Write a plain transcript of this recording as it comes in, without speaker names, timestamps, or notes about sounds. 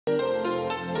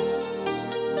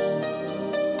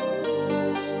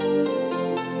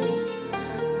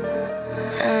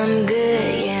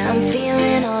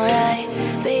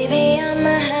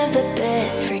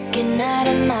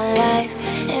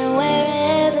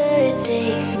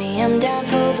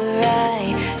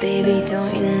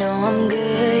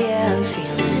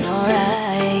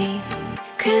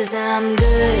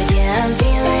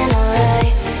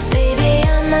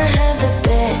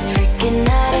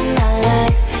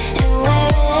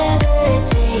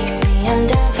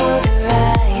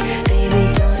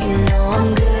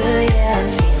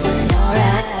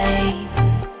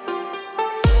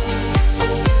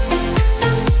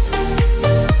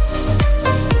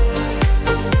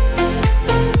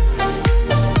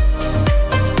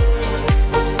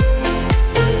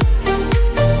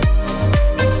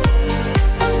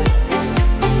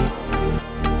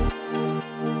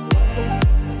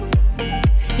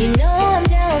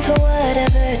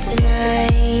it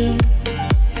tonight.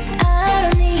 I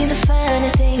don't need the finer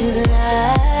things in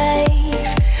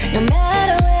life. No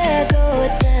matter where I go,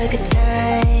 it's a good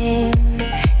time.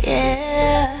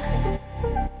 Yeah.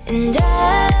 And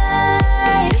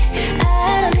I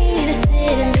don't need to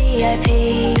sit in VIP.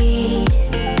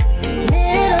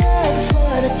 Middle of the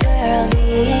floor, that's where I'll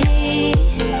be.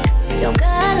 Don't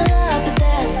got a lot, but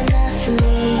that's enough for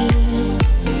me.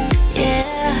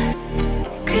 Yeah.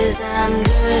 Cause I'm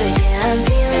good, yeah, I'm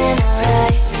feeling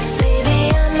alright. Baby,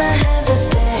 I'ma have the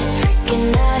best freaking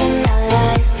night in my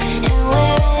life. And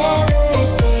wherever it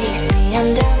takes me, I'm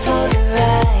down for the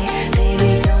ride. Baby,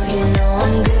 don't you know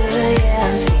I'm good, yeah,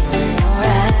 I'm feeling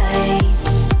alright.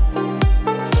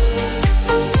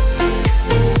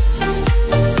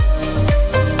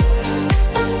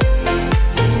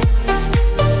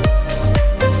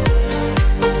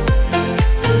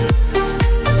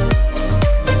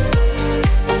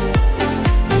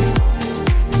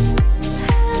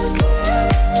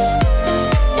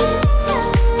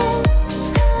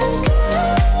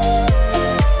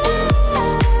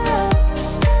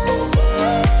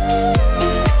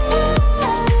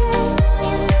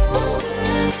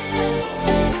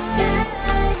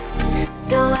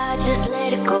 So I just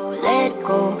let it go, let it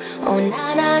go. Oh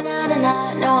na na na na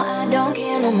na, no I don't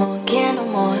care no more, care no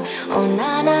more. Oh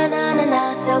na na na na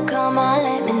na, so come on,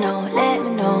 let me know, let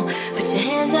me know. Put your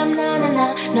hands up, na na na,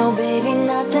 no baby,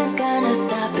 nothing's gonna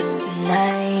stop us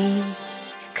tonight.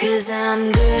 Cause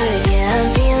I'm good, yeah, I'm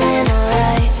feeling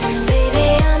alright. Baby,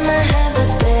 I'ma have the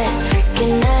best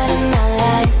freaking night of my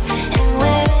life. And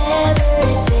wherever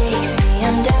it takes me,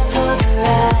 I'm down for the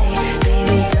ride.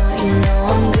 Baby, don't you know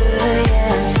I'm good,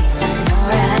 yeah, I'm feeling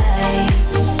alright.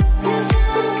 Cause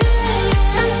I'm good,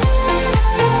 yeah, I'm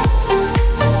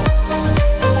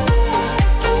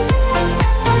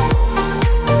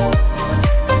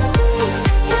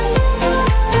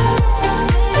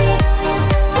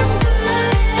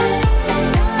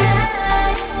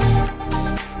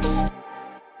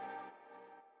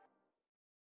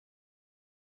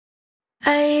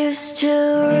I used to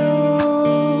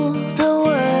rule the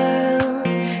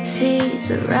world. Seas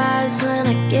would rise when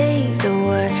I gave the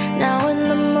word. Now in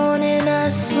the morning I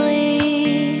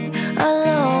sleep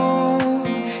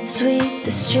alone. Sweep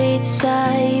the streets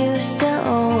I used to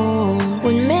own.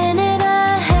 One minute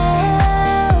I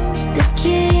held the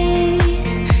key.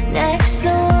 Next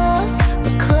the walls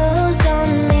were closed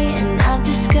on me. And I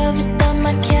discovered that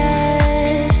my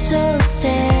castle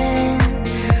stands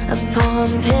upon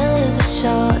pillars of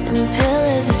salt and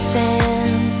pillars of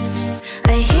sand.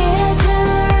 I hear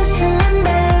Jerusalem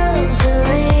bells are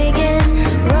ringing,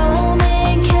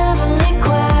 Roman Catholic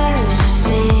choirs are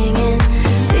singing.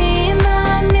 Be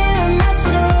my mirror, my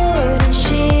sword and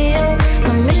shield.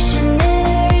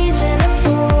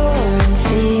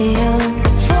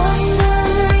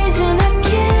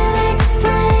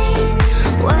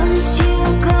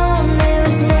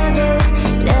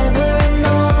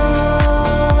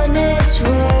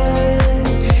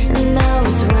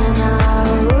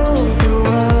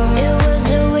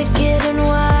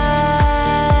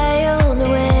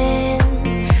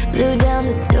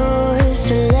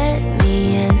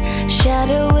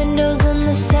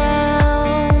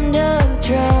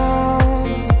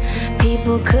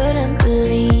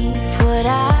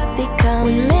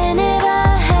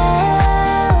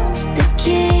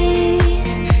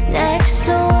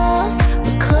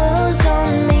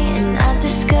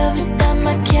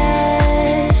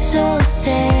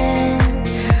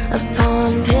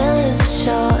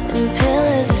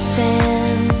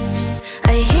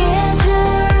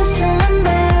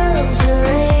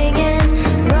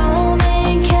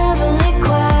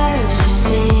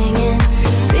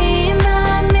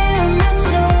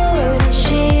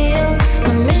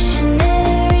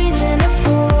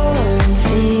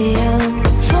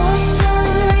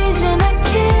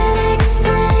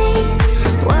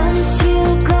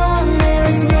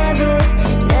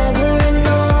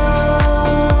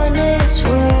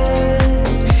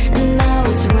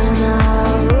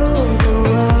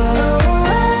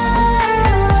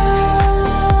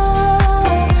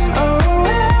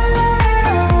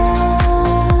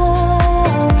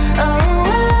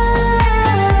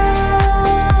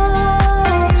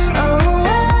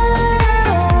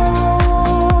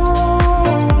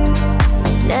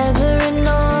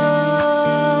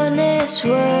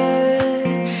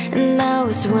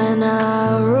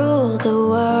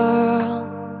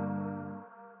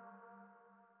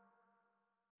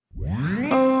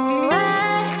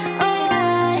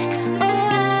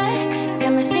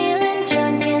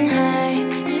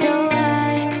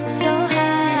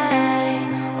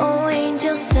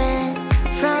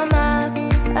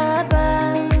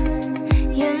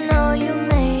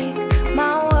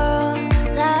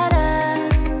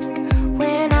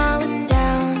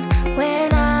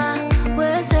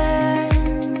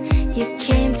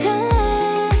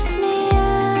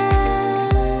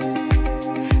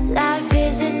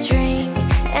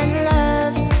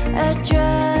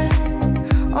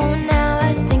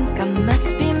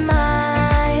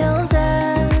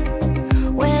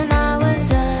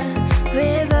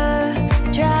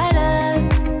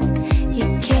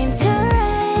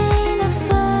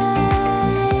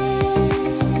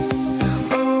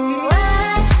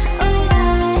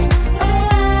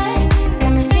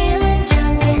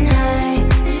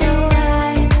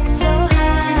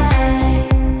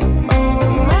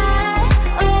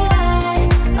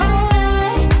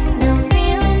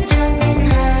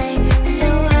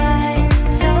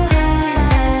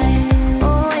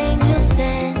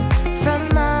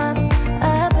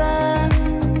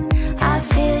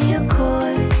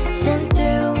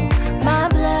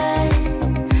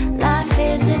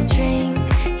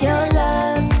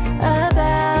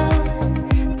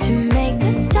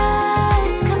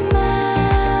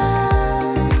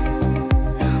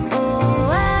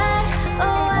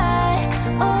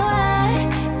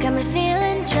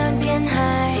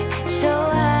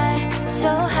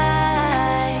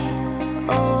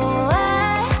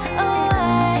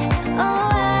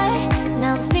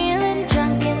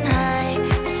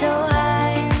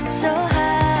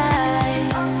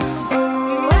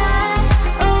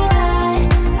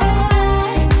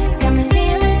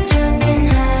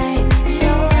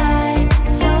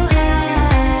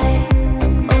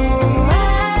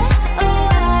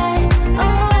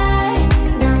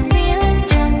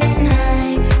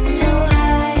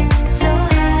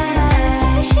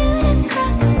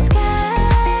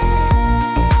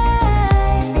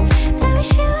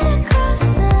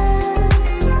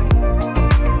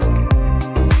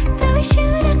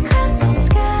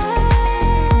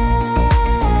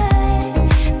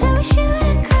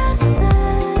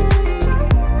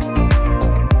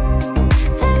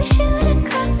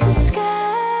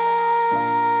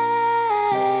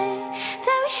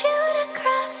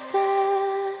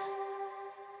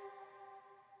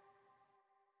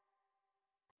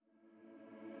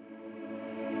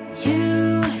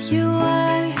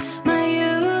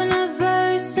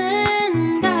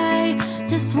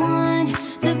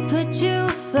 to put you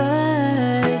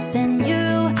first, and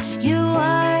you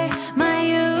are my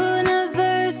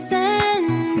universe,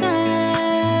 and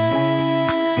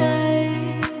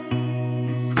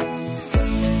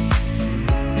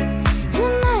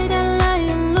night I lie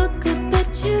and look up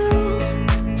at you.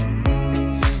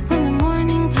 When the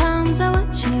morning comes, I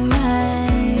watch you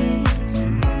rise.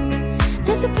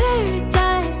 There's a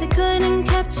paradise I couldn't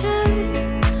capture,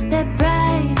 that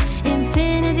bright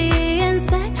infinity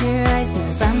inside your eyes.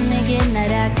 매일 밤 내게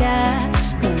날아가.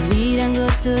 꿈이란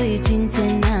것도 잊은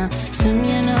채 나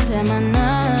수면 오래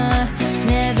만나.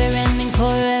 Never ending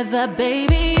forever,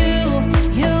 baby.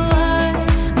 You are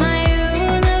my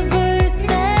universe,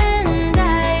 and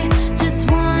I just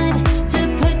want to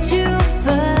put you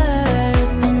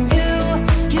first. And you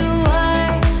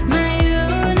are my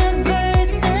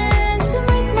universe, and to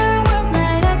make my world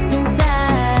light up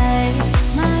inside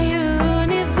my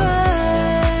universe.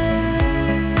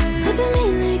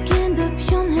 어둠이 내겐 더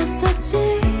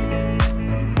변했었지.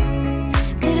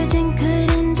 그려진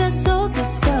그림자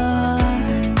속에서.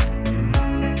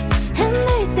 And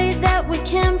they say that we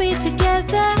can't be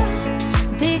together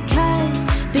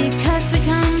because we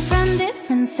come from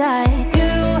different sides.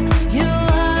 You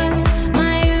are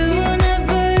my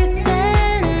universe,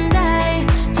 and I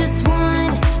just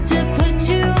want to put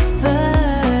you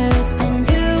first. And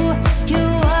you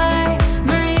are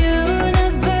my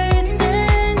universe,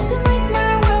 and to make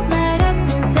my world light up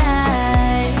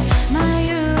inside my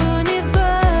universe,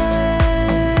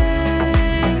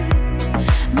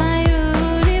 my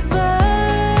universe,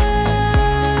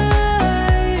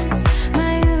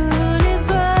 my universe.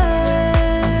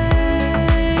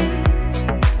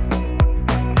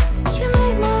 You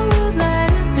make my world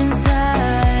light up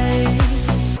inside.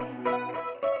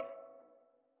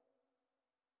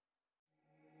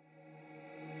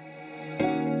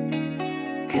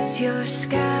 'Cause you're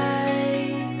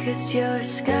a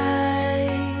sky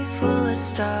full of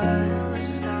stars.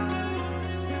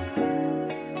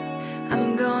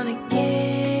 I'm gonna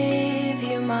give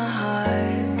you my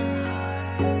heart.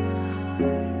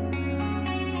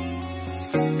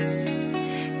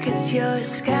 'Cause you're a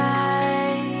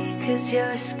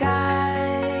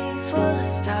sky full of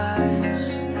stars.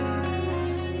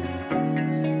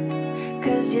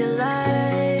 'Cause you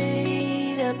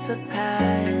light up the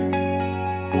path.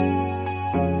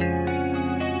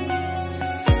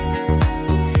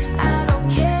 I don't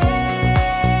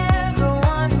care, go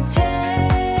on and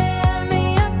tear me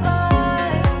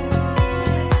apart.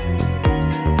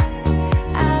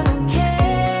 I don't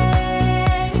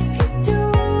care if you do.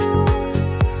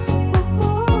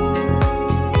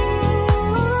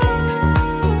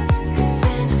 'Cause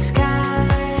in a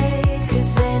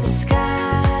sky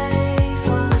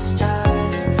full of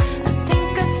stars, I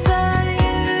think I saw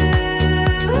you.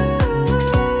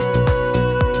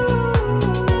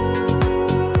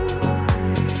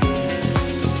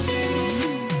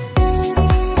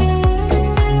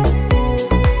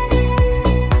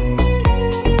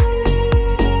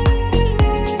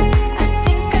 I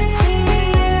think I see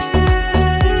you.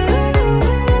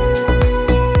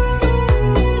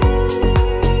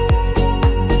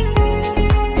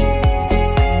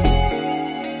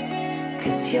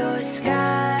 'Cause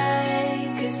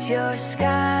you're a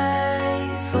sky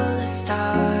full of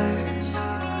stars.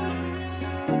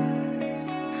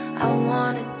 I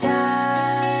wanna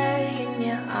die in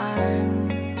your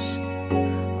arms.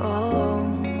 Oh,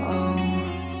 oh.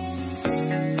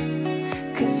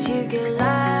 'Cause you get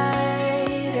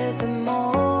lighter the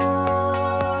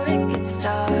more it gets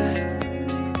dark.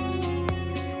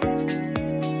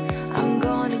 I'm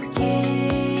gonna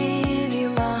give you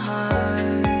my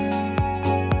heart.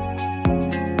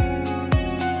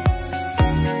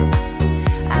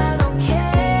 I don't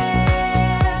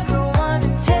care, go on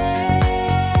and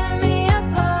tear me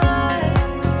apart.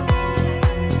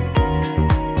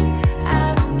 I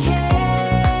don't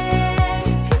care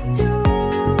if you do.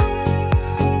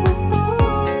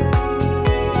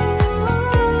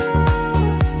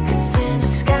 'Cause in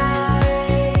a sky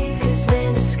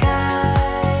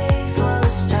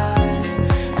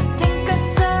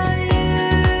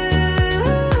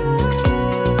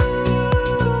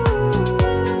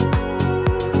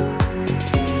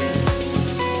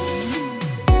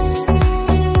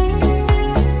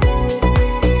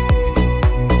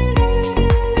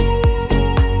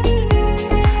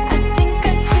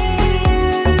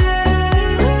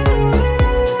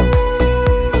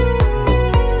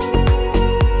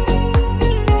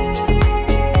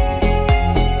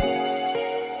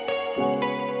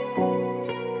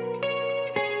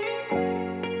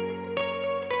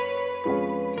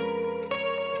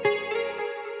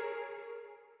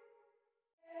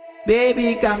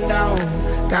Baby, calm down,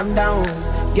 calm down.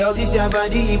 Girl, this your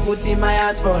body, put in my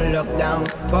heart for lockdown,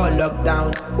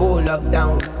 oh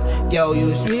lockdown. Girl,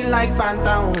 you sweet like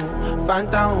phantom,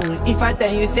 phantom. If I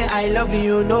tell you say I love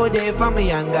you, no day for me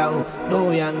younger,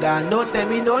 no younger, no tell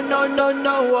me no, no, no,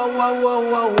 no, oh, oh,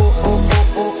 oh, oh, oh,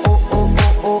 oh, oh, oh,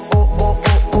 oh, oh, oh,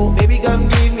 oh, oh. Baby, come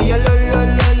give me a lo, lo,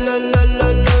 lo, lo, lo,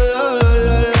 lo, lo, lo,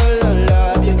 lo, lo.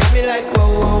 You got me like whoa,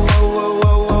 whoa, whoa,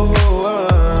 whoa, whoa, whoa, whoa.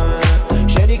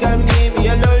 Shawty, come give me a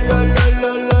lo, lo, lo,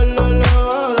 lo, lo, lo, lo,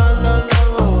 lo.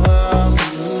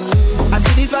 I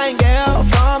see this fine girl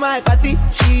for my party,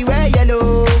 she wear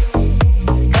yellow.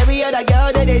 Every other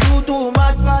girl that they do too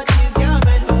much for this girl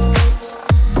mellow.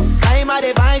 I'm at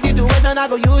a fine situation, I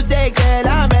go use that girl,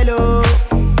 I'm mellow.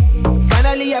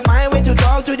 Finally I find way to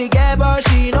talk to the girl, but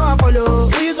she know I follow.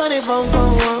 Who you gonna phone for?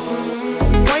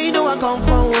 Why you know I come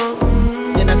for one?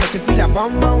 Then I start to feel a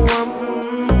bum bum one.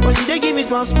 But she dey give me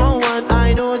small small one.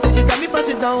 I know, say she said me pass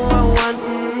it down one.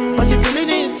 But she feeling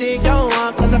insecure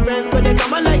one. Cause her friends, but they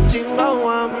come and like chingo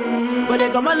one. But they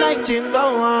come and like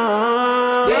chingo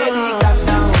one. Baby, calm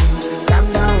down, calm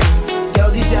down. Girl,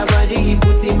 this your body,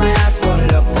 put in my heart for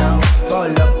lockdown, oh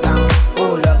lockdown.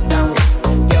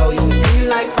 Girl, you feel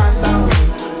like phantom,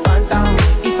 phantom.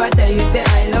 If I tell you say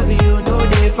I love you, no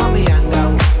day for me younger,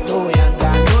 no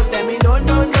younger. No tell me no,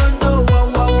 no, no, no. Whoa,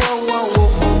 whoa, whoa, whoa, whoa,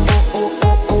 oh, oh,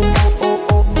 oh, oh, oh, oh,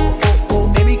 oh, oh, oh.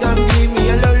 Baby, come give me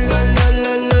a lo, lo, lo,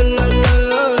 lo, lo, lo, lo,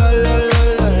 lo, lo,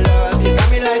 lo, lo. You got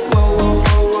me like whoa, whoa,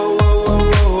 whoa, whoa, whoa,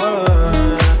 whoa,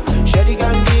 whoa. Shawty,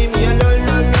 come give me a lo,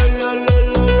 lo, lo, lo, lo,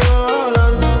 lo, lo,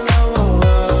 lo, lo.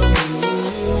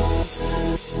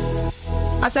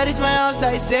 As I reach my house,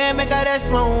 I say, make a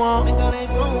rest, my one.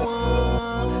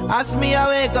 Ask me, I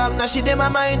wake up, now she did my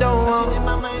mind,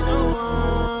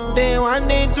 oh. Day one,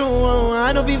 day two,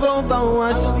 I know people go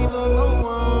us.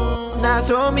 Now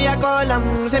so me, I call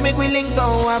them, say make we link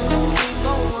go up.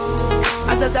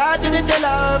 As I start to tell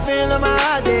her, feel my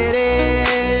heart it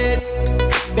is.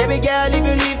 Baby girl, if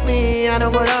you leave me, I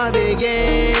don't go love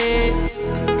again.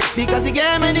 Because you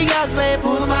gave me the gas, may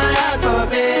pull my heart for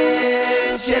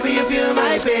pain. Baby, you feel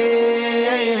my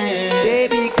pain.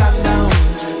 Baby, calm down,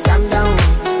 calm down.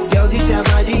 Girl, this your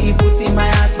body, put in my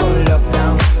heart for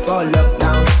lockdown, oh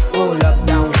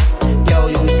lockdown. Girl,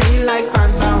 you feel like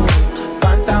phantom,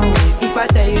 phantom. If I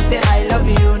tell you say I love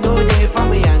you, no day for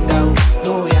me younger,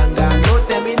 no younger. No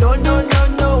tell me no, no, no,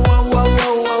 no. Whoa, whoa,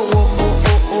 whoa, whoa, whoa,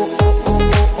 oh, oh, oh, oh, oh,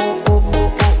 oh, oh, oh,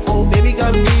 oh. Baby,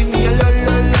 come give me a lo,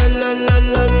 lo, lo, lo, lo,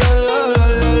 lo, lo, lo,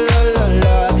 lo,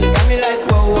 lo. You got me like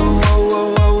whoa, whoa, whoa,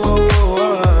 whoa, whoa,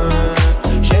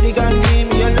 whoa. Shawty, come give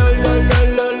me a lo, lo, lo,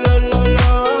 lo, lo, lo,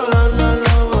 lo,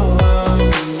 lo,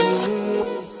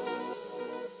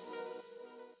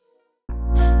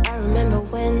 I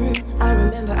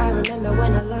remember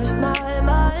when I lost my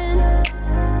mind.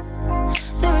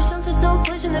 There was something so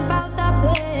pleasant about that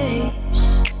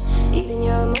place. Even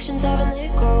your emotions have an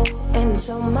echo in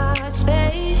so much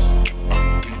space.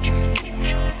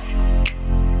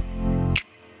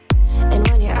 And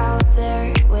when you're out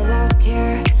there without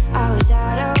care, I was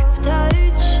out of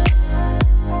touch.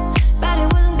 But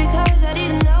it wasn't because I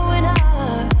didn't know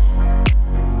enough.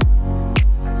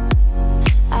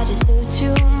 I just knew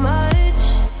too much.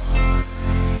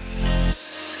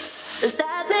 Does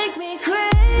that make me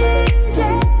crazy?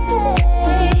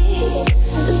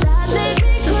 Does that make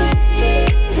me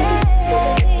crazy?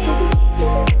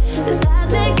 Does that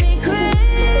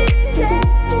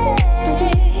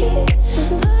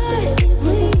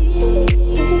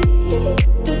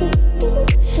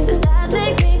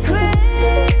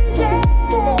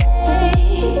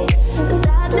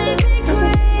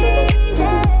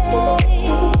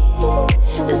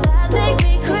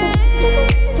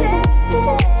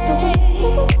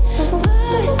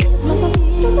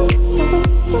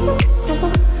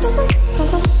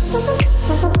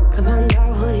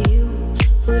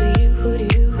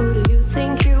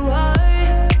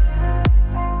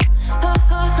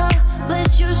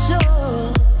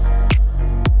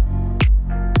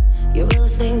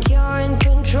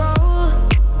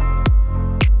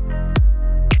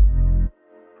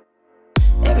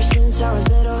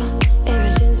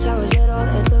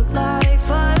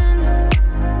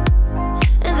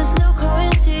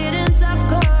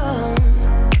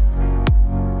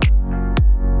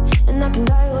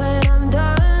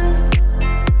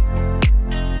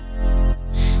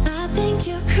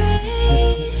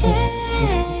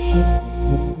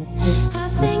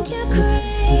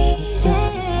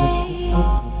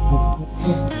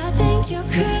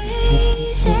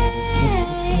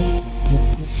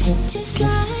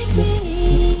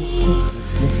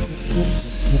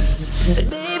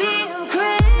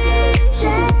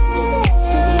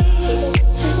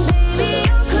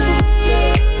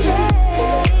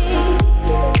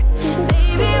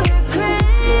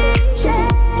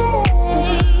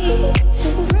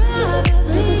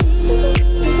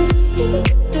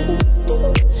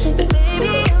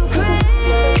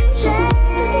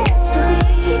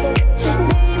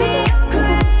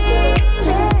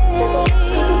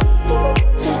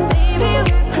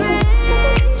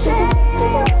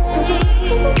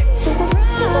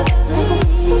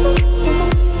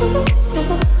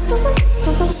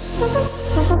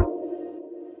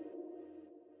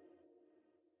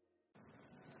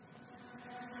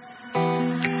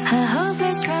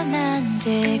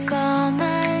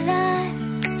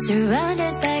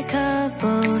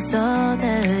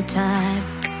time.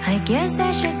 I guess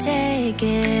I should take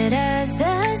it as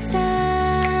a sign.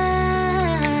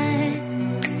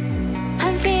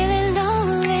 I'm feeling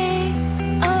lonely.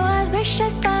 Oh, I wish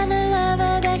I'd find a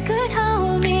lover that could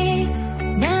hold me.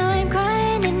 Now I'm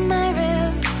crying in my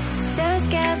room, so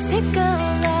skeptical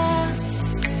love,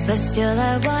 but still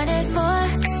I wanted more,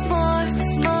 more,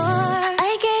 more.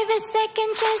 I gave a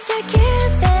second chance to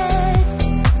Cupid,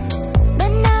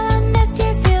 but now I'm left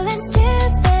here feeling stupid.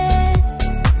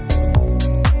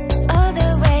 Oh, the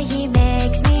way he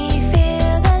makes me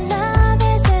feel that love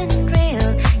isn't real.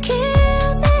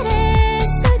 Cupid is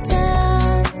so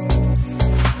dumb.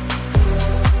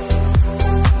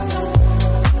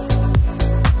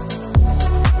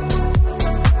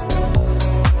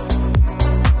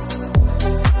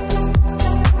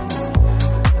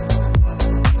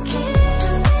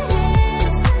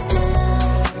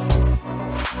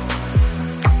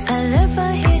 I look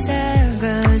for his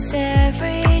arrows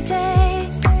every day.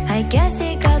 I guess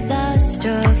he got lost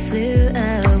or flew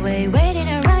away. Waiting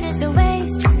around is a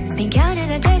waste. Been counting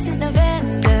the days since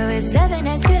November. Is living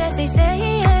as good as they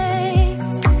say.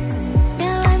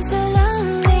 Now I'm so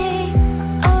lonely.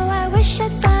 Oh, I wish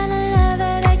I'd find a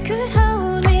lover that could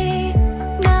hold me.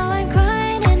 Now I'm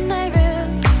crying in my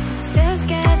room, so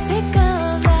skeptical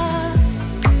of love,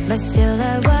 but still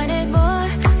I wanted more,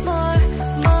 more,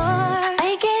 more.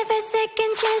 I gave a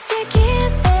second chance to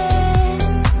Cupid,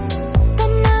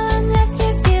 but now I'm left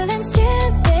here feeling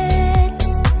stupid.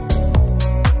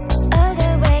 Oh,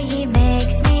 the way he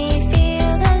makes me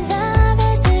feel that love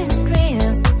isn't real.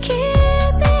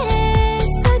 Cupid is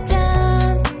so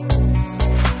dumb.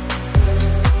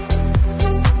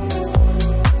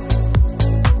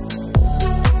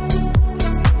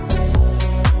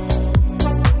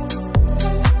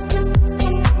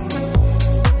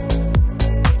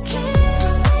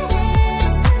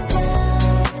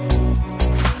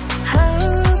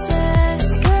 Hopeless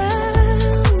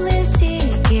girl is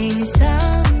seeking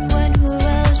someone who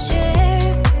will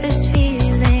share this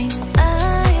feeling.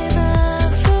 I'm a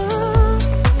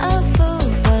fool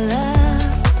for love,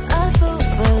 a fool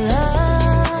for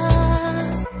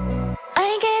love. I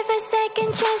gave a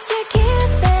second chance to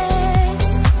Cupid,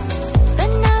 but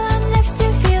now I'm left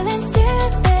here feeling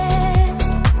stupid.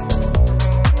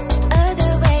 Oh,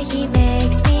 the way he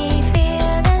makes me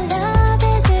feel that love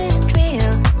isn't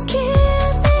real.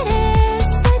 Cupid is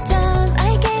so dumb.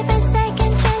 I gave a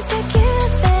second chance to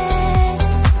Cupid,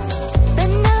 but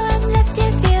now I'm left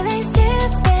here feeling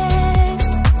stupid.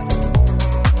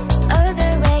 Oh,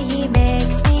 the way he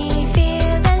makes me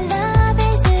feel that love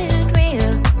isn't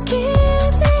real.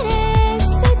 Cupid is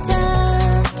so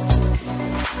dumb.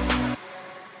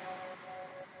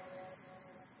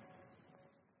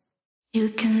 You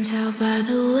can tell by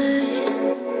the way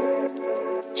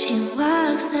she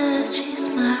walks that she's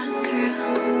my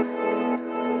girl.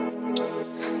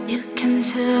 You can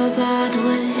tell by the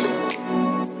way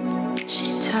she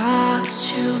talks,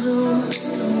 she rules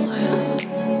the world.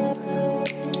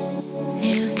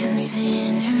 You can see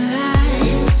in her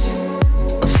eyes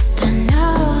that no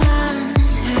one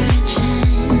is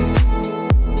hurting.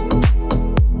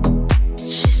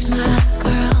 She's my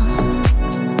girl,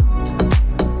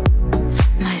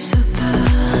 my super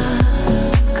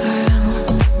girl.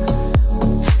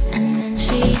 And then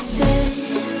she'd say,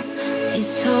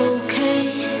 it's okay,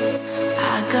 I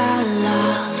got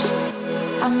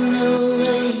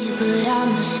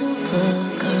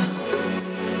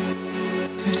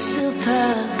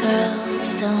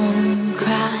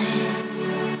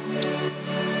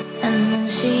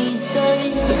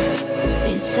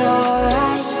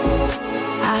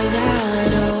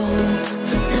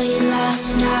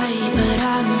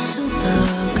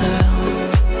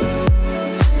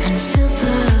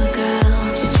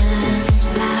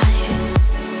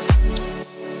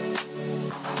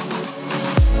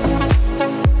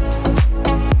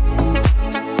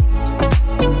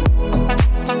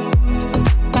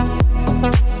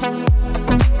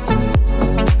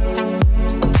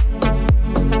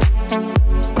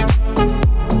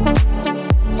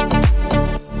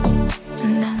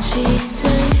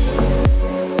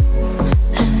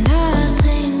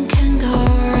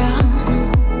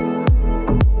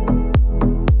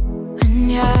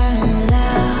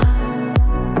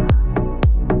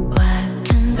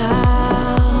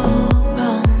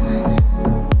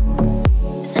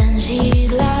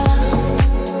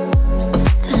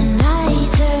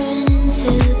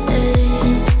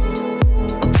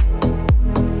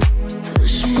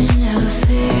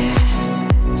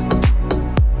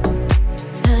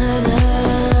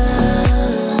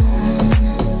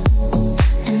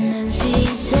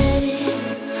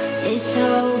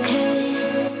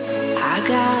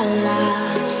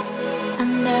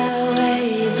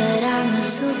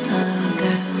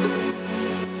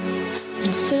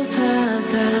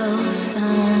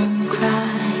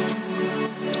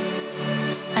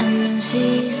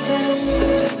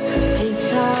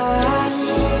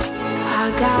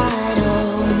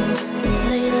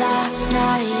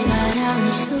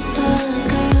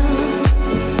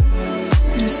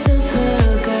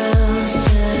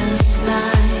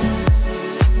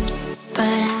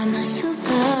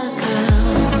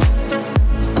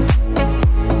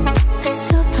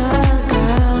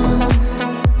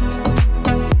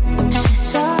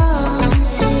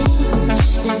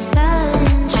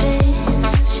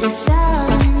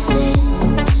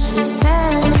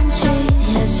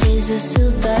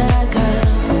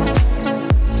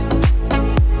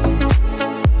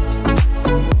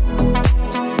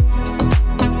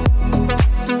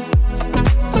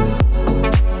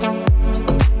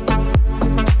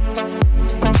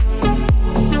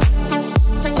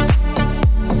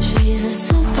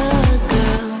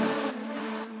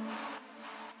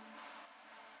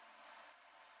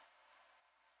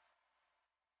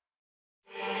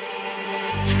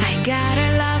got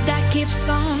a love that keeps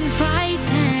on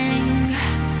fighting.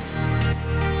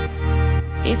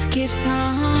 It keeps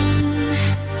on.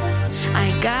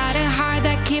 I got a heart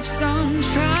that keeps on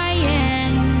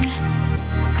trying.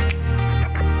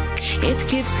 It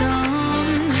keeps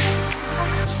on.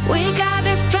 We got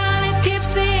this plan, it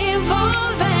keeps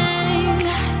evolving.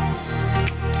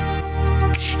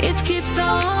 It keeps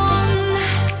on.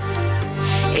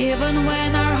 Even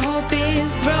when our hope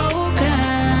is broken,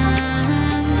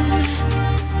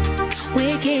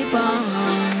 we keep on.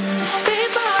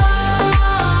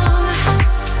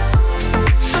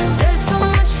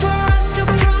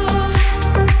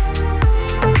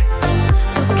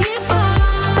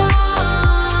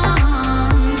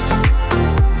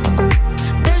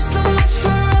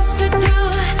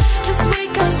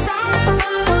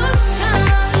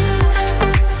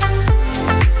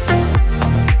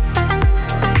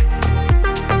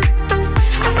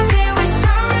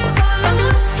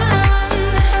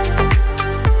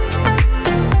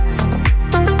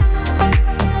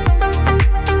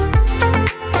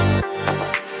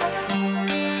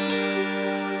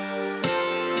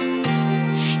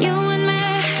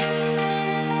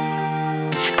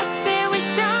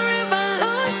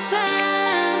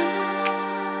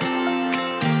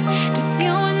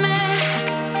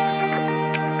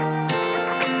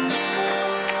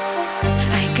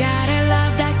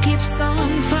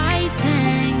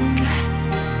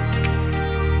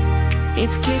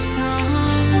 It keeps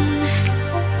on.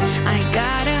 I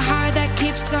got a heart that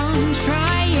keeps on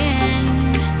trying.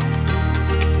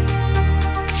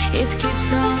 It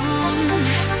keeps on.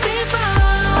 People,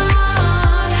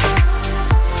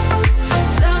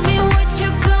 tell me what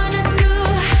you're gonna do.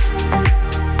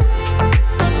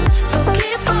 So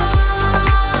keep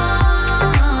on.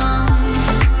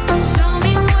 Show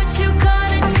me what you're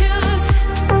gonna choose.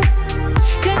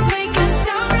 'Cause we can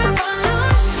start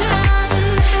revolution.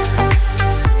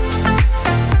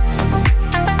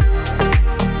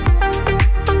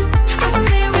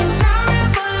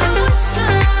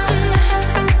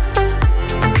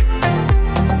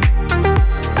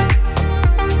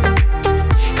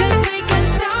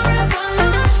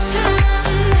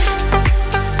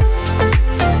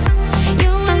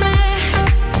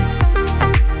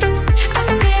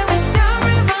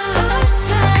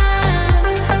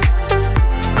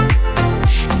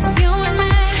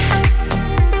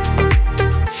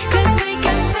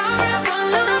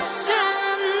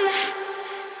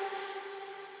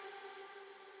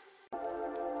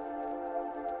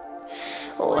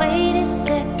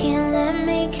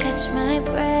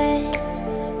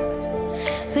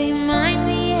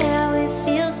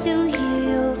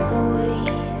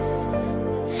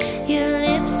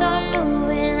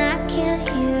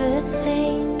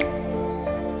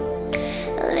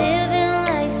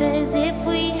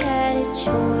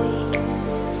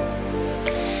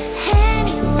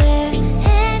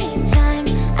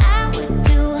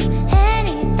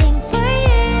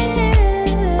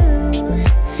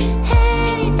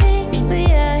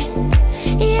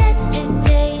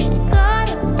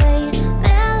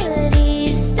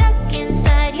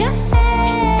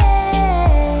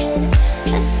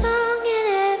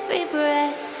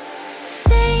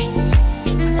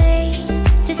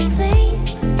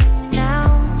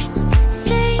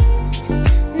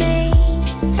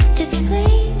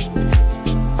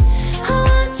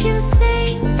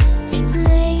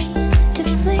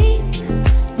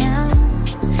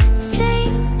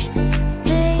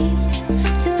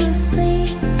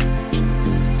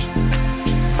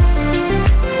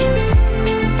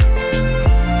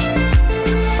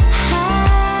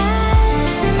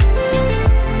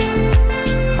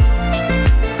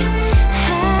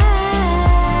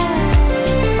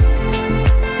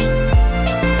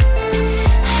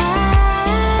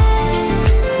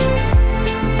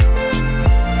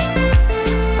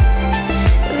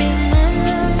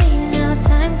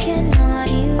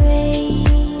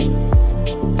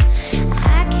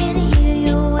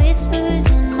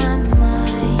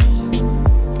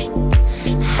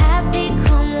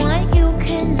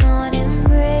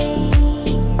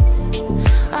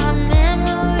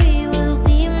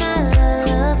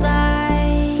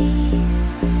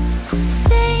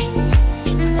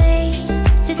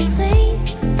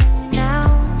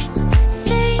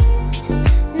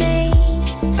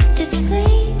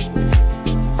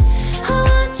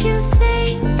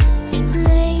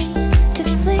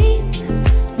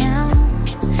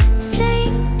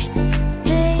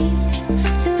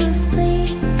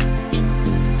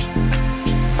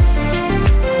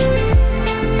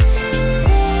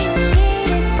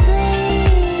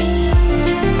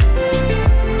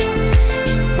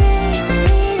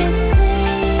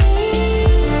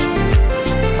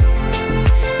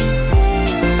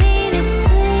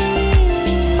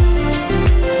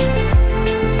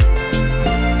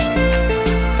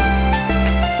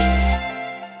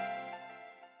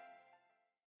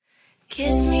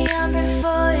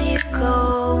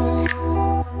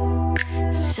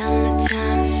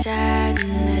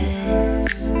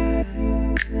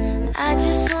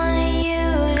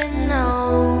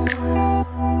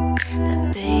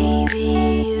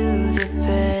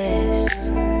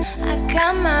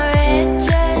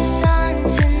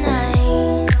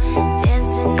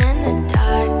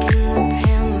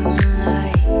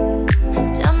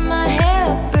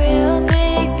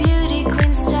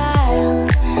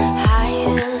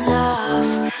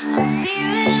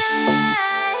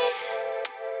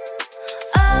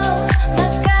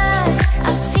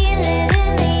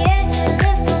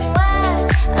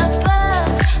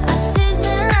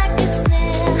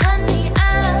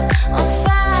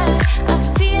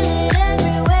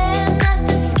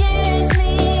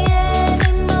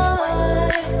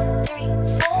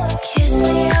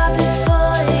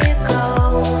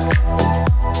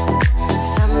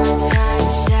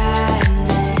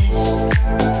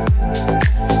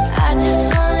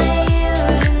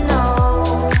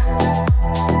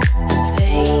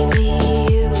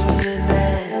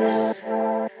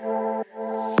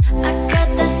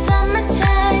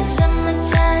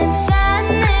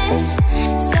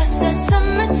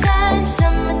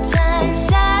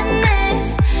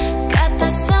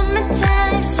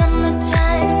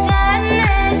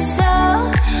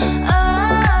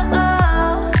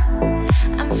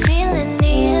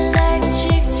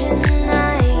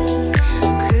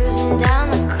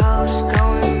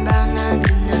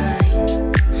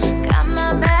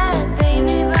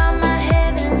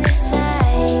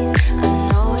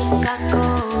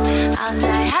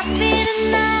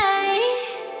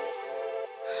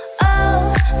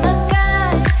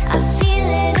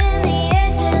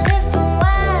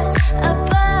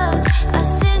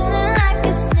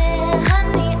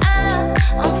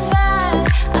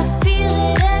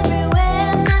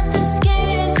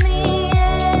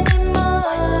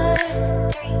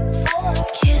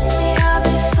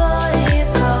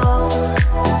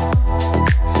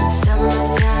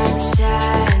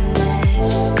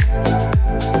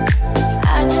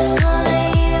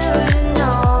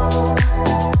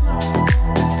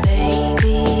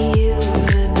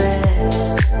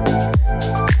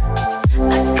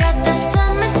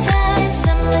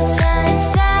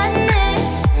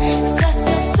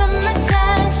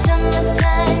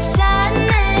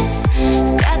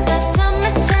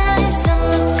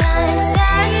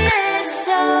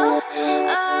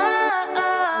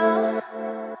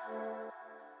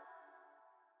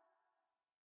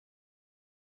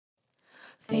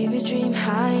 Favorite dream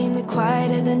high in the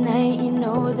quiet of the night, you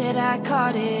know that I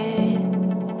caught it.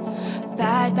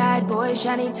 Bad, bad boy,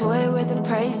 shiny toy with a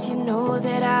price, you know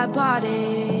that I bought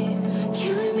it.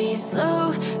 Killing me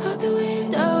slow, out the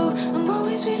window, I'm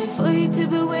always waiting for you to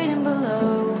be waiting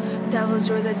below. Devils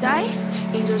roll the dice,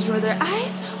 angels roll their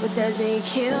eyes. What doesn't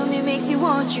kill me makes you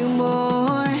want you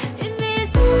more. And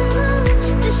it's you,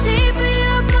 the shape of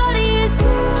your body is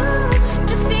blue.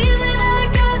 The feeling I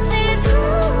got is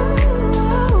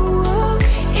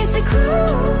it's a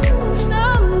cruel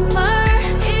summer,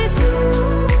 it's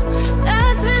cool.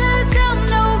 That's when I tell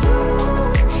no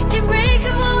rules.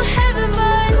 Unbreakable heaven,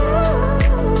 but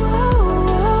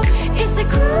it's a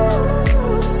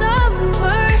cruel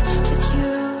summer with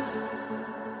you.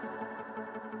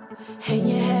 Hang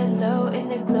your head low in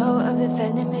the glow of the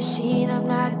vending machine, I'm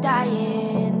not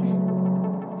dying.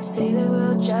 Say that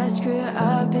we'll just screw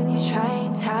up in these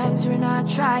trying times, we're not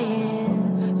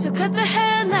trying. So cut the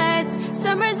headlights,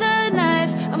 summer's the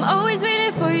knife. I'm always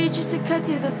waiting for you just to cut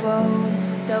to the bone.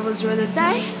 Devils roll the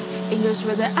dice, angels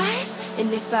roll their eyes.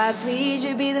 And if I bleed,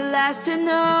 you'll be the last to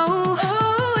know.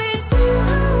 Oh, it's you,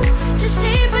 the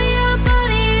shape of your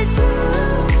body is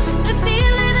blue. The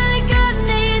feeling I got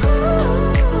needs,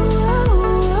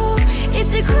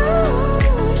 it's a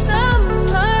cruel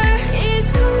summer,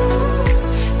 it's cool.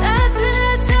 That's when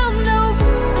I tell no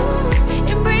rules.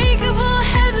 Unbreakable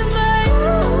heaven, but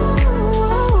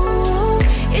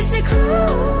it's a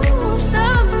cruel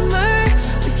summer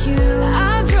with you.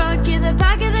 I'm drunk in the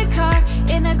back of the car,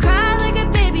 and I cry like a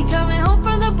baby coming home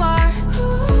from the bar.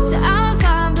 So I'm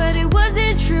fine, but it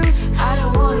wasn't true. I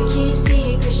don't wanna keep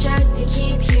secrets just to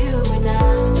keep you. And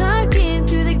I snuck in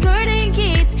through the garden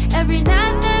gates every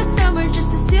night that summer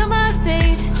just to seal my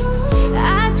fate.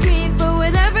 I scream for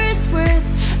whatever it's worth.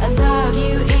 I love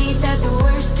you, ain't that the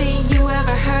worst thing you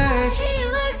ever heard? He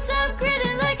looks up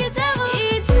grinning like a devil.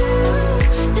 It's you,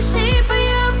 the shape of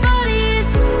your body is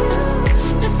blue.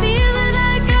 The feeling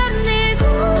I got needs,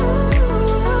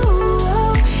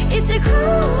 it's a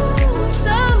cruel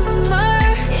summer,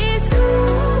 it's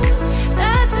cool.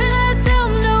 That's when I tell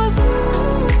no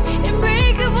rules.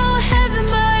 Unbreakable heaven,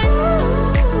 but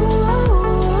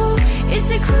it's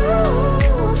a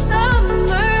cruel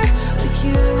summer with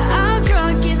you. I'm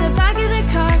drunk in the back of the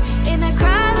car, and I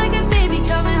cry like a baby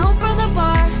coming home from the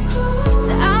bar.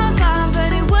 So I'm fine,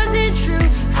 but it wasn't true.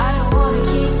 I don't wanna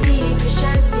keep secrets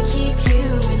just to keep you.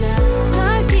 And I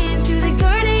snuck in through the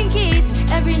garden gates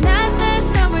every night that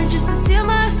summer just to seal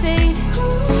my fate.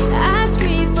 I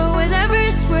scream for whatever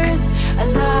it's worth. I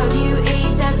love you,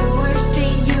 ain't that the worst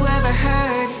thing you ever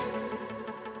heard?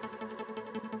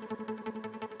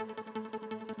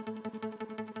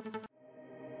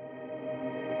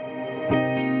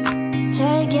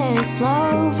 Take it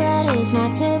slow, but it's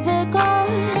not typical.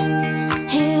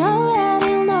 He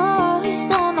already knows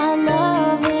that my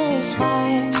love is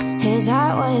fire. His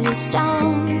heart was a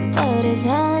stone, but his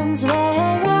hands were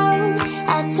round.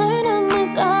 I turned on my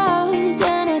gold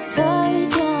and it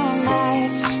took him there.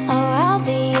 Oh, I'll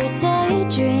be your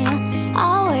daydream,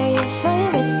 I'll wear your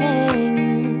favorite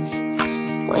things.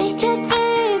 We could be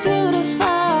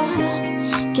beautiful,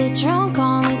 get drunk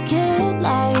on a good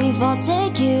life. I'll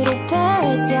take you to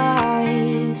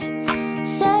paradise.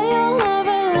 Say you'll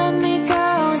never let me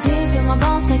go. Deep in my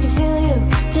bones, I can feel you.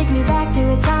 Take me back to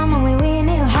a time only we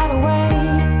knew how to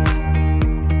wait.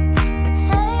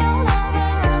 Say you'll never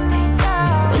let me go.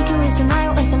 We could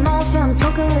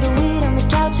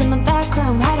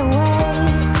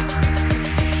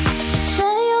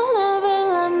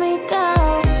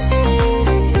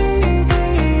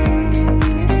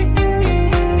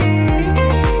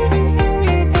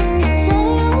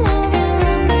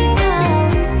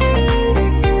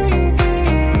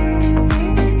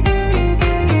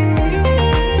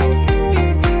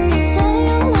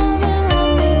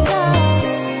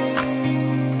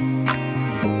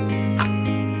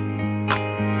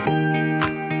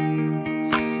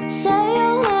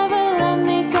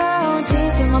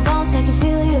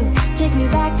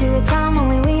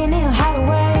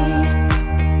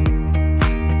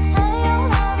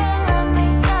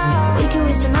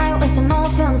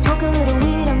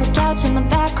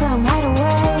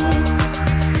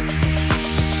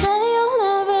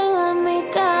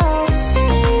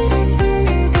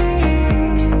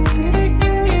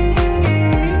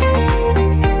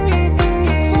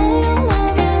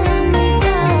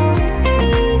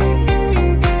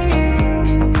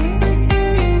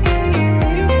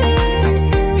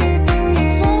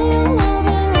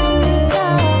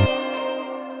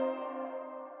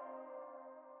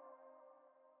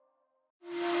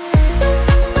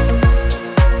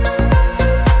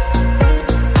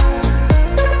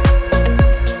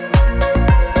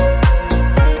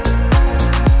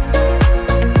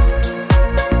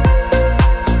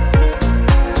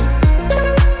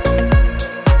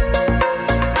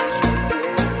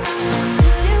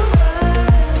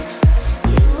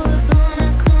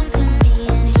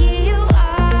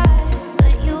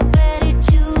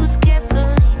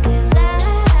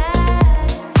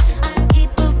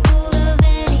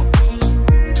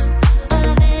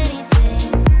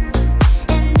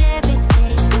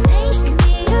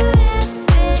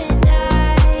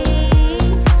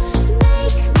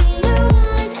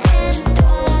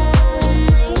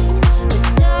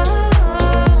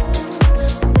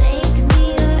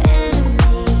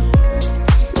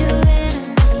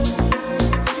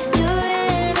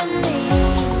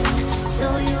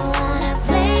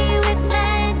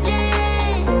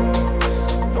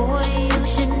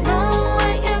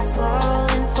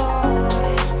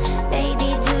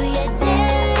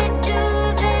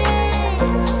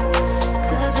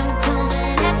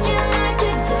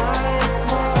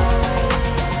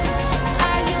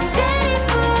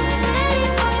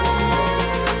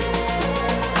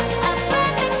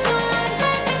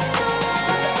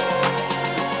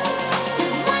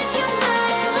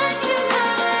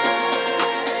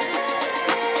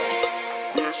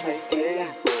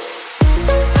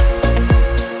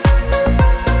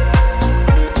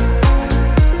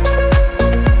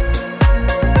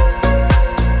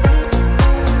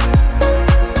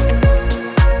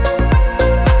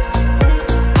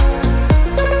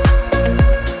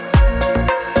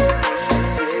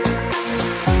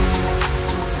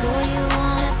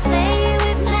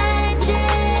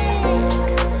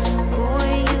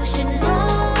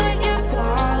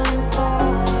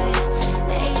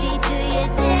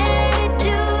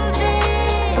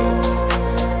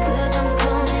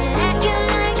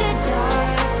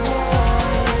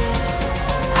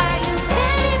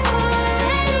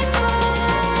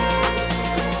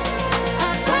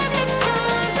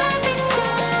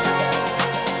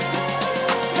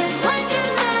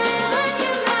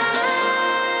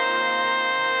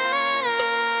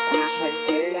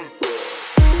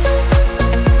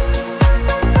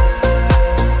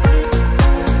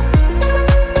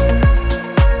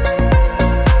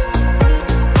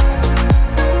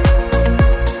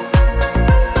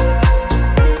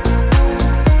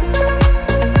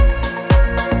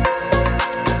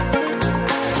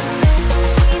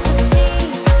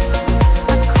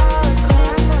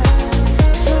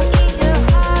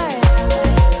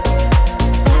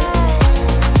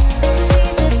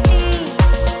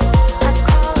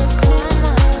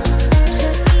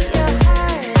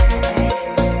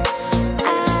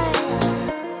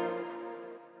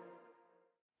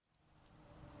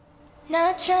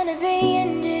Not tryna be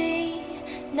indie,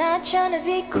 not tryna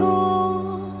be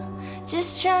cool,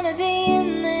 just tryna be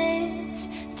in this.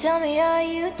 Tell me, are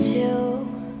you too?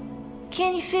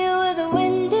 Can you feel where the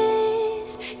wind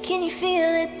is? Can you feel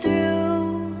it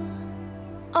through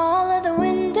all of the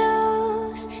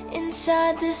windows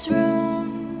inside this room?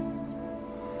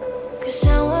 'Cause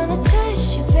I wanna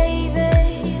touch you,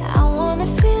 baby, I wanna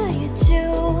feel you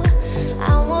too.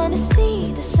 I wanna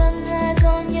see the sunrise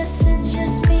on your sins,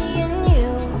 just me and you.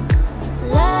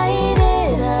 Light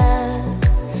it up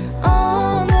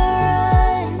on the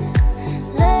run,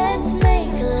 let's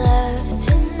make love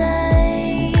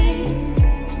tonight.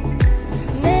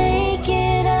 Make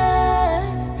it up,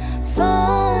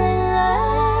 fall in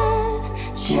love,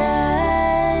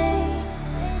 try.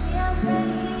 Baby, I'm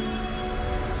ready.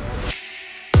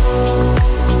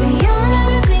 But you'll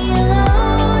never be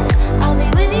alone, I'll be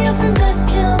with you from dusk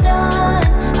till dawn.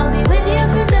 I'll be with you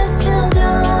from dusk till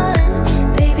dawn.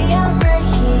 Baby, I'm right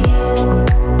here,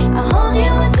 I'll hold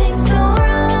you when things go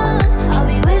wrong. I'll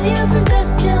be with you from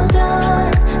dusk till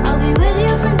dawn. I'll be with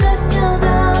you from dusk till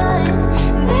dawn.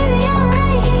 Baby, I'm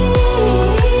right here,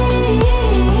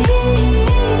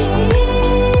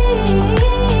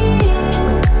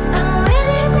 I'm with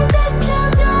you from dusk till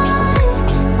dawn.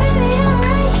 Baby, I'm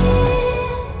right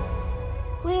here.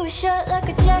 We were short like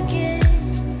a jacket,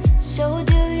 so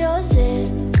do yours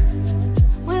it.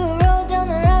 We will roll down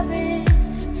the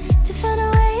rapids to find a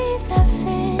wave that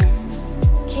fits.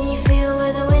 Can you feel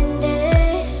where the wind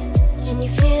is? Can you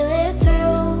feel it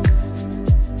through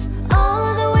all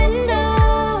of the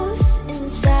windows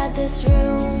inside this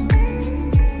room?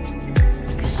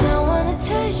 'Cause I wanna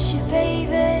touch you,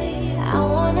 baby, I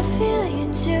wanna feel you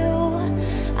too.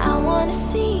 I wanna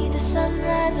see the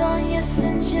sunrise on your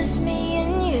sins, just me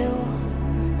and you.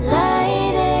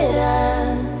 Light it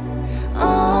up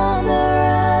on the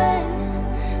run,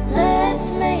 let's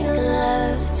make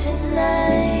love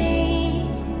tonight.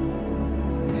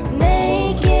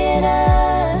 Make it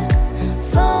up,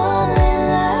 fall in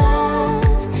love,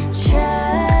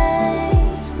 try.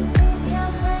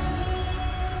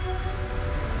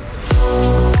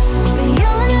 But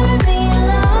you'll never be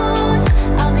alone,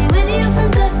 I'll be with you from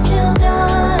dusk till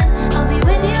dawn. I'll be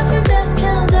with you from dusk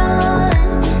till dawn.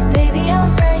 Baby, I'm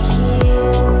right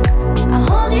here, I'll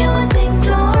hold you when things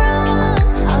go wrong.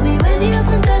 I'll be with you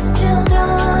from dusk till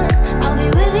dawn. I'll be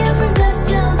with you from dusk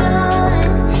till dawn.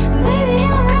 Baby,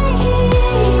 I'm right here,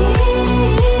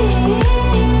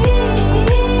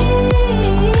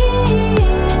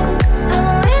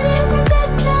 I'm with you from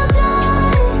dusk till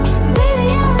dawn. Baby,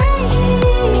 I'm right here,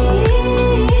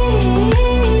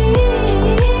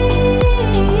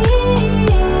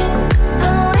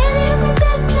 I'm with you from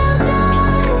dusk till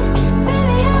dawn.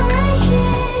 Baby, I'm right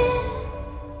here.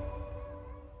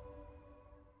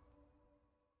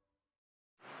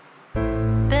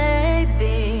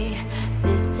 Baby,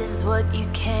 this is what you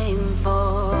came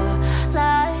for.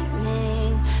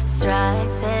 Lightning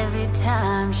strikes every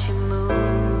time she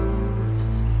moves,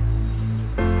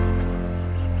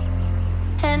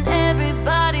 and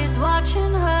everybody's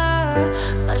watching her,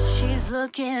 but she's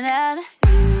looking at you.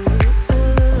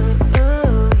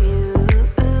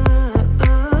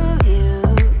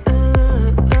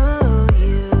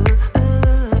 You.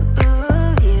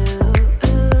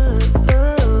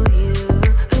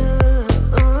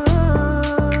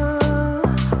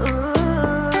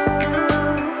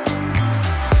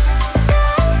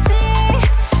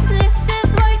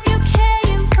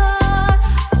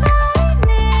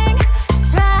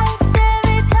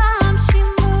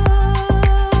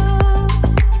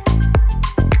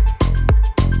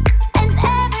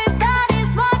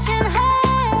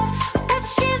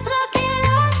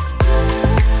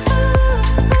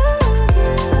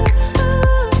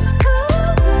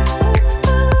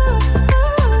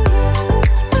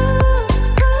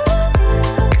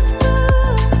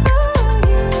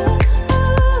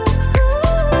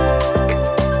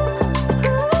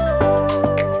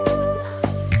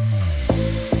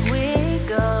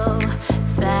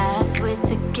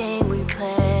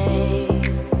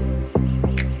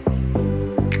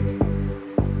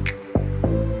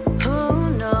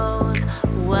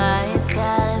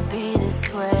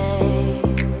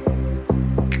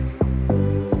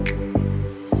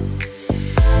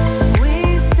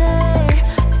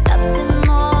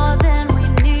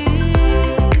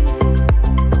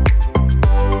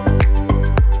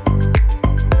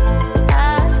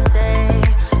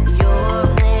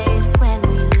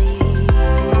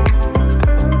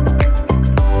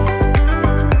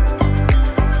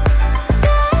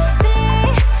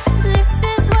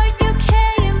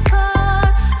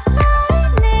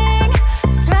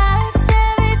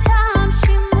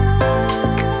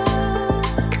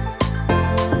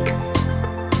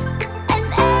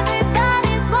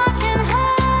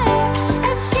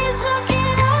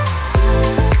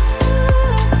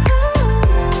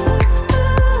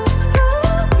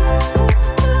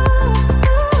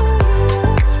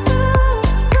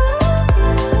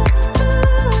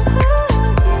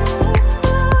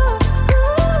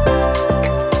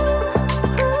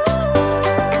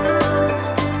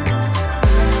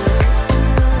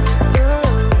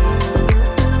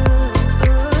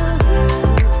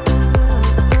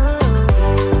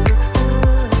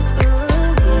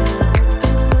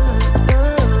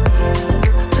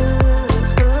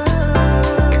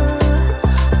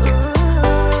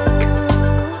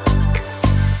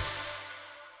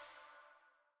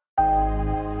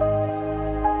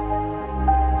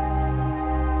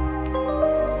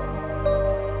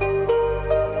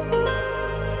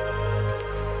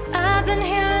 I've been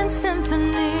hearing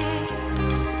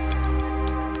symphonies.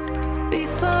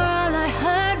 Before all I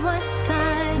heard was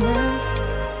silence,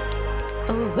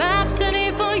 a rhapsody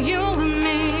for you and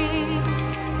me.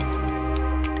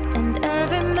 And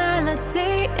every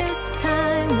melody is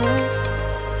timeless.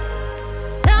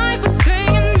 Life was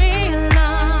stringing me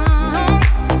along.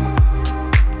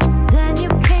 Then you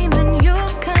came and you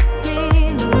cut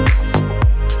me loose.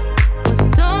 Was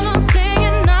solo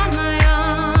singing on my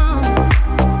own.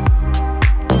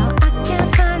 Now I can't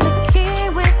find the key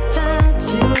without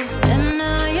you. And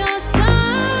now your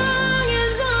song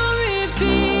is on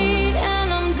repeat, and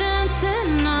I'm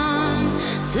dancing on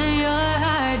to your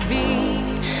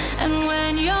heartbeat. And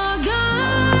when you're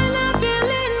gone, I feel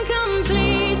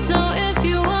incomplete. So if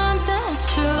you want the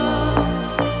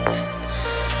truth,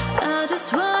 I just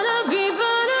wanna be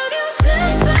part of your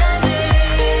symphony.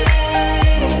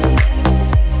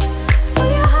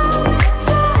 Will you hold me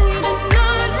tight and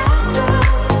not let go?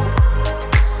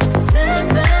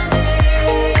 Symphony,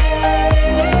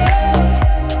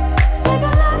 like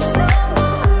a love song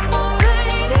on the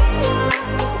radio.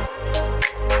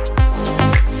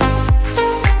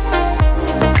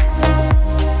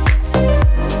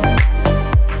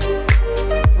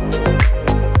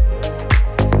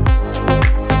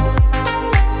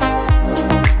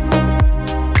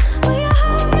 Will you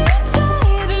hold me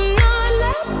tight and not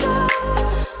let go?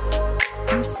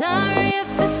 I'm sorry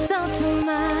if it's all too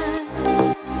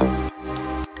much,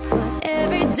 but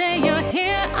every day you're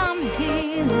here, I'm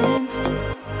healing.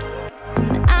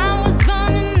 And I was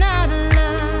running out of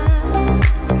love.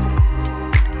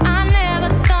 I never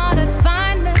thought I'd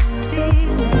find this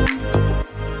feeling,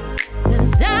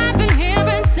 'cause I've been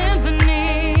hearing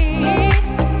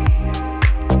symphonies.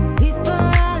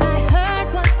 Before all I heard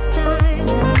was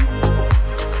silence,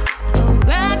 a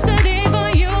rhapsody for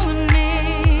you and me.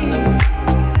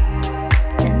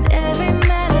 And every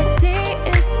melody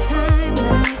is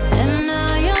timeless. And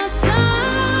now your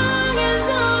song is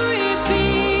on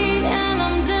repeat, and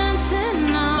I'm dancing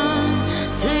on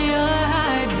to your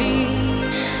heartbeat.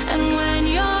 And when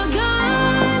you're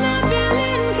gone, I feel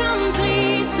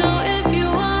incomplete. So if you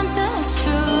want the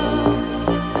truth,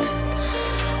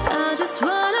 I just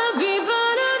wanna be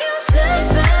part of your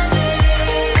symphony.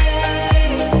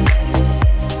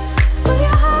 Will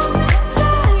you hold me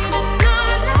tight and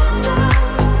not let go?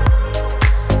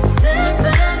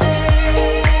 Symphony,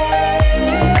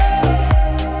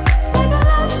 like a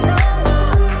love song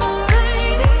on the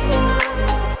radio.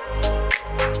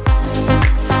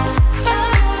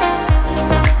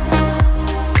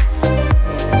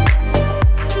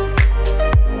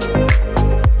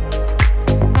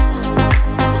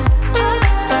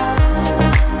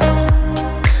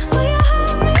 Will you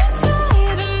hold me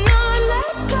tight and not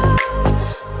let go?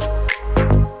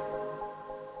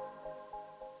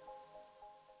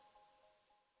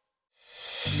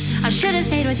 I should have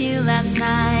stayed with you last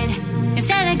night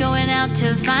instead of going out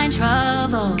to find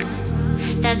trouble.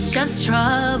 That's just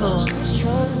trouble.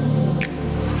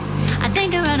 I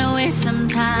think I run away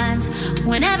sometimes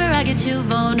whenever I get too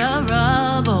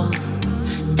vulnerable.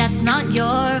 That's not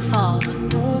your fault.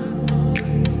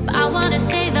 I wanna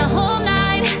stay the whole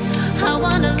night. I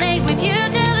wanna lay with you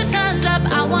till the sun's up.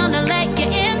 I wanna let you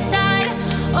inside.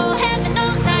 Oh, heaven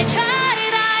knows I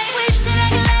tried. I wish that I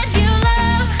could let you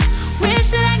love. Wish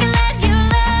that I could let you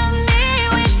love me.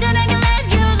 Wish that I could let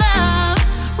you love.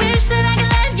 Wish that I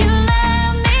could let you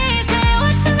love me. Say,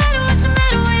 what's the matter? What's the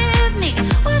matter with me?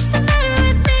 What's the matter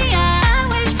with me? I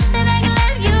wish that I could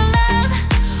let you love.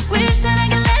 Wish that I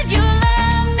could let you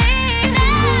love me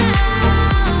now.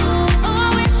 Oh, I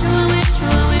wish, oh, I wish,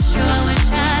 oh, I wish, oh, I wish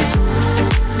I.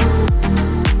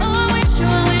 Oh, I wish,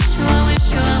 oh, I wish, oh, I wish,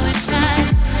 oh, I wish I.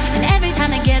 And every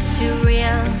time it gets too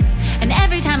real, and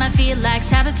every time I feel like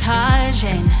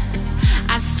sabotaging,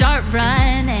 I start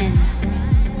running.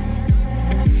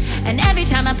 And every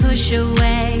time I push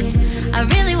away, I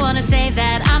really wanna say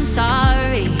that I'm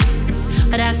sorry,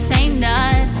 but I say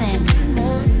nothing.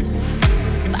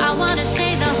 I wanna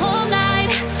stay the whole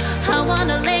night. I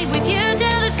wanna lay with you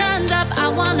till the sun's up. I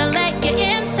wanna let you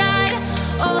inside.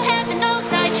 Oh, heaven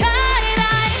knows I tried.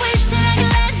 I wish that I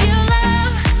could let you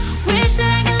love. Wish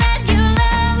that I could let you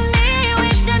love me.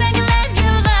 Wish that I could let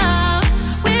you love.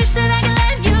 Wish that I could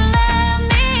let you love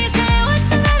me. Say, what's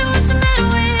the matter? What's the matter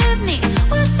with me?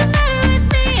 What's the matter with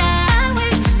me? I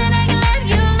wish that I could let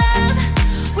you love.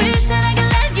 Wish that I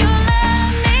could let you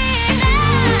love me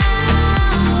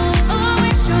now.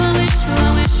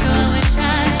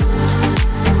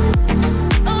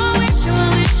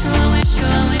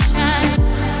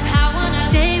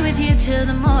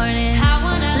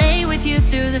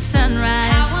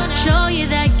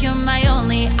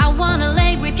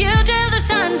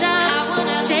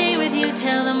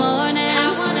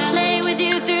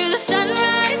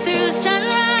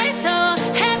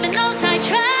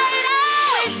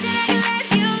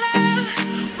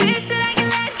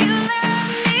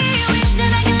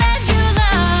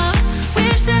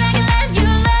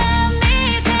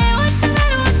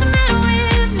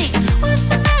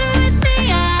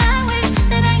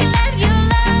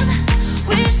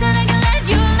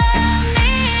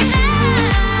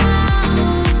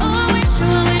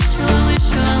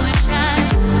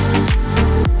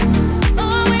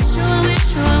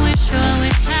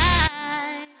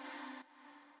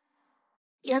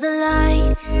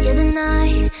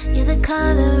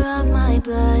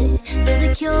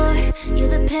 you're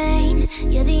the pain,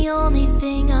 you're the only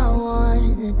thing I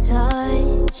wanna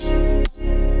touch.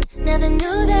 Never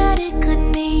knew that it could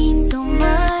mean so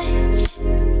much,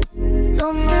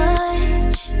 so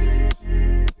much.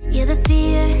 You're the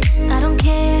fear, I don't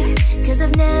care, 'cause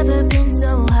I've never been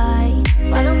so high.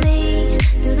 Follow me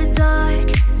through the dark,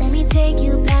 let me take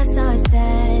you past our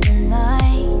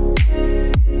satellites.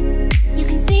 You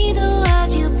can see the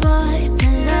world you brought to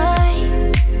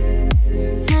life,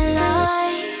 to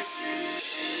life.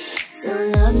 So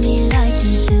love me like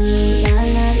you do, la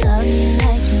la, love me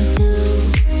like you do.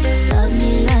 Love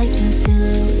me like you do,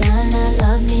 la la,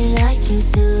 love me like you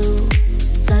do.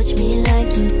 Touch me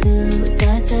like you do,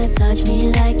 touch me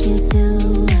like you do.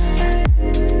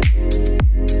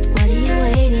 What are you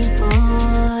waiting for?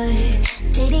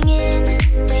 Fading in,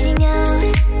 fading out,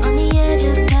 on the edge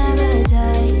of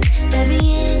paradise. Every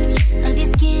inch of your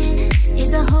skin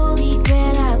is a holy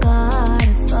grail I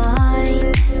gotta find.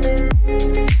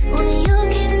 Only you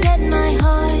can set my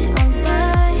heart on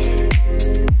fire,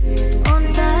 on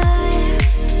fire.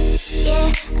 Yeah,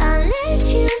 I'll let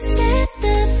you set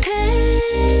the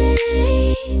pace,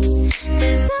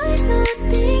 'cause I'm not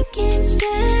thinking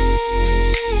straight.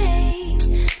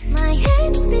 My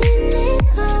head's spinning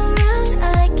around,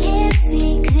 I can't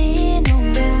see clear no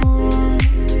more.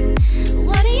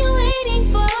 What are you waiting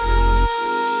for?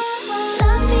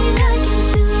 Love me like you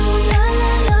do, la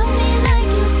la, love me like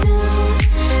you do.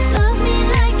 Love me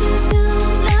like you do,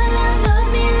 la la, love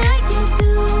me like you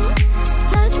do.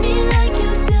 Touch me like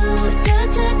you do,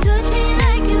 touch me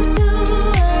like you do.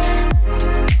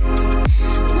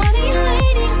 What are you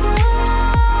waiting for?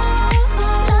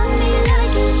 Love me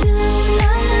like you do,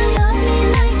 la la, love me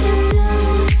like you do.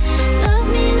 Love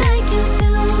me like you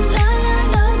do, la la,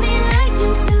 love me like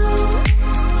you do.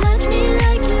 Touch me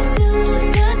like you do,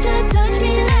 touch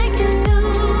me like you do.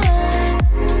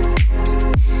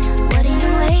 What are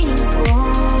you waiting for?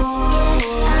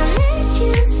 I'll let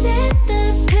you set the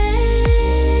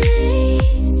pace,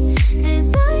 'cause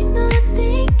I'm not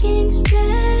thinking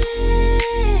straight.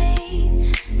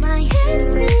 My head's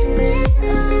spinning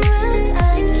around,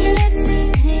 I can't see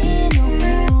clear no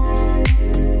more.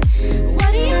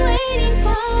 What are you waiting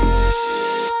for?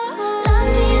 Love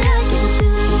me like you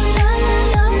do, la la,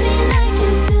 love me like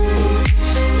you do.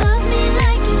 Love me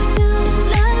like you do,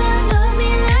 la la, love me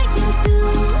like you do.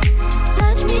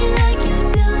 Touch me like you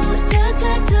do,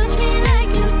 touch me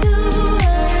like you do.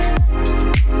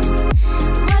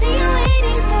 What are you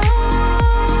waiting for?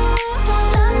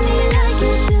 Love me like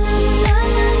you do, la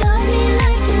la, love me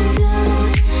like you do.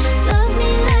 Love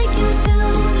me like you do,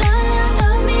 la la,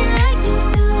 love me like you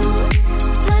do.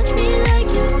 Touch me like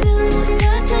you do,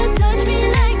 touch me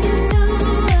like you do.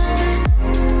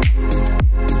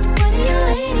 What are you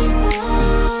waiting for?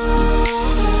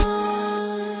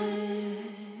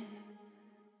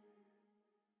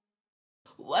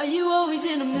 Why you always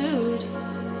in a mood,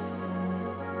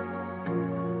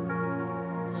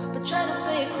 but try to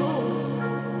play it cool?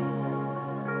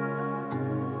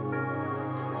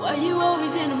 Why you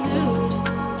always in a mood?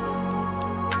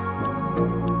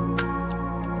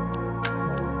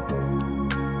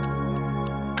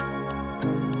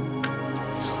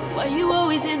 Why you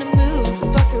always in a mood?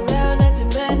 Fuck around, acting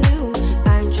brand new.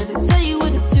 I ain't tryna tell you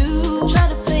what to do. Try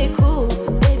to play it cool,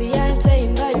 baby, I ain't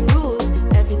playing by your rules.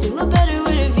 Everything look better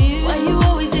with a view. Why you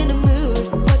always in a mood?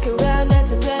 Fuck around,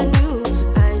 acting brand new.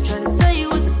 I ain't tryna tell you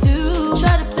what to do.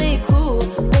 Try to play it cool,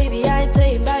 baby, I ain't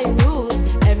playing by your rules.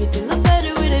 Everything look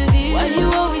better with a view. Why you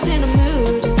always in a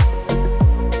mood?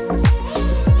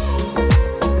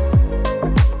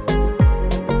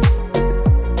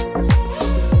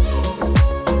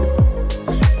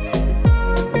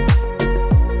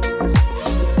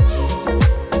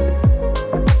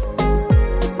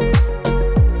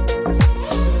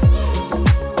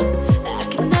 I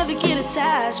can never get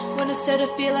attached. When I start to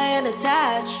feel I am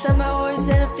attached, somehow always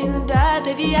end up feeling bad.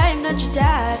 Baby, I am not your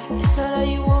dad. It's not all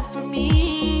you want from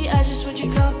me, I just want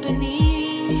your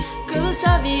company. Girl, it's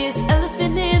obvious,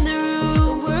 elephant in the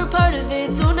room. We're a part of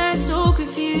it, don't act so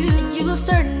confused. You love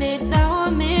starting it, now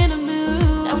I'm in a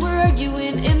mood. And we're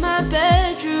arguing in my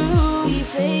bedroom. We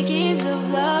play games of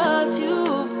love to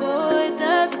avoid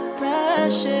the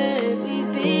depression.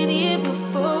 We've been here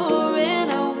before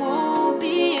and I won't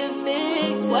be a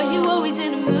victim. Why you always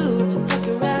in a mood? Fuck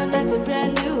around, acting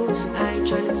brand new. I ain't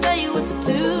tryna tell you what to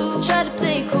do. Try to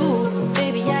play it cool,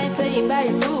 baby, I ain't playing by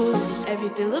your rules.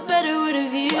 Everything look better with a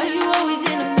view. Why you always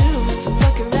in a mood?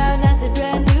 Fuck around, acting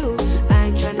brand new. I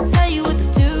ain't tryna tell you what to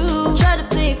do. Try to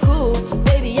play it cool,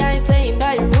 baby, I ain't playing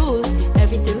by your rules.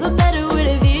 Everything look better with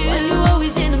a view. Why you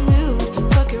always in a mood?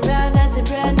 Fuck around, acting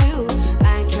brand new.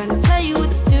 I ain't tryna tell you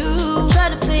what to do. Try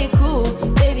to play it cool.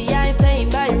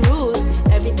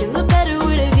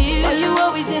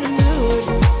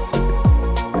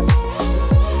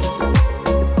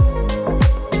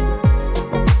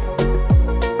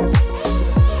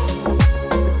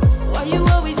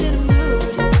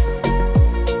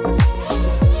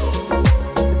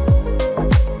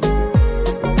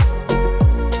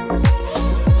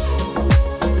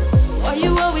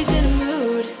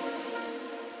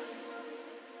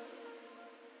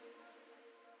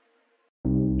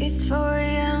 It's 4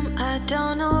 a.m., I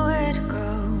don't know where to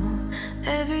go.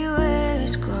 Everywhere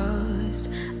is closed,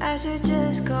 I should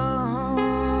just go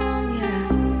home,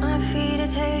 yeah. My feet are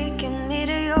taking me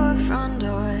to your front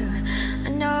door. I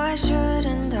know I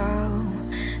shouldn't though.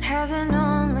 Heaven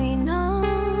only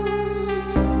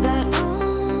knows that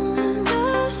on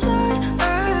the side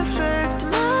affect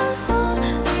my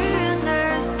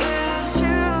loneliness is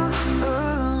you,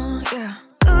 yeah.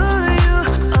 Ooh, you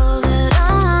all that I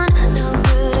want, no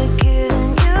good at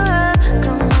giving you up.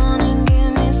 Come on and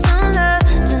give me some love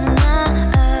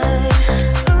tonight.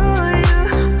 Ooh, you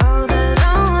all that I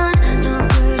want, no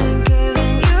good at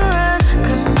giving you up.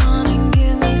 Come on and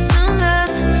give me some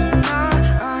love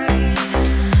tonight.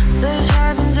 This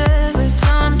happens every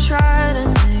time I try to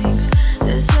mix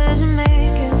decision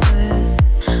making with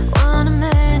one of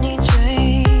many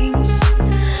drinks.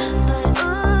 But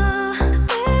ooh,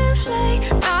 if late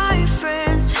night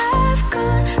friends have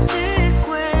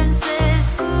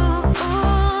consequences, cool,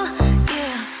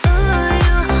 yeah. Ooh,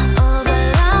 you all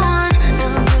that I want, no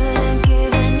good at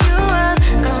giving you up.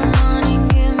 Come on and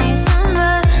give me some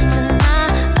love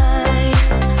tonight.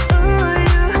 Ooh,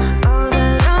 you all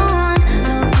that I want,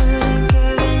 no good at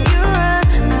giving you up.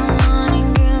 Come on and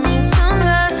give me some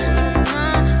love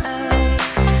tonight.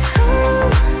 Ooh,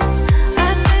 I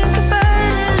think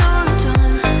about it all the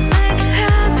time, make it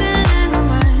happen in my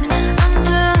mind. I'm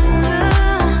telling you,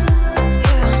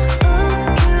 yeah. Ooh,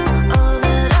 you all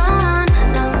that I want,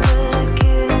 no good at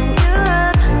giving you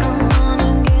up. Come on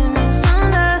and give me some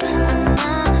love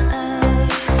tonight.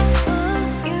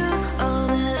 Ooh, you all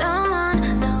that I want,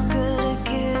 no good at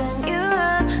giving you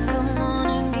up. Come on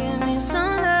and give me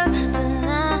some love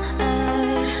tonight.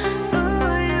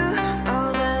 Ooh, you all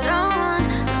that I want,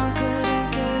 no good at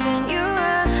giving you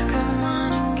up. Come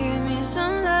on and give me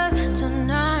some love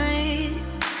tonight.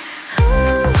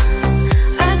 Ooh,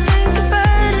 I think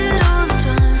about it all the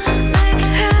time, make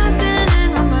it happen in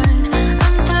my mind.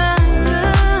 I'm telling you,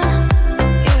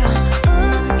 yeah.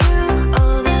 Ooh, you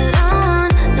all that I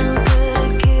want, no good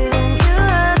at giving you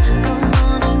up. Come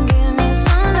on and give me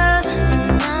some love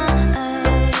tonight.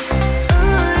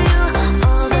 Ooh, you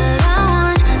all that I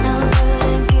want, no good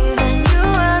at giving you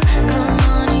up. Come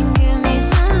on and give me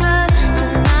some love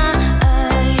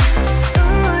tonight.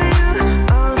 Ooh, you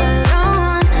all that I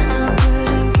want, no good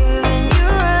at giving you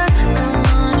up. Come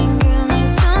on and give me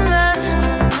some love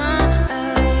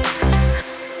tonight.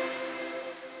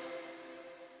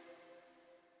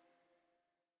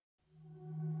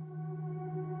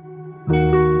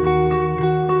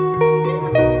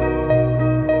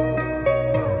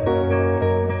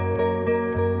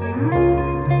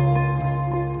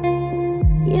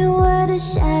 You were the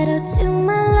shadow to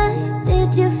my light.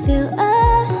 Did you feel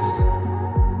us?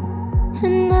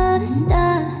 Another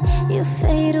star, you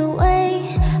fade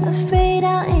away. Afraid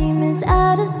our aim is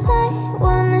out of sight.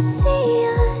 Wanna see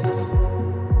us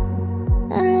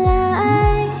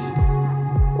alive.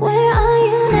 Where are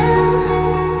you now?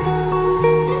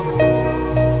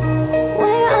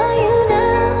 Where are you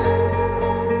now?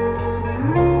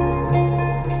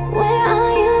 Where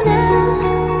are you now?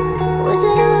 Was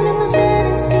it all in my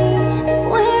fantasy?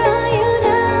 Where are you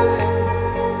now?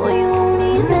 Were you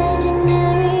only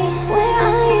imaginary? Where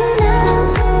are you now?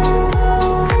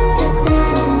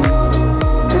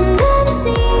 Under the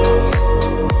sea,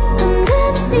 under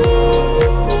the sea.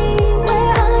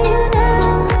 Where are you now?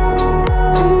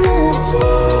 Under the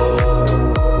tree.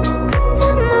 The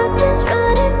monster's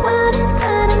running wild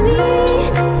inside of me.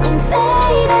 I'm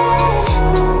faded.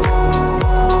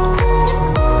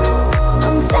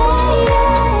 I'm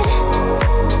faded.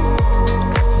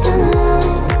 So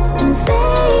lost. I'm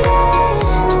faded.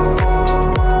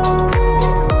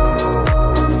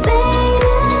 I'm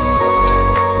faded.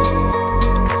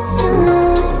 So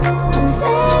lost. I'm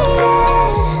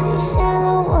faded. These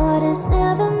shallow waters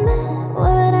never met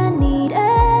what I needed.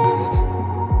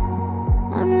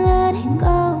 I'm letting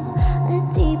go, a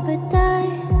deeper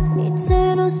dive,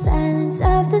 eternal silence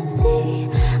of the sea.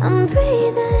 I'm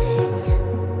breathing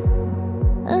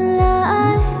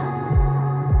alive.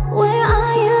 Where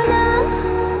are you now?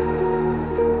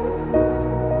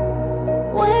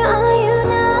 Where are you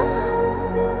now?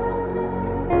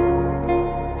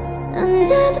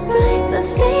 Under the bright but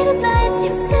faded lights,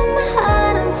 you set my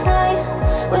heart on fire.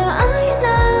 Where are you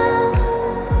now?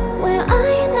 Where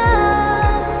are you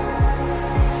now?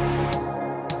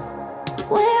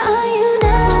 Where are you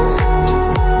now?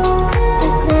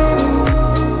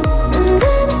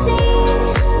 Under the sea,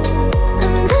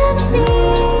 under the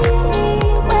sea.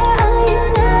 Where are you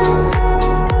now?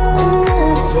 Under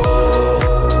the tree.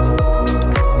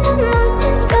 The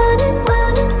monster's running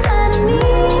wild inside of me.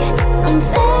 I'm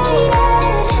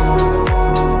faded.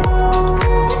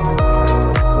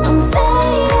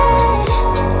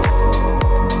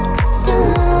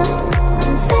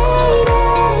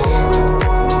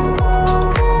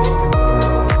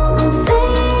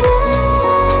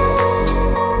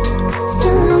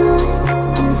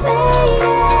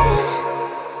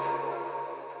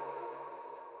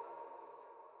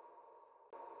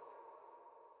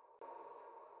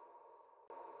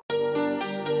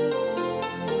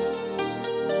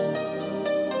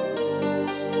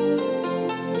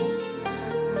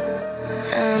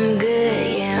 I'm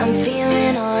good, yeah, I'm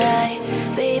feeling alright.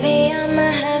 Baby,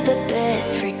 I'ma have the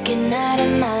best freaking night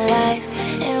of my life.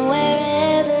 And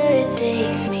wherever it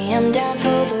takes me, I'm down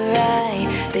for the ride.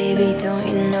 Baby, don't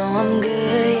you know I'm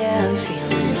good, yeah, I'm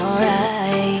feeling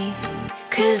alright.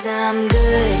 Cause I'm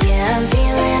good, yeah, I'm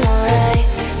feeling alright.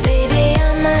 Baby,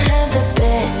 I'ma have the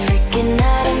best freaking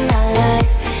night of my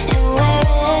life. And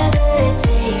wherever it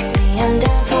takes me, I'm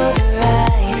down for the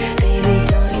ride. Baby,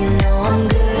 don't you know I'm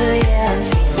good, yeah, I'm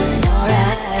feeling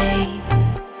alright.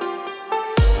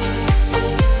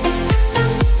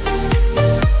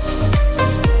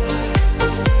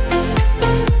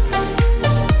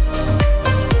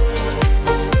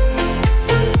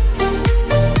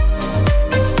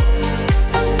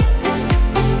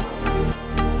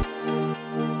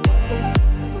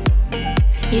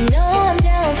 You know I'm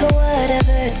down for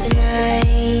whatever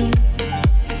tonight.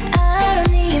 I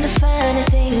don't need the finer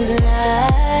things in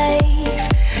life.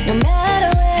 No matter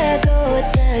where I go,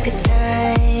 it's a good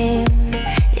time.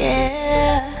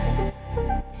 Yeah.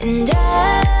 And I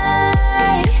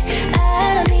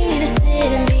don't need to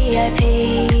sit in VIP.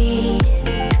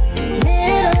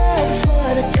 Middle of the floor,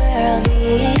 that's where I'll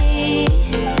be.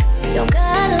 Don't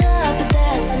got a lot, but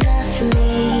that's enough for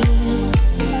me.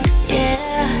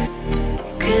 Yeah.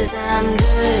 Cause I'm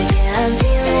good, yeah, I'm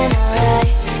feeling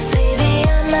alright. Baby,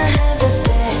 I'ma have the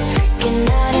best freaking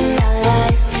night of my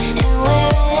life. And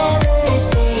wherever it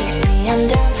takes me, I'm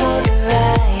down for the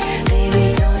ride. Baby,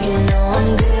 don't you know I'm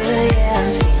good, yeah, I'm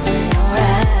feeling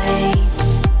alright.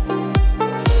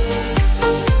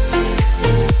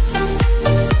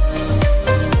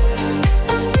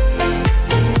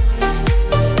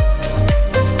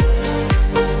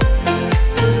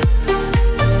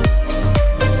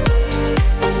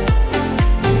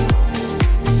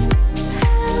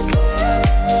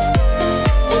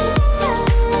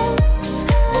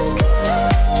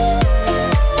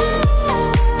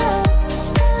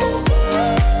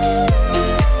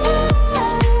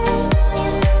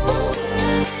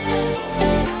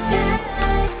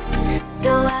 So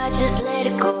I just let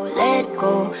it go, let it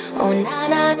go. Oh na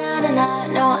na na na na,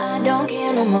 no I don't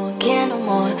care no more, care no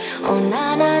more. Oh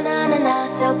na na na na na,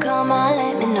 so come on,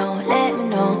 let me know, let me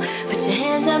know. Put your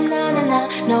hands up, na na na,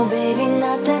 no baby,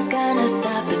 nothing's gonna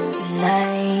stop us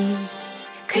tonight.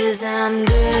 Cause I'm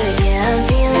good, yeah, I'm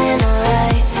feeling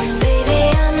alright. Baby,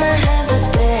 I'ma have the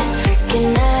best freaking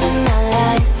night of my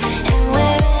life. And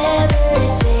wherever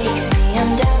it takes me,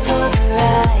 I'm down for the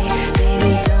ride.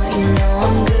 Baby, don't you know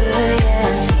I'm good, yeah,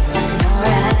 I'm feeling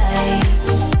alright.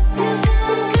 Cause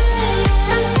I'm good,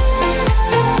 yeah, I'm feeling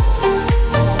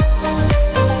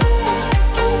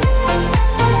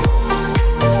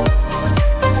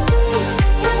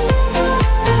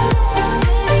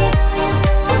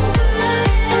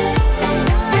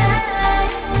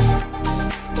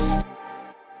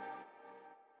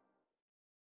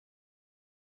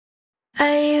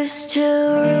I used to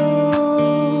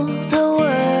rule the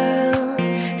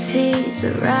world. Seas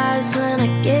would rise when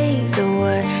I gave the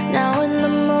word. Now in the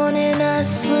morning I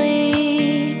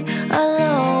sleep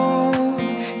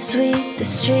alone. Sweep the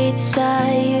streets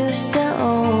I used to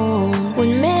own.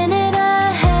 One minute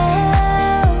I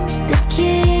held the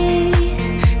key.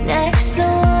 Next the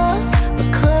walls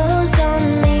were closed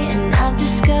on me. And I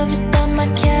discovered that my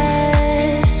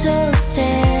castle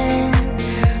stand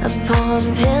upon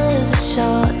pillars of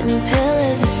salt and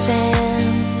pillars of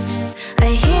sand. I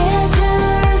hear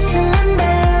Jerusalem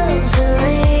bells are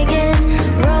ringing.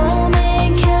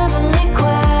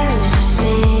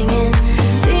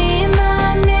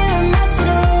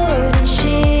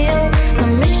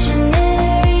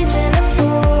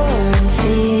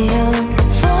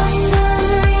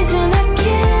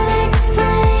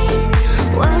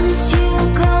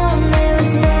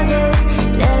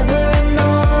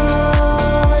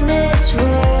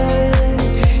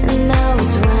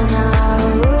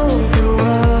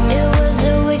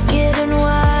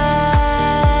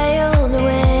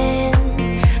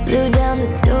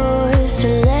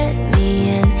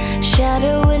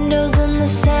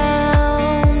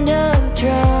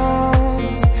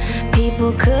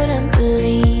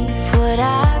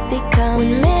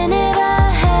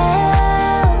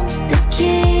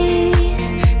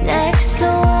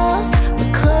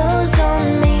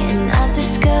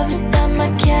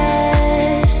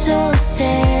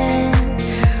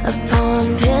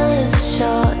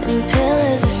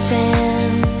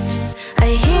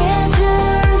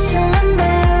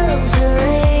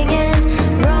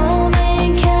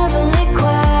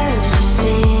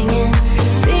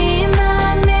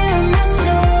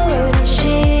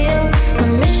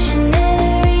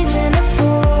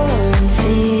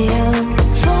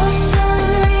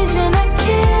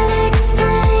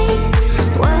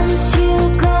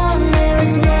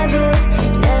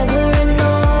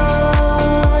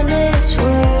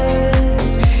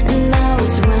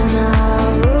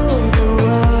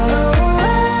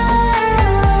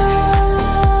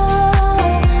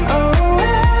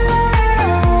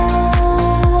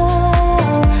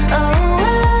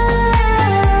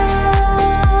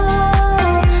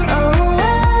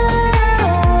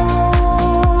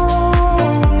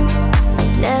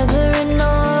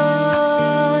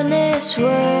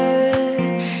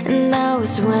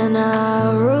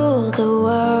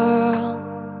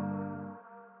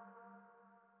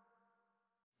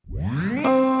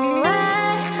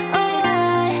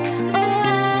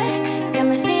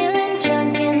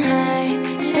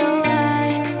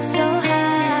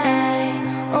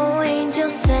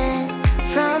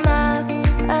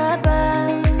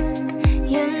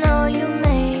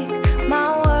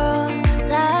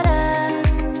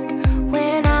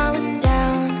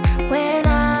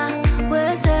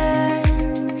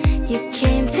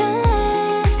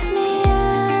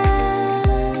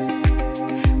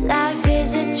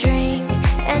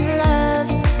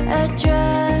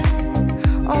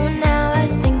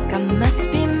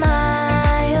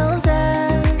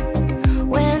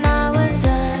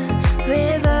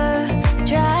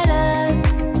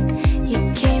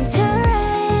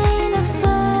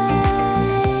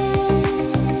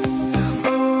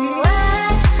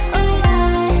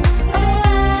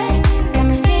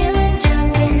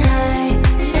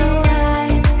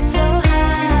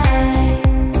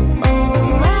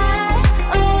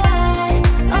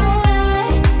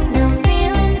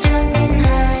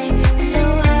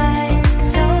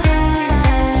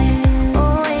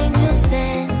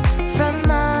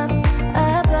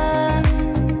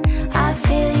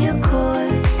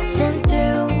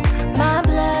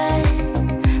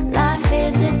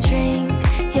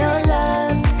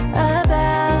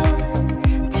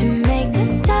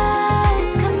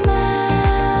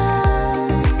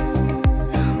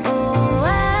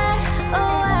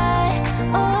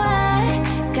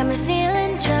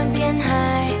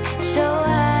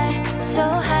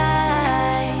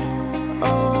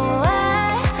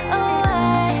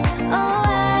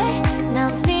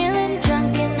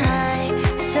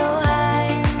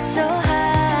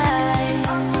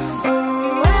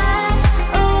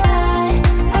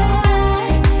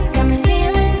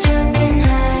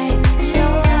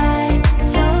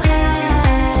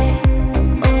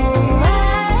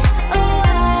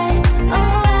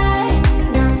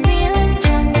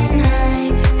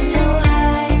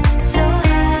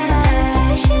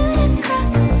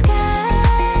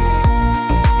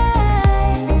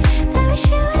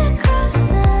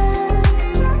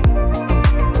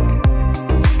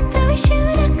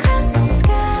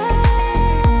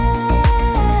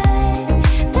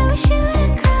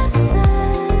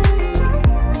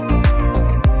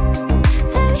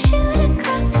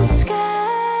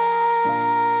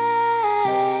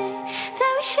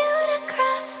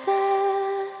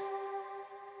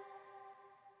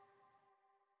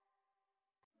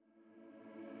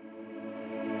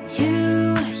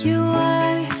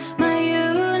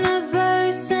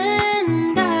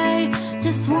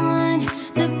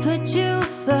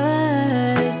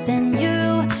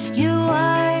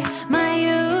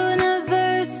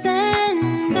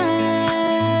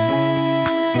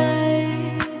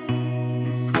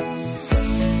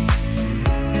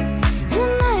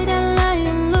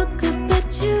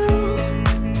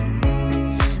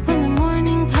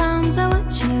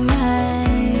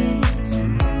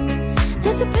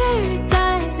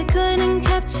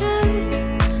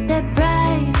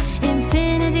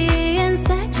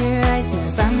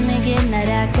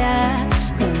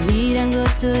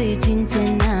 도저히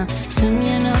진짜나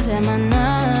수면 오래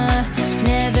만나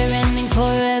Never ending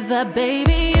forever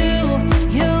baby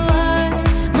you are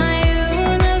my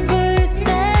universe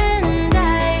and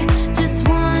I just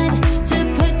want to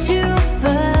put you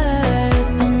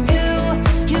first and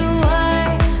you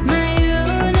are my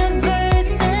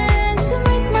universe and to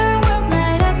make my world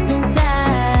light up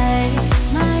inside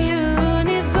my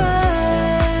universe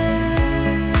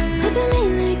어둠이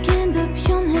내겐 더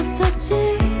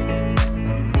변했었지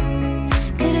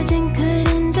그려진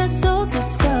그림자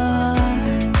속에서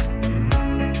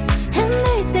And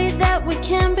they say that we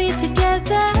can't be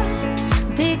together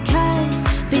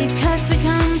because we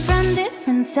come from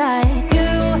different sides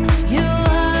You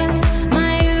are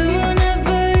my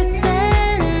universe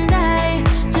and I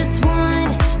just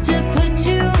want to put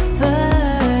you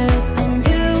first And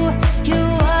you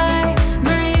are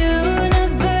my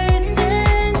universe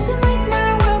and to make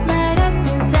my world light up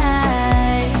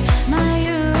inside my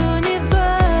universe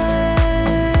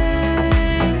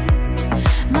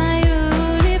My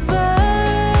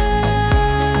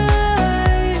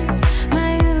universe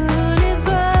My universe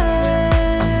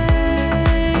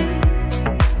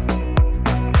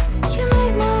You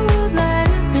make my world light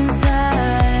up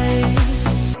inside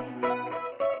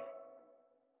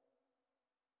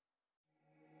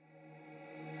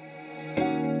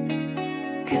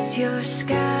Cause you're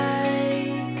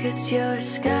a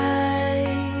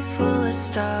sky full of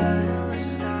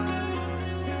stars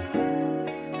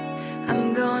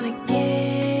I'm gonna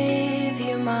give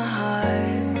you my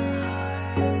heart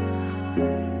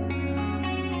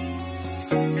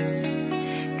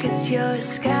Cause you're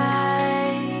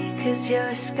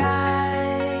a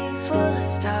sky full of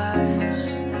stars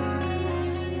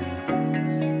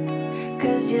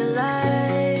Cause you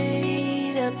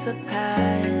light up the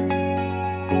path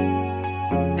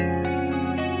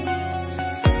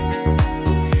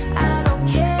I don't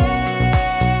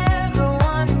care, go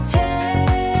on and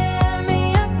tear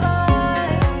me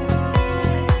apart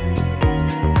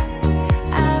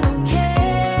I don't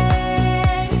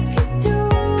care if you do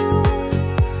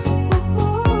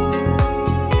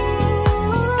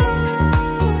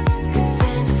Cause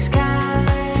in a sky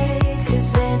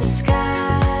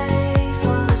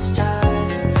full of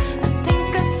stars I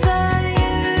think I saw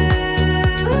you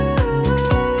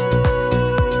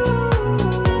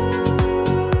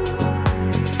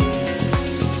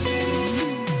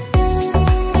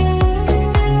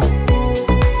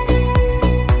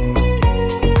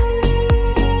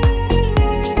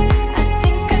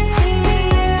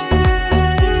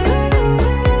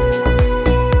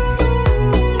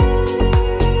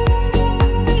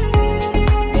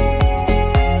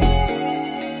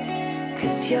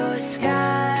Cause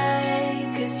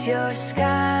you're a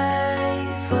sky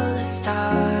full of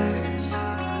stars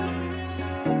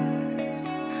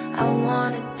I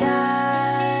wanna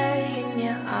die in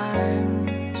your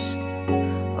arms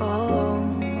Oh,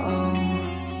 oh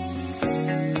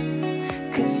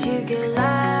Cause you get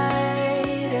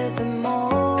lighter the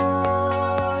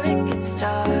more it gets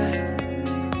dark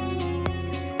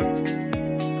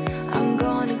I'm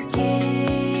gonna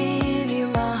give you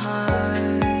my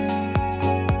heart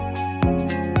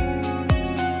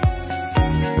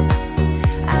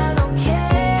I don't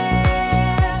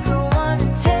care, go on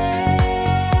and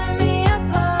tear me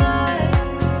apart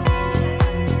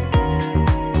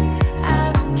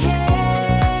I don't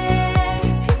care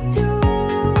if you do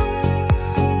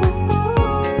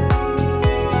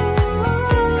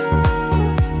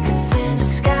Cause in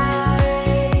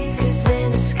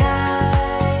a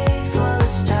sky full of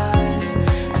stars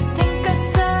I think I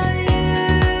saw you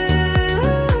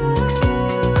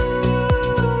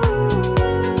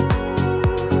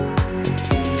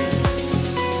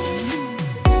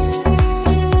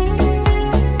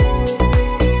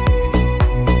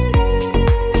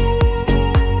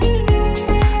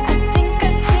I think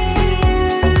I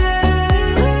see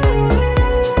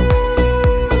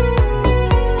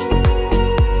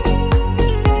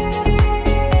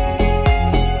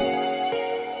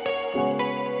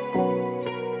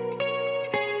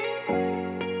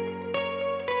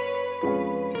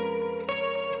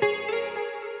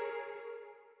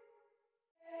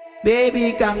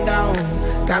Baby, calm down,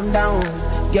 calm down.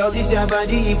 Girl, this your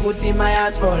body, put in my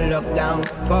heart for lockdown,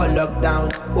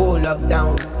 oh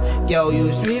lockdown. Girl, you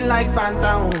sweet like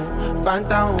phantom,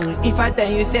 phantom. If I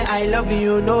tell you say I love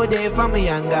you, no day for me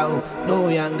younger, no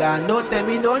younger, no tell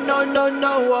me no, no, no, no,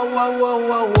 oh, oh, oh,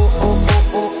 oh, oh,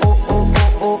 oh, oh, oh, oh,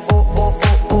 oh, oh, oh,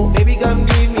 oh, oh. Baby, come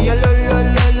give me a lo, lo,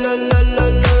 lo, lo, lo, lo, lo,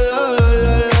 lo,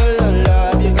 lo, lo,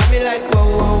 love. You got me like whoa,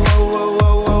 whoa, whoa,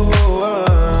 whoa, whoa, whoa,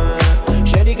 whoa.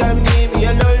 Shawty, come give me a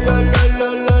lo, lo, lo, lo,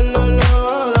 lo, lo, lo,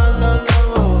 lo, lo,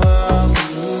 lo.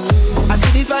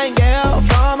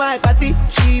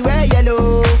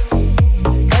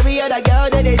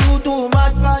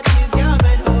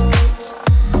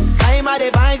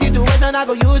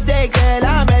 girl,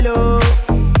 I'm mellow.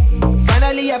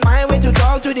 Finally, I find way to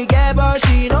talk to the girl, but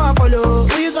she know I follow.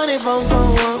 Who you gonna phone for?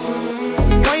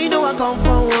 Why you know I come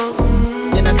for one?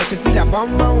 Then I start to feel a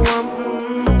bum bum one.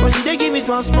 But she dey give me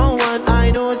small small one.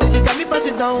 I know, say she saw me pass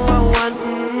it down one.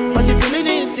 But she feeling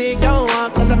insecure,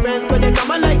 cause her friends go they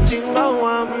come and like chingo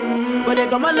one. But they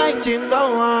come and like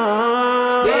chingo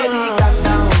one. Baby, calm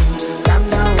down, calm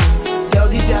down. Girl,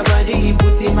 this your body,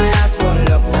 put in my heart for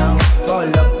lockdown, for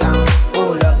lockdown,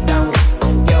 oh lockdown.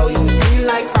 Girl, you feel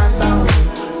like phantom,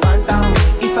 phantom.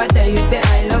 If I tell you say I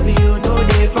love you, no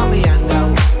day for me young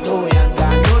down, no young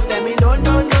down. No tell me no,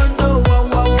 no, no, no. Whoa,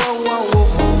 whoa, whoa, whoa, whoa,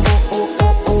 oh, oh, oh,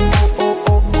 oh, oh, oh, oh, oh,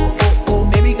 oh, oh.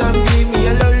 Baby, come give me a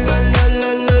love, love, love,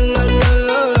 love, love, love,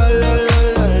 love, love,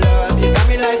 love, love. You got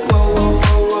me like whoa, whoa,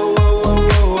 whoa, whoa, whoa,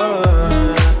 whoa, whoa.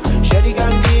 Shawty,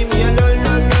 come give me a love,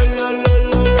 love, love, love,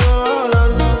 love,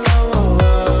 love, love,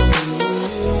 love.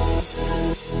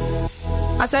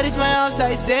 As I reach my house,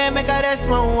 I say, make a rest,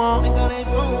 my one.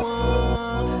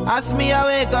 Ask me, I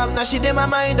wake up, now she did my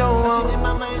mind, oh.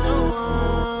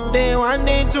 Day one,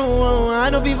 day two, I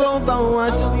know people go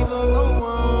us.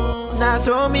 Now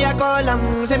so me, I call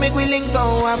them, say make we link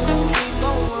go up.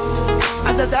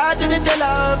 As I start to tell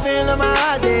her, feel my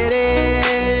heart it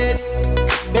is.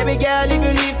 Baby girl, if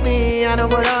you leave me, I don't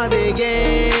go love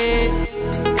again.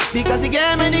 Because you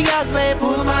gave me the gas, may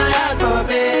pull my heart for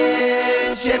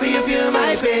pain. Baby, you feel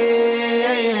my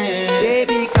pain.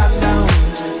 Baby, calm down,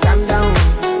 calm down.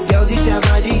 Girl, this your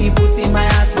body, put in my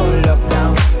heart for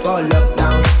lockdown, for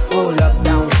lockdown, oh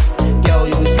lockdown. Girl,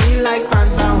 you feel like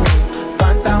phantom,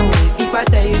 phantom. If I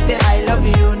tell you say I love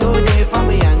you, no day for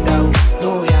me young down,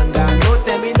 no young down. No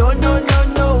tell me no, no, no,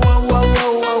 no. Whoa, whoa,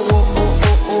 whoa, whoa, oh,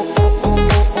 oh, oh, oh, oh,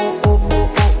 oh, oh, oh,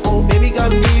 oh, oh. Baby,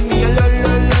 come give me a la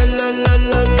la la la la la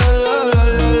la la la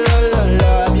la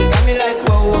la. You got me like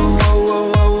whoa, whoa, whoa,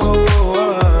 whoa, whoa, whoa,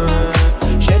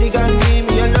 whoa. Shawty, come give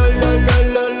me a la la la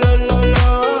la la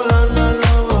la la la la.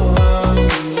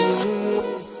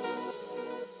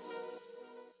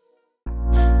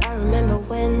 I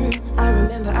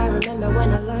remember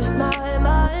when I lost my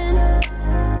mind.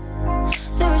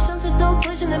 There was something so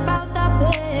pleasant about that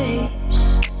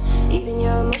place. Even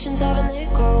your emotions have an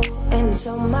echo in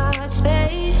so much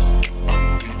space.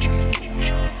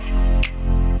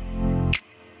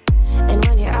 And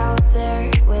when you're out there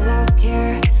without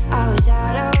care, I was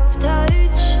out of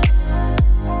touch.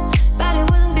 But it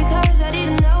wasn't because I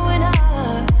didn't know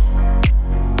enough.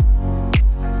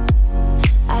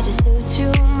 I just knew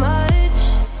too much.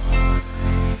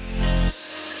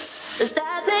 Does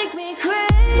that make me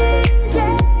crazy?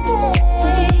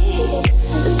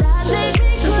 Does that make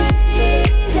me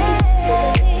crazy?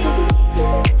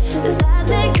 Does that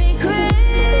make me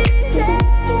crazy?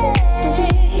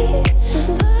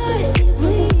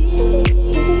 Possibly.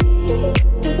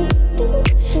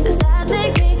 Does that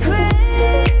make me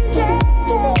crazy?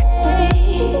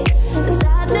 Does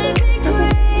that make me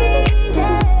crazy?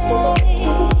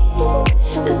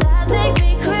 Does that make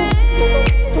me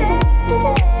crazy?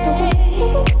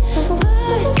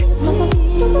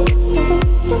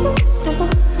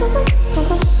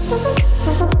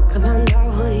 Come on now,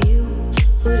 who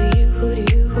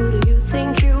do you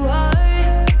think you are?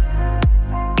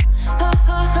 Ha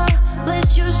ha ha,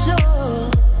 bless your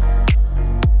soul.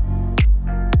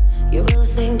 You really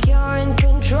think you're in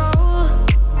control?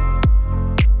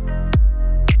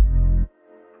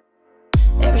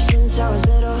 Ever since I was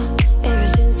little,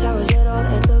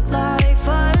 it looked like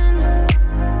fun.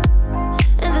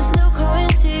 And there's no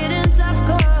coincidence I've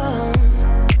come.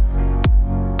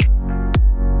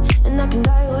 And I can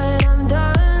die when I'm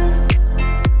done.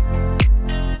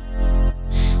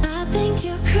 I think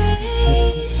you're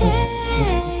crazy.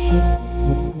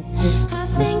 I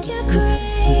think you're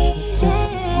crazy.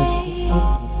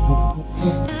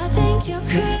 I think you're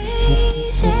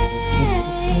crazy.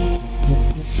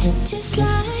 Just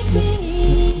like me.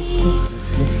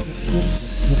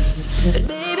 But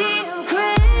baby, I'm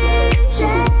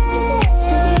crazy.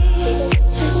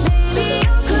 Baby,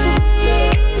 you're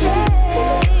crazy.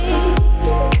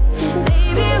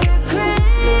 Baby, we're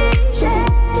crazy.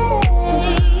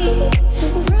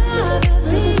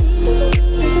 Probably.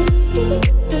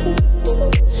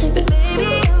 But baby,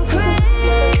 I'm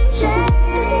crazy.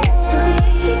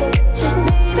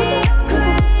 Baby, you're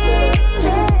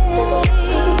crazy.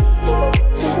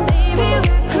 Baby,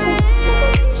 we're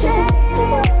crazy.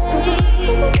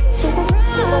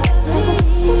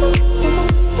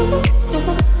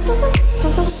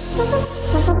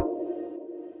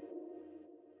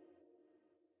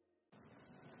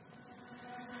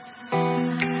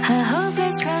 A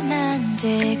hopeless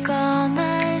romantic all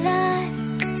my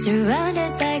life.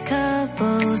 surrounded by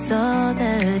couples all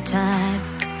the time.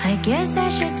 I guess I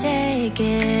should take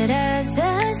it as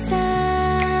a sign.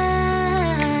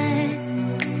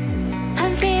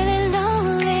 I'm feeling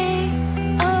lonely.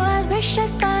 Oh, I wish I'd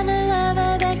find a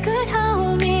lover that could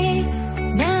hold me.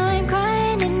 Now I'm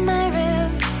crying in my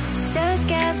room, so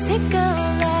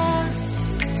skeptical of,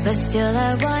 but still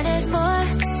I wanted more,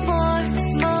 more,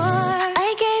 more. I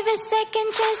gave a second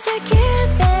chance to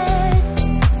Cupid,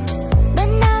 but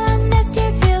now I'm left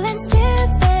here feeling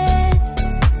stupid.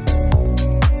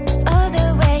 Oh, the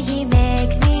way he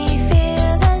makes me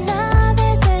feel that love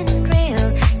isn't real.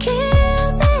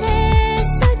 Cupid is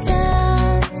so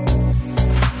dumb.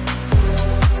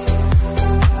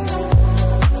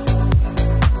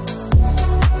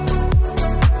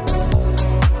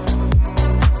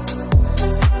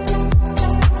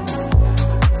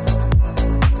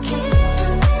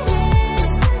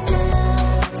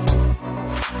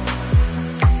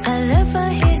 I look for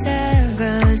his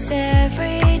arrows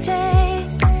every day.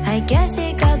 I guess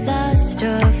he got lost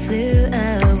or flew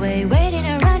away. Waiting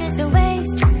around is a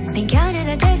waste. Been counting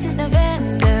the days since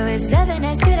November. Is loving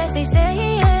as good as they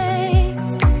say?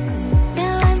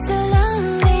 Now I'm so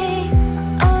lonely.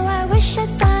 Oh, I wish I'd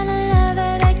find a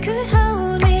lover that could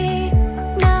hold me.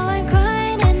 Now I'm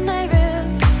crying in my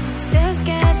room, so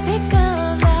skeptical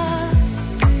of love,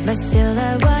 but still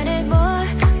I wanted more,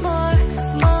 more,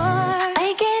 more. I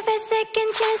gave a second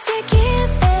chance to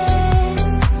Cupid,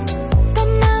 but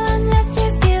now I'm left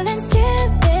here feeling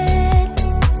stupid.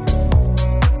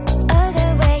 Oh, the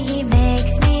way he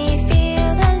makes me feel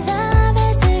that love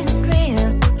isn't real.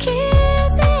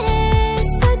 Cupid is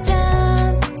so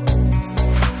dumb.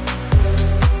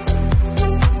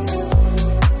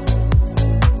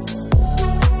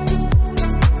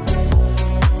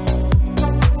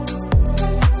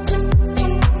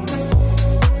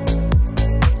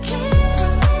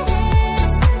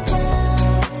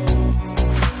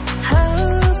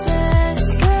 Hopeless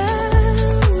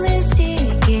girl is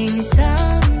seeking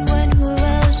someone who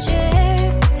will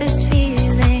share this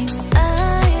feeling.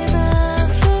 I'm a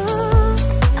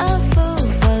fool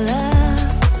for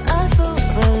love, a fool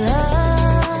for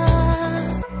love.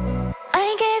 I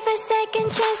gave a second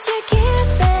chance to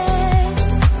Cupid,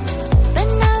 but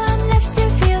now I'm left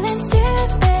here feeling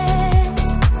stupid.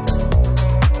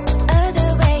 Oh, the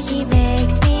way he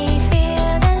makes me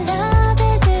feel that love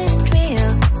isn't real.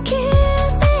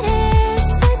 Cupid is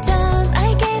so dumb. I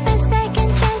gave a second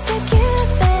chance to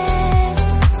Cupid,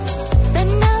 but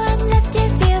now I'm left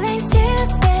here feeling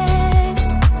stupid.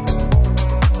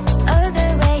 Oh, the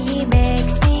way he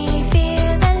makes me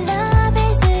feel that love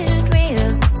isn't real.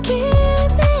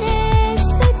 Cupid is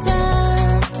so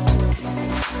dumb.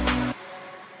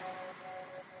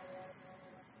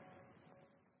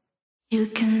 You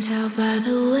can tell by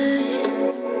the way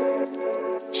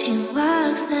she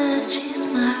walks that she's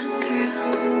my girl.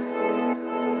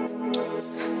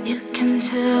 You can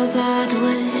tell by the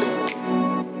way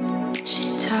she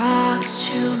talks,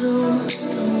 she rules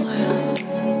the world.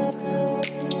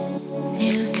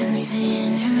 You can see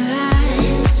in her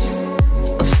eyes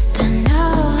that no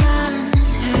one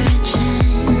is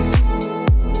hurting.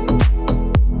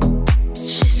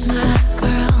 She's my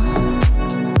girl,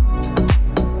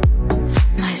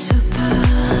 my super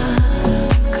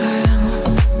girl.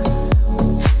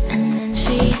 And then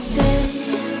she'd say,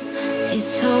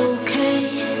 it's okay,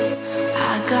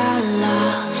 I got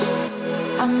lost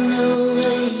on the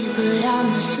way, but I'm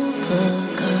a super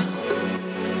girl.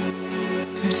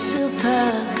 And super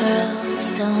girls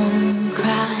don't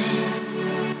cry.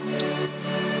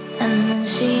 And then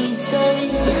she'd say,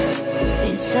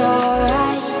 it's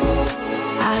alright,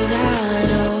 I got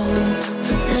home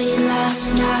late last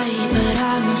night, but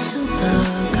I'm a super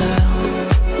girl.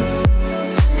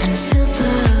 And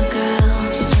super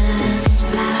girls just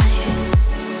fly.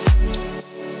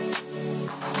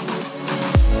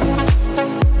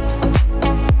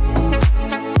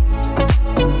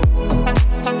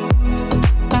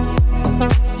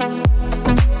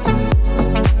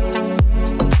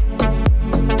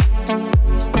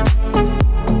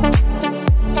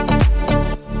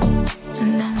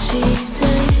 And then she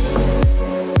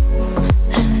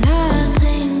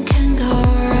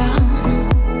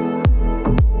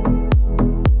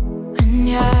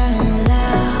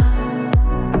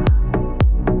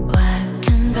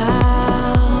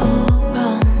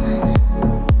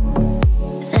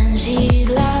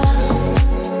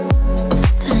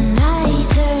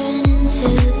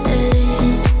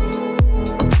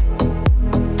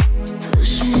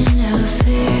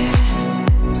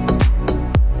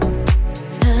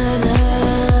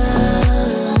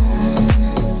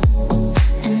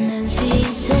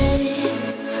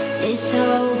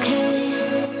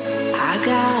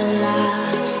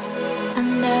lost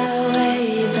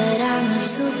underway, but I'm a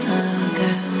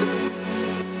supergirl,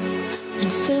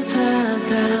 and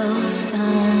supergirls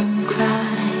don't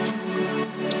cry.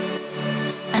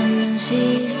 And then she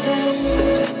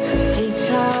said, it's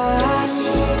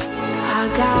alright, I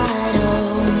got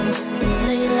home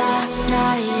late last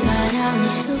night, but I'm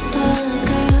a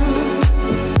supergirl,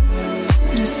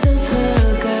 and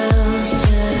supergirls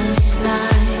just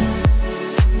lie.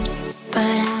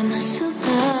 But I'm a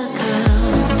supergirl,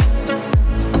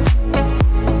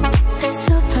 a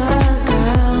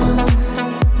supergirl.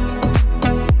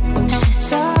 She's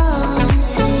selling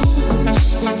seeds,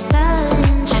 she's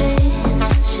spelling trees.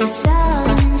 She's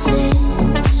selling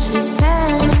seeds, she's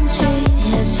spelling trees.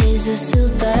 Yeah, she's a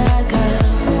supergirl.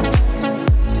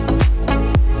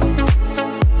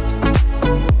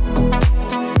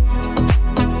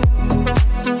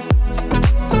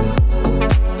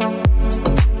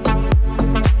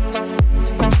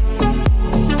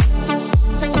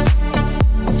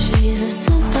 She's a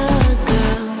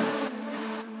supergirl.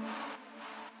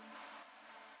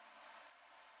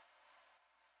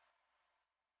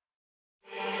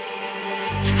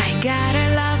 I got a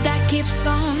love that keeps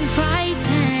on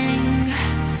fighting.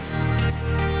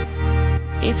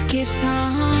 It keeps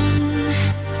on.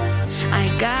 I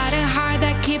got a heart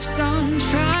that keeps on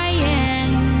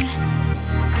trying.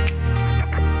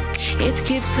 It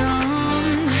keeps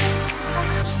on.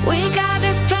 We got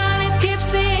this planet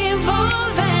keeps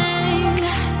evolving.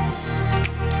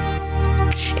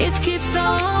 It keeps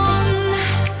on.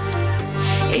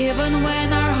 Even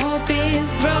when our hope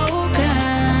is broken,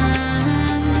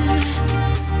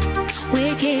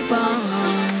 we keep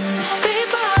on.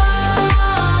 Keep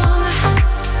on.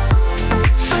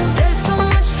 There's so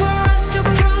much for us to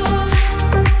prove.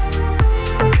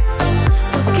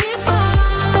 So keep on.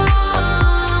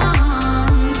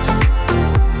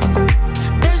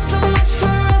 There's so much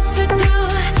for us to do.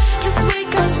 Just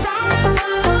wake up, start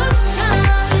revolution.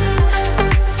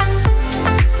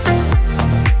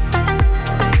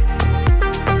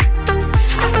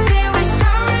 I say we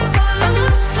start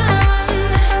revolution.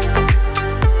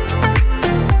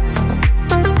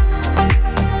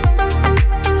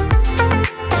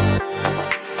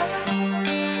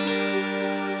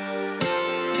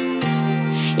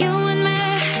 You and me,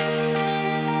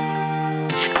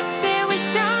 I say we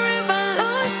start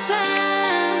revolution.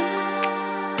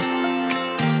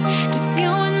 Just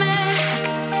you and me.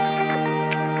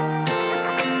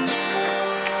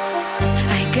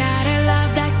 I got a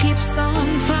love that keeps on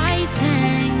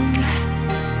fighting.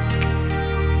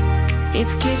 It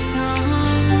keeps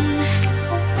on.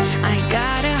 I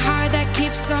got a heart that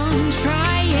keeps on trying.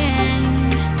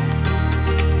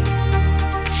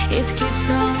 It keeps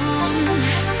on.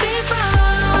 Keep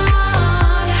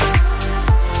on.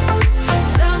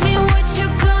 Tell me what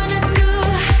you're gonna do.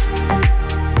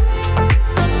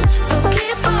 So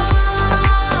keep on.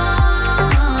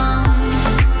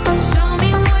 Show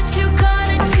me what you're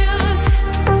gonna choose.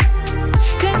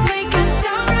 'Cause we can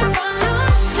start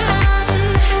revolution.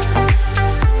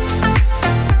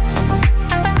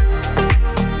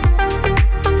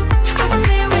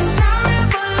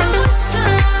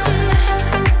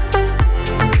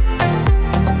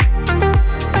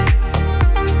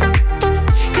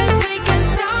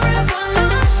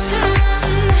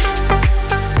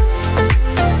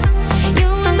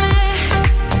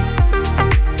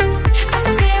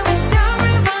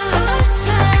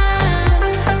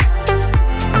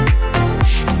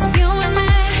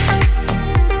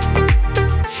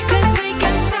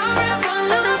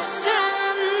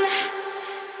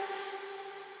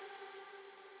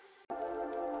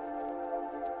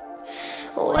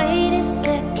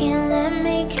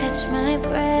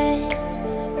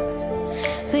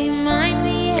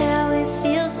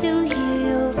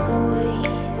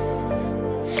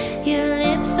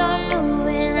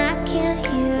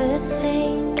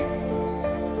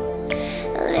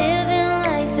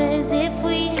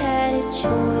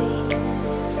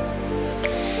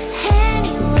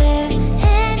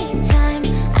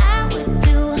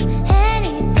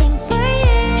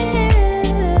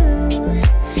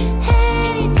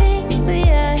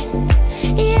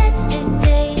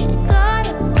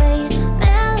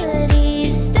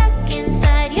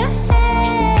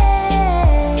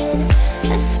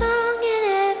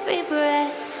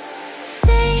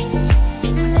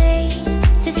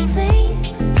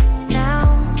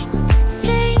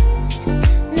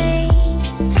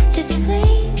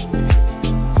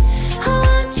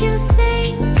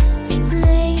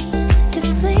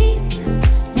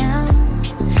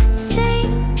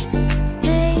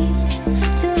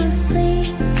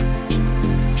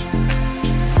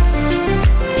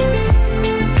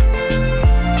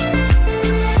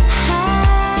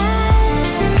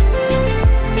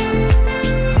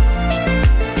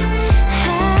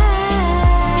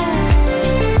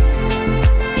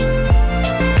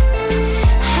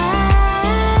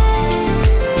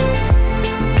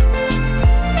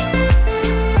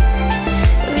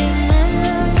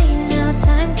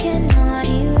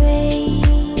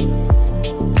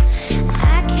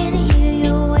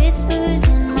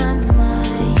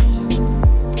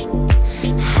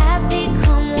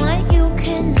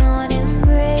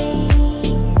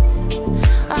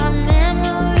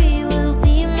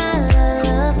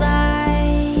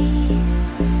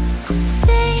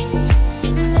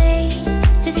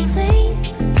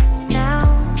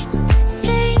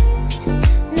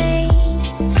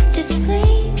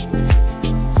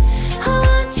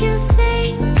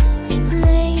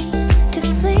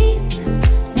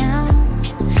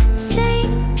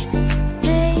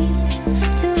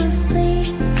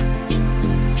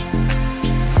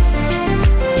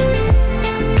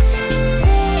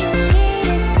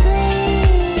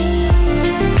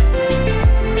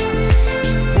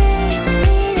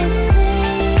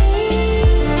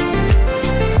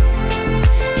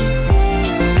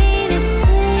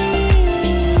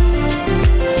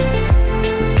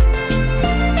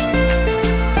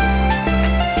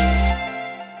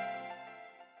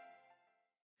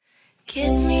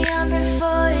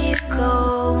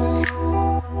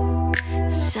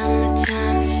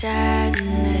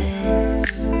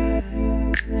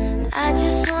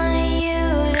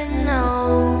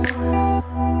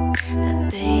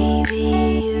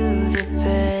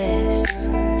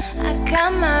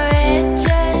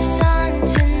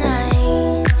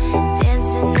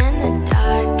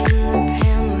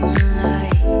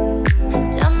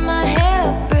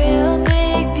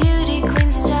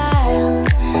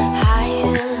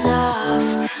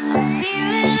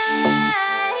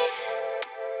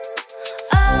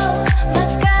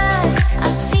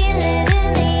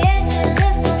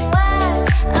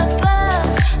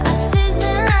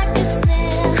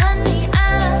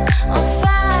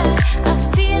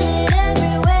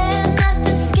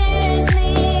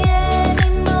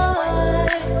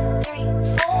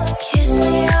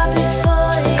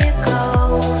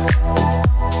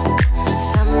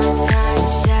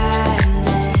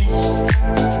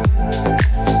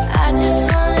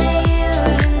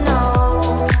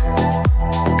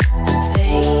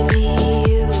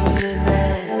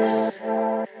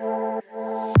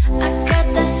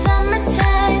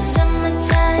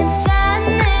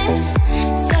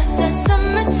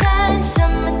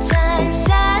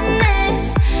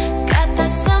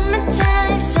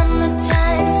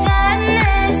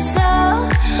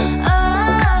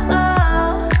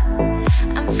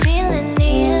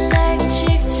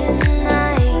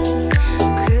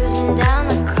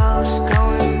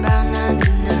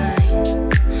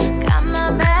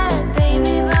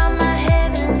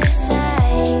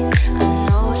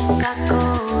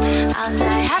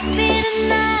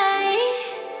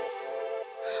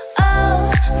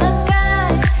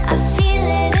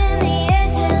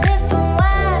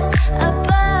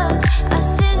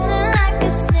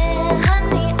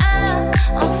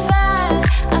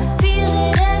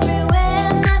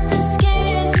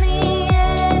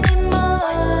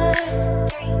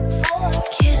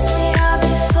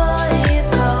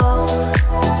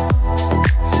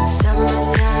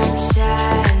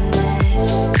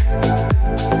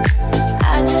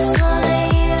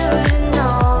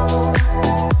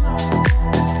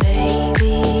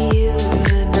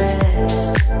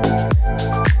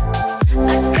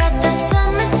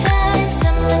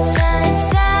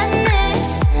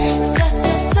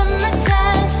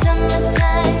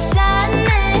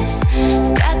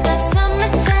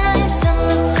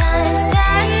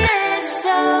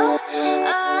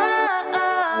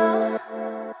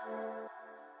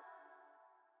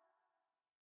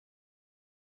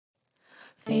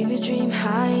 Favorite dream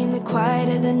high in the quiet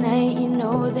of the night, you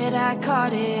know that I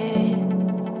caught it.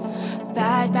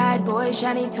 Bad, bad boy,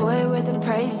 shiny toy with a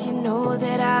price, you know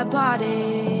that I bought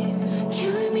it.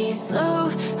 Killing me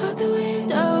slow, out the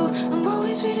window, I'm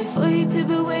always waiting for you to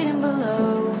be waiting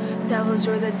below. Devils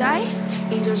roll the dice,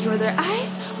 angels roll their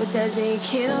eyes. What doesn't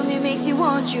kill me makes you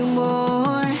want you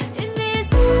more. And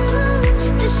it's you,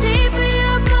 the shape of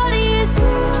your body is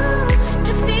blue.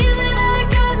 The feeling I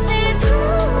got is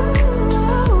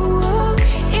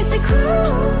it's a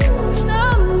cruel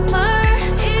summer,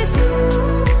 it's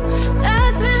cool.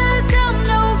 That's when I tell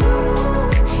no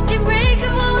rules.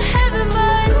 Unbreakable heaven,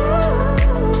 but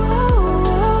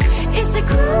it's a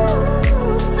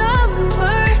cruel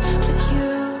summer with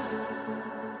you.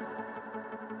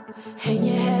 Hang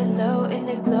your head low in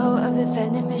the glow of the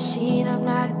vending machine, I'm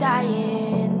not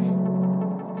dying.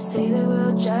 Say that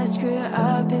we'll just screw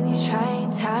up in these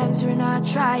trying times, we're not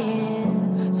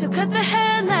trying. So cut the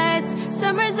headlights,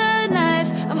 summer's a knife.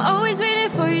 I'm always waiting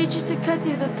for you just to cut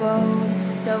to the bone.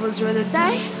 Devils roll the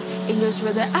dice, angels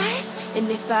roll their eyes. And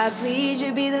if I bleed,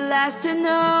 you'll be the last to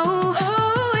know.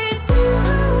 Oh, it's you,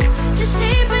 the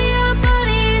shape of your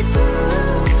body is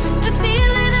blue. The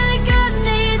feeling I got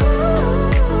needs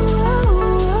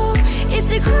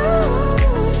it's a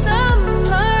cruel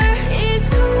summer, it's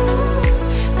cool.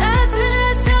 That's when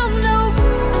I tell no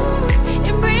rules.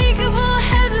 Unbreakable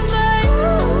heaven, but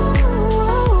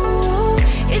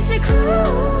it's a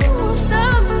cruel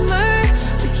summer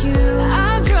with you.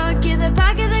 I'm drunk in the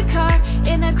back of the car,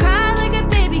 and I cry like a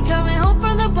baby coming home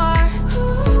from the bar.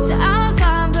 So I'm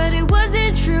fine, but it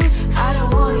wasn't true. I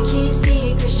don't wanna keep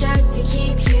secrets just to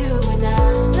keep you. And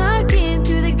I snuck in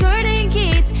through the garden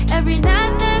gates every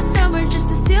night this summer just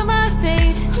to seal my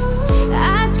fate.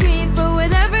 I scream for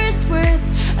whatever it's worth.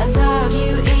 I love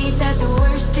you, ain't that the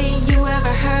worst thing you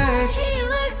ever heard? He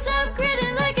looks up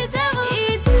grinning like a devil.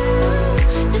 It's you,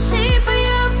 the shape of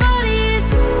your body is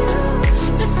blue.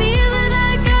 The feeling I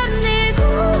got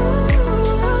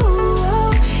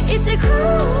it's a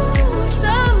cruel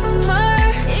summer,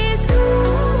 it's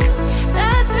cool.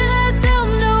 That's when I tell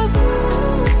no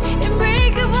rules.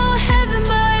 Unbreakable heaven,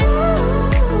 but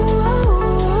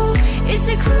it's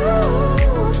a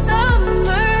cruel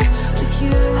summer with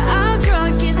you. I'm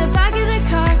drunk in the back of the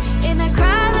car, and I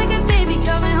cry like a baby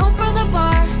coming home from the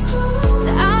bar. So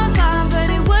I'm fine, but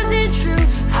it wasn't true.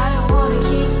 I don't wanna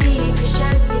keep secrets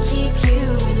just to keep you.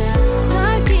 And I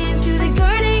snuck in through the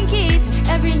garden gates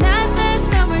every night this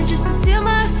summer just to seal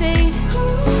my fate.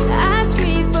 I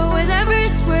scream for whatever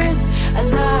it's worth. I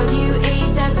love you,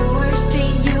 ain't that the worst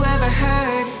thing you ever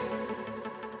heard?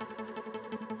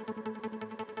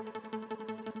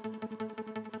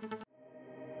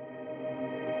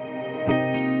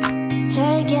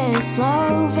 Take it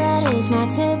slow, but it's not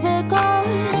typical.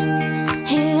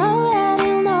 He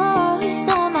already knows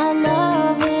that my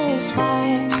love is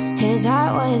fire. His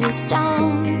heart was a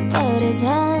stone, but his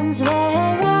hands were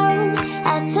round.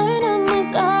 I turned him to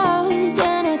gold,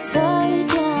 and it took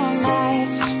him higher.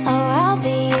 Oh, I'll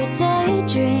be your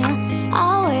daydream,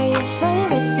 I'll wear your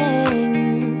favorite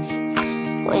things.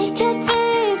 We could be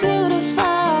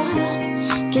beautiful,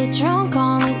 get drunk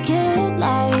on a good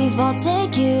life. I'll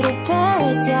take you to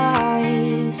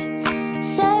paradise.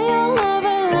 Say you'll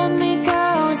never let me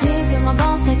go. Deep in my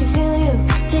bones, I can feel you.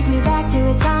 Take me back to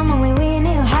a time when we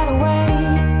knew how to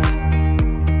wait.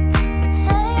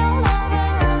 Say you'll never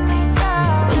let me go.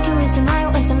 We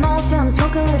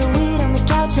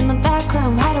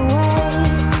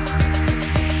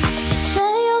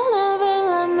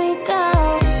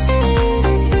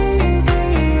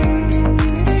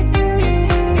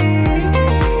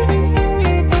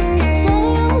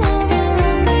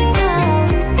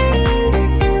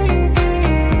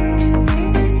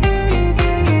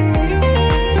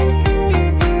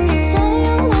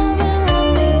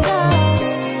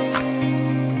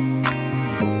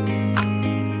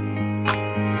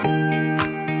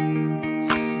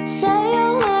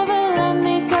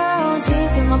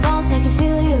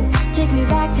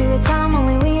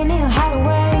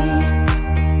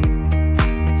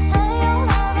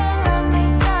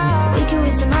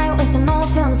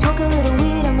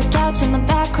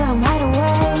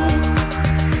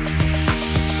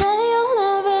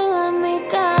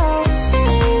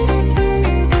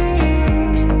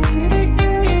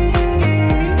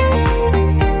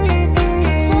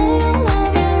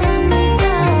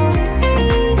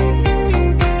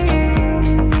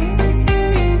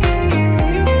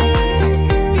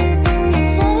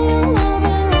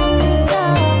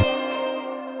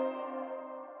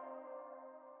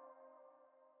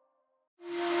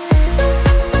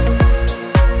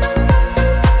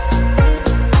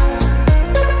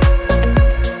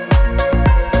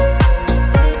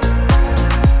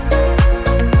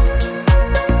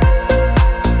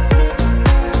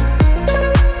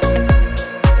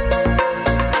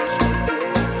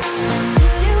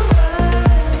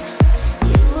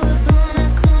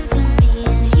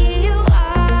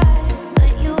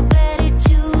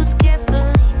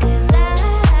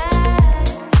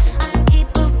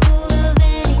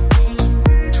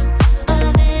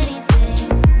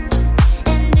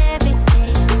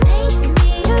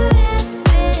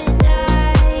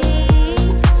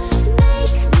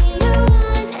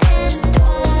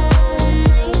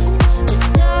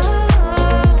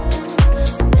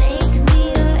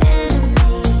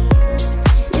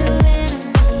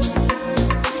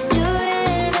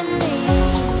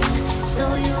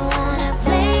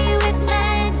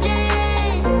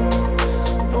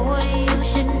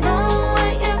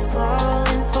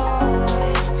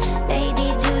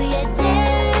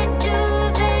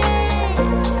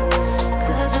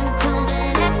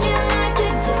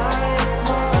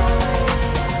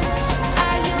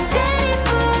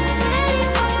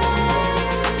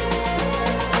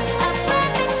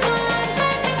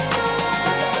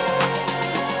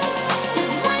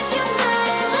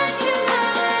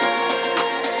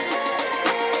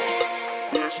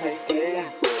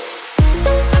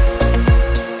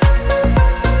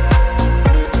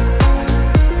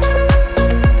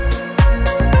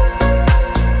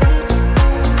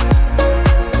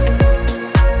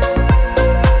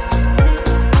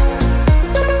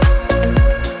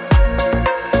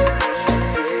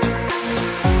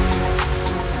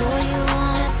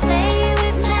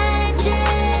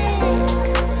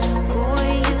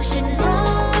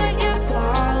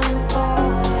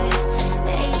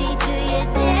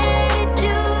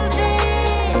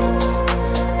this.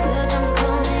 'Cause I'm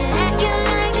coming at you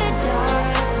like a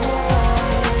dark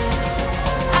horse.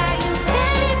 Are you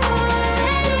ready for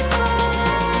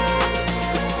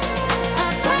a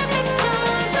perfect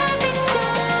storm, perfect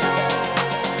storm?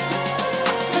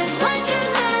 'Cause what's your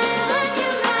mind, what's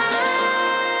your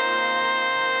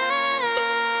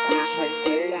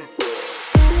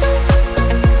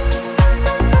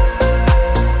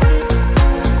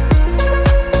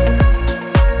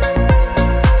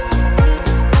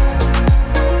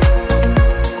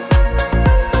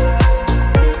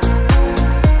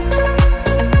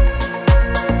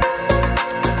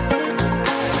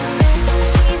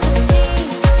She's a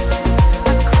beast,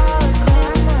 I call her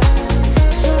karma.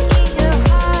 She'll eat your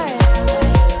heart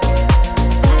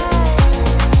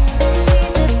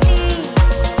She's a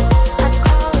beast, I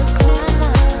call her karma.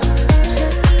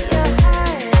 She'll eat your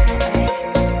heart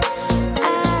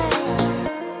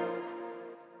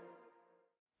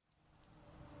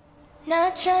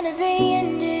Not tryna be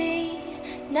indie,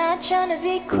 not tryna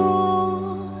be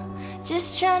cool,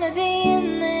 just tryna be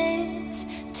in this.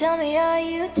 Tell me, are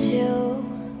you too?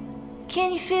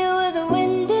 Can you feel where the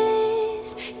wind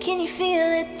is? Can you feel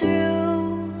it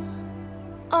through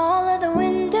all of the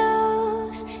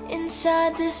windows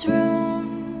inside this room?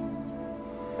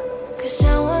 'Cause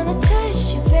I wanna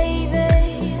touch you,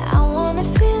 baby, I wanna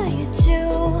feel you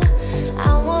too.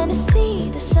 I wanna see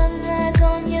the sunrise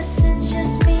on your sins,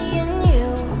 just me and you.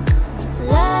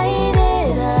 Light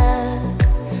it up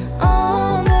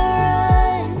on the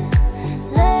run.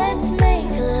 Let's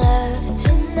make love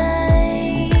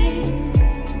tonight.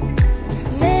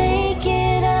 Make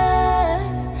it up,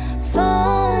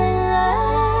 fall in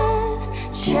love,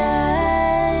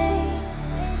 try.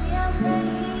 Baby, I'm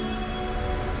ready.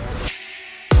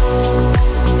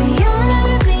 But you'll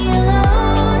never be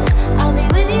alone. I'll be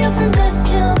with you from dusk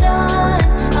till dawn.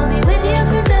 I'll be with you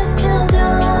from dusk till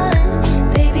dawn.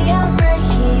 Baby, I'm right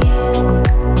here.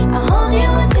 I'll hold you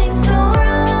when things go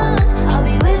wrong. I'll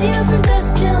be with you from dusk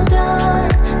till dawn.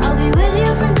 I'll be with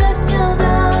you from dusk till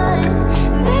dawn.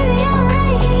 Baby, I'm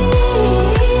right here.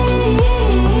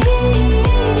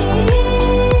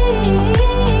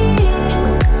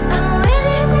 I'm with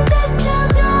you from dusk till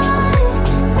dawn.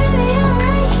 Baby, I'm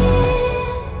right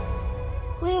here.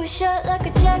 We were shut like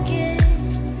a jacket,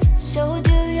 so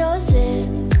do yours it.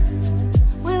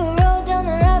 We will roll down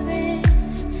the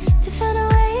rapids to find a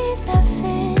wave that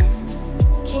fits.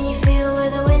 Can you feel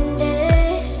where the wind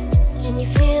is? Can you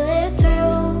feel it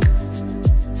through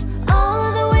all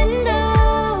of the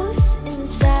windows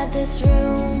inside this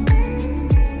room?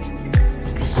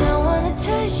 'Cause I wanna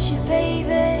touch you,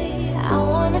 baby, I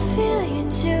wanna feel you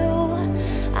too.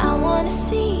 I wanna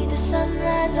see the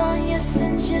sunrise on your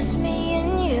sins, just me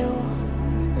and you.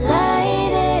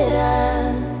 Light it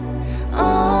up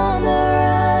on the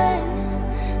run.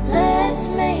 Let's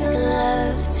make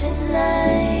love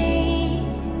tonight.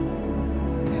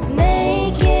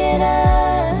 Make it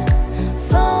up,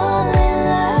 fall in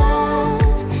love,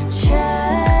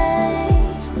 try.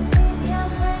 Baby,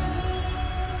 I'm ready.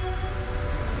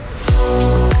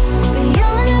 But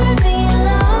you'll never be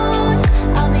alone.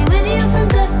 I'll be with you from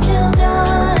dusk till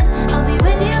dawn. I'll be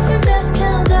with you from dusk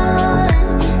till dawn.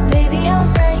 Baby, I'm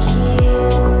right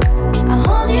here. I'll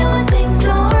hold you when things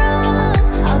go wrong.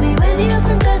 I'll be with you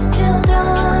from dusk till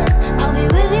dawn. I'll be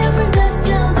with you from dusk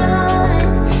till dawn.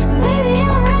 Baby,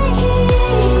 I'm right here.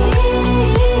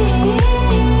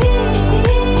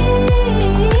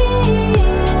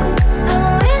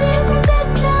 I'm with you from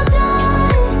dusk till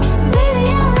dawn. Baby,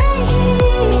 I'm right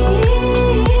here.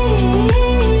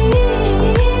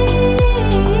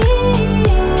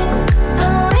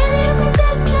 I'm with you from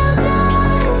dusk till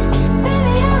dawn.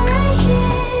 Baby, I'm right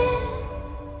here.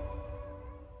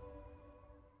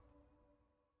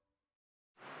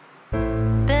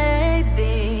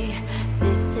 Baby,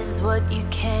 this is what you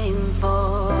came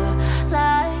for.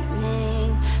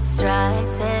 Lightning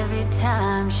strikes every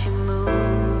time she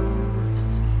moves.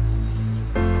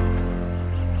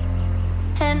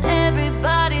 And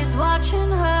everybody's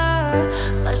watching her,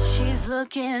 but she's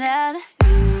looking at you.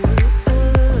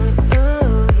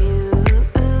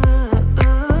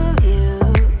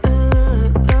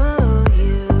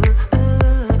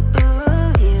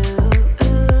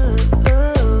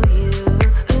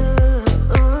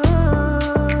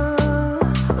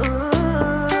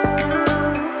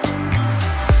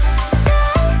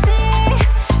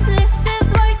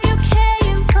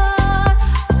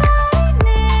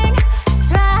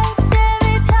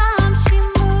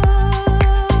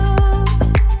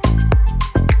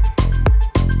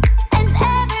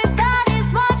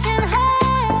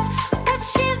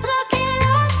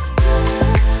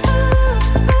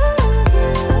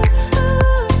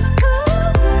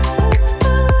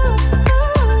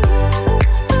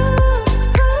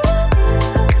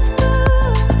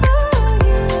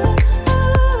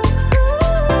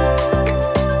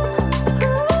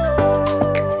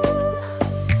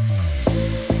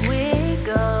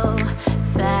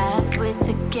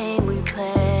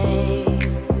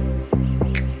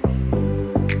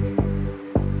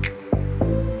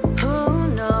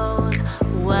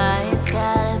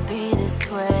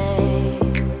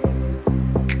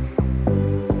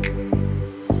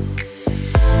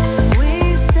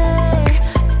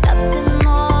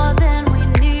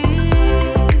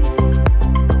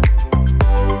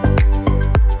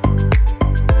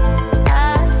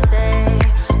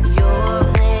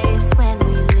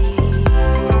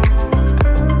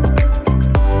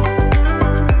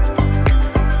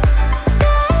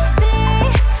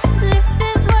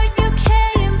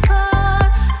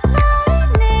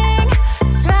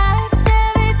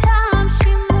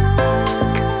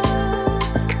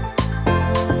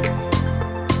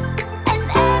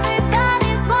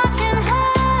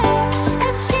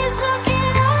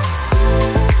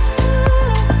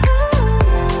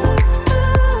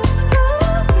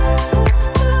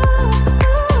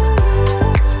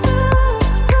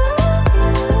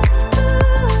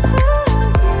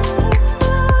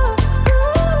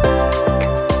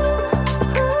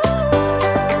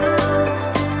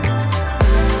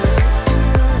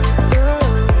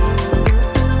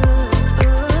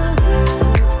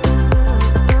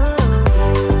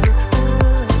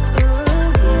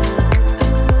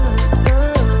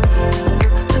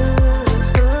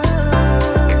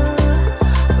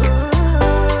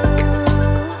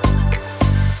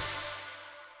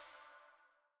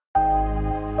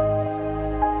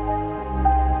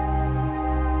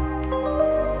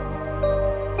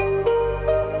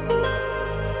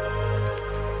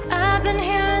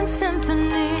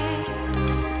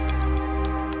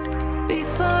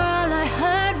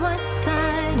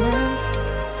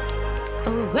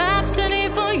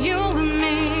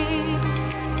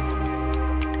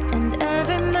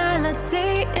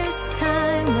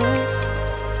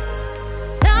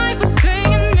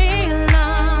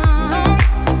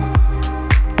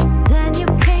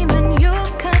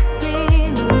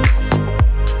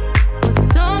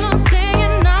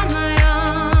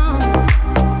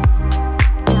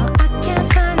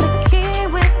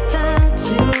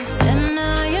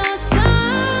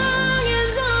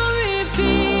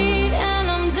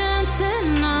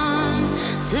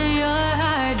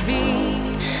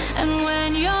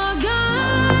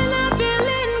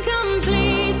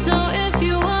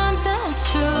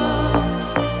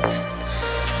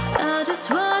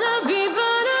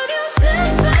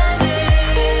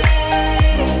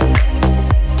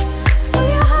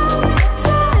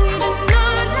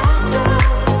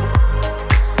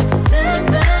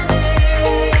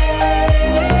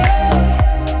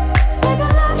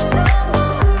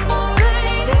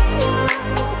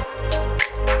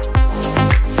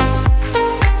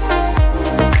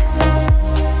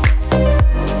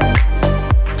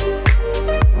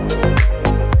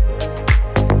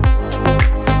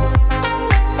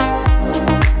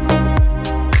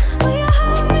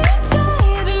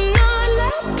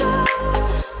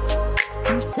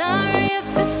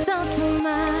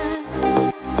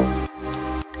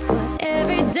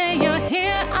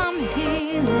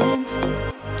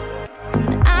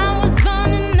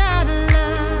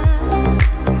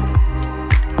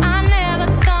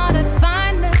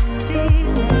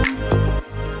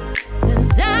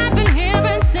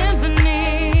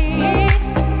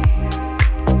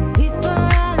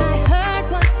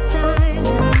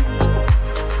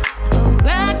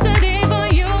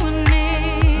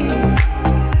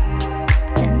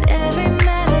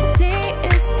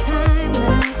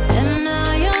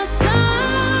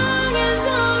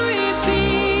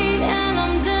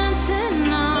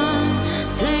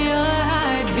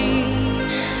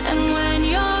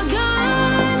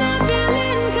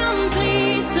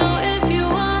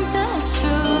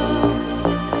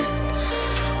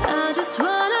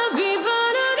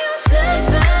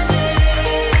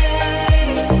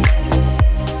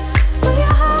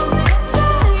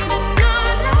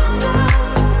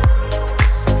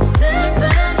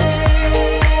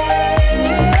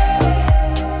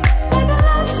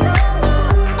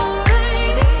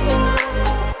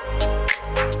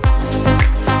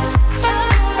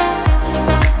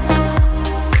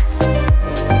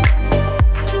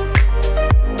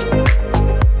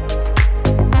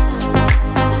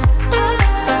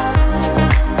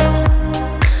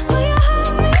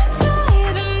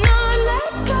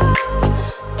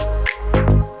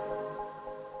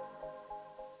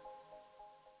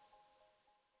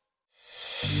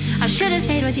 Should've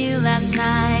stayed with you last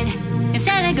night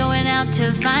instead of going out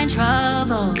to find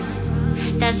trouble.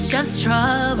 That's just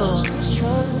trouble.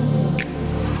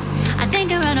 I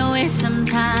think I run away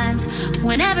sometimes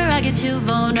whenever I get too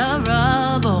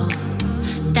vulnerable.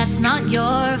 That's not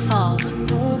your fault.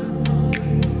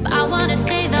 But I wanna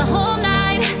stay the whole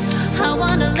night. I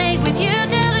wanna lay with you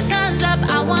till the sun's up.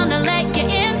 I wanna let you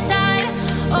inside.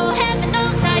 Oh, heaven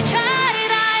knows I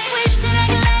tried. I wish that I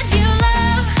could let you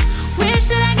love. Wish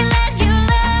that I could let you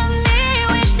love me.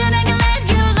 Wish that I could let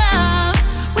you love.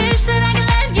 Wish that I could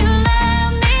let you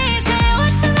love me. Say,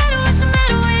 what's the matter? What's the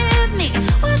matter with me?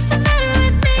 What's the matter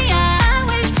with me? I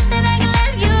wish that I could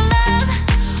let you love.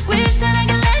 Wish that I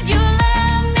could let you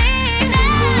love me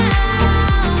now.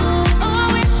 Oh, I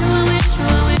wish, oh, I wish, oh,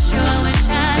 I wish, oh, I wish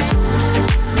I.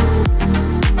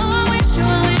 Oh, I wish, oh,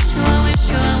 I wish, oh, I wish,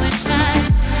 oh, I wish I.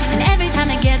 And every time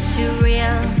it gets too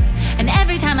real, and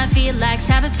every time I feel like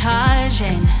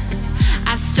sabotaging,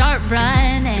 I start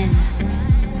running.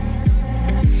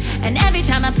 And every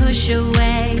time I push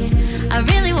away, I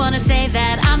really wanna say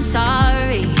that I'm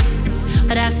sorry,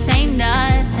 but I say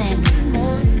nothing.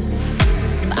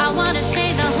 I wanna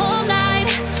stay the whole night.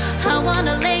 I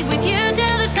wanna lay with you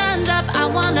till the sun's up. I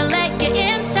wanna let you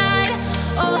inside.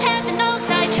 Oh, heaven knows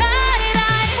I tried.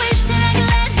 I wish that I could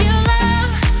let you love.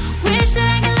 Wish that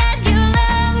I could let you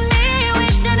love me.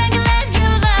 Wish that I could let you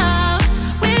love.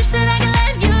 Wish that I could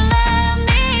let you love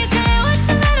me. Say, what's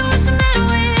the matter? What's the matter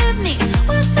with me?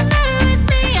 What's the matter with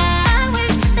me? I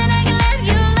wish that I could let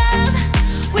you love.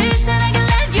 Wish that I could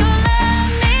let you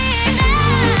love me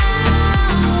now.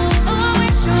 Oh, I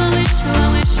wish, oh, I wish, oh,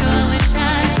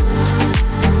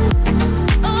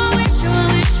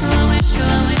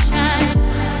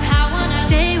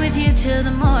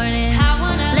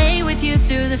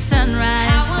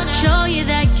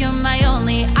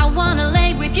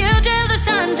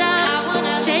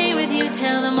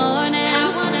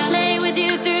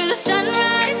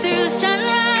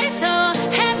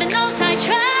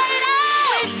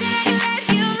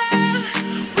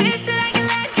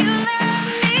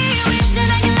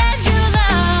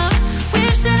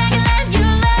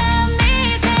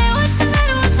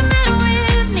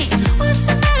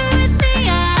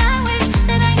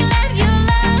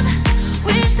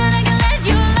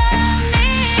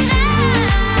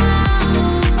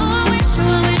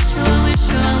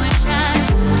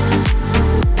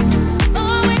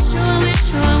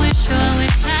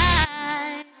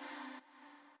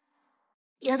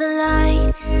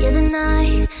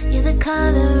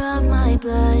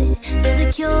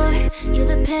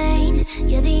 pain.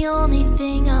 You're the only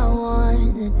thing I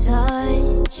want to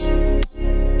touch.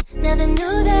 Never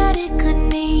knew that it could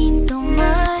mean so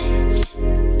much,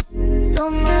 so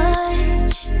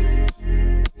much.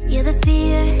 You're the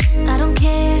fear, I don't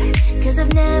care, 'cause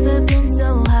I've never been so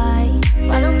high.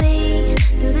 Follow me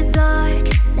through the dark,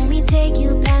 let me take you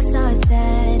past our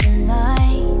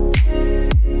satellites.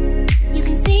 You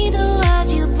can see the world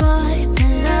you brought to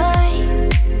life,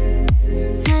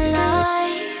 to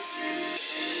life.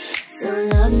 So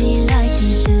love me like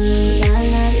you do, la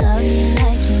la, love me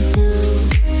like you do.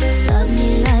 Love me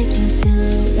like you do,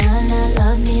 la la,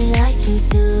 love me like you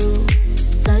do.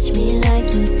 Touch me like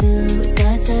you do,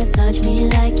 touch me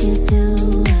like you do.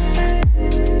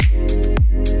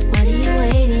 What are you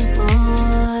waiting for?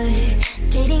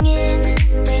 Fading in,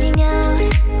 fading out,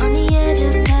 on the edge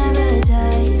of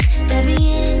paradise. Every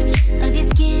inch of your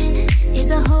skin is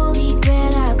a holy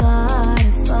grail I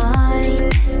gotta find.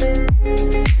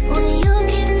 Only you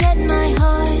can set my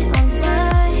heart on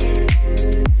fire,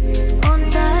 on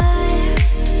fire.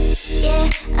 Yeah,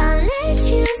 I'll let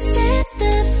you set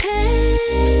the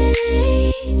pace,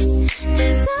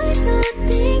 'cause I'm not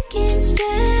thinking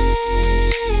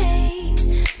straight.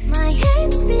 My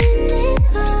head's spinning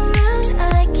around,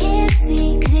 I can't see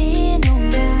clear no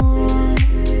more.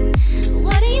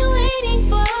 What are you waiting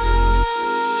for?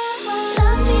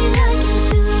 Love me like you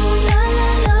do, la la,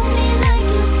 love me like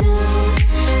you do.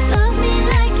 Love me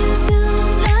like you do,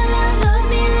 la la, love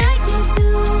me like you do.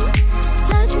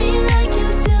 Touch me like you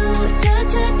do,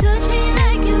 touch me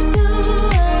like you do.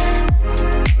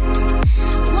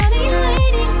 What are you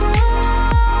waiting for?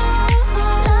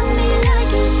 Love me like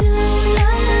you do, la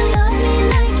la, love me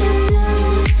like you do.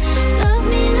 Love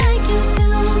me like you do,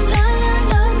 la la,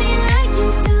 love me like you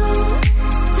do.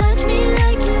 Touch me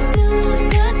like you do,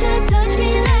 touch me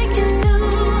like you do.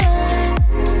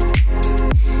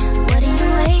 What are you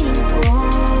waiting for?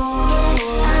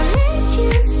 I'll let you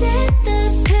set the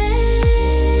pace,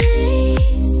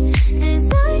 'cause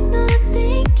I'm not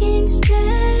thinking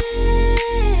straight.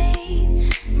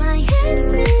 My head's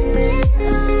spinning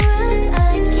around,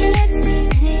 I can't see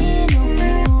clear no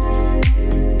more.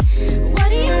 What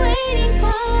are you waiting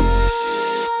for?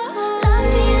 Love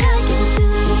me like you do,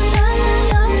 la la,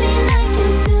 love me like you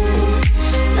do.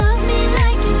 Love me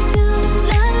like you do,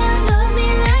 la la, love me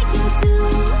like you do.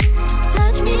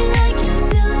 Touch me like you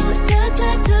do,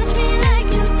 touch me like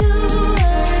you do.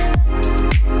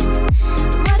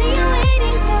 What are you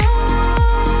waiting for?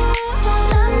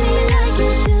 Love me like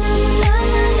you do, la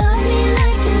la, love me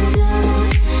like you do.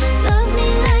 Love me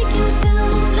like you do,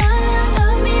 la la,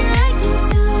 love me like you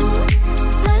do.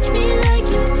 Touch me like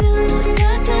you do,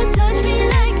 touch me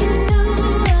like you do.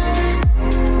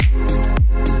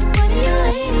 What are you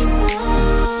waiting for?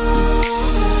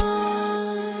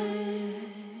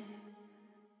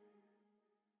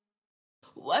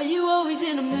 Why you always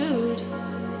in a mood,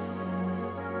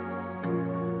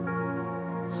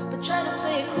 but try to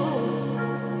play it cool?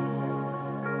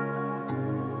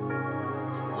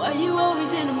 Why you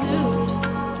always in a mood?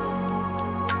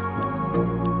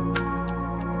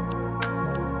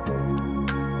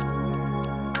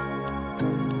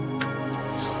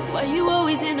 Why you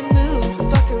always in a mood?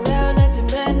 Fuck around, acting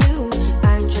brand new. I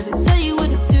ain't tryna tell you what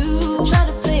to do. Try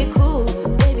to play it cool,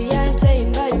 baby, I ain't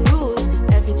playing by your rules.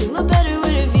 Everything look better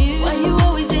with a view. Why you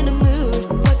always in a mood?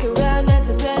 Fuck around,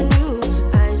 acting brand new.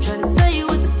 I ain't tryna tell you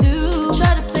what to do.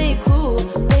 Try to play it cool,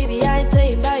 baby, I ain't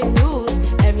playing by your rules.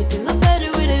 Everything look better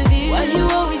with a view. Why you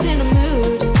always in a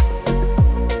mood?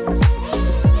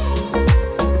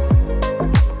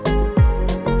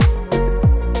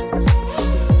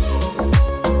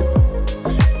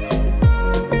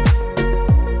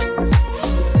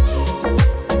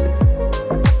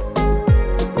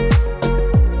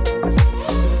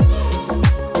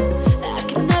 I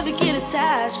can never get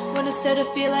attached. When I start to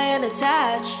feel I am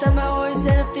attached, somehow always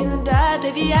end up feeling bad.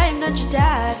 Baby, I am not your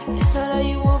dad. It's not all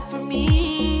you want from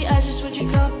me, I just want your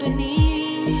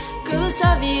company. Girl, it's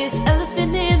obvious,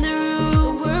 elephant in the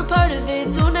room. We're a part of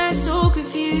it, don't act so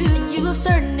confused. You love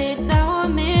starting it, now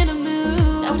I'm in a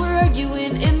mood. Now we're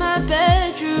arguing in my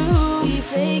bedroom. We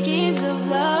play games of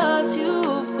love to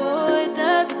avoid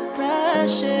the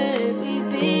depression. We've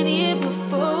been here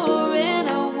before and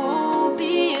I won't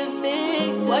be a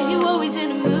victim. Why you always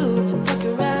in a mood? Fuck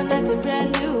around, acting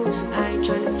brand new. I ain't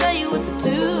tryna tell you what to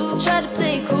do. Try to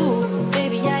play it cool,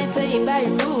 baby, I ain't playing by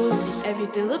your rules.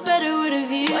 Everything look better with a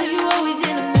view. Why you always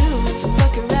in a mood?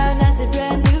 Fuck around, acting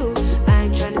brand new. I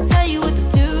ain't tryna tell you what to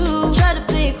do. Try to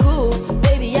play it cool,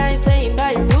 baby, I ain't playing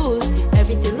by your rules.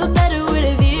 Everything look better with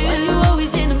a view. Why you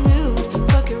always in a mood?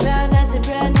 Fuck around, acting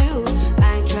brand new.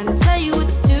 I ain't tryna tell you what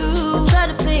to do. Try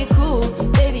to play it cool,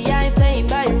 baby.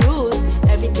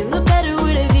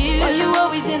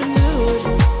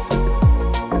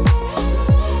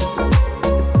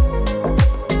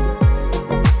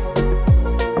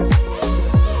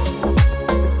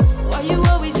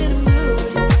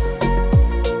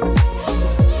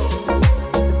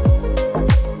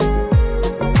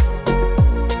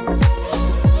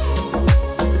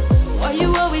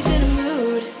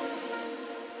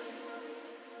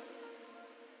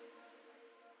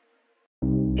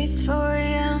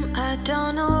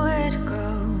 don't know where to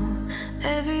go.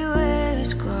 Everywhere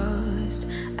is closed.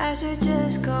 I should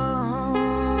just go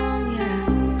home, yeah.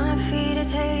 My feet are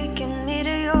taking me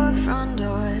to your front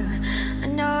door. I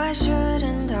know I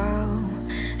shouldn't though.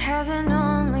 Heaven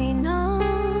only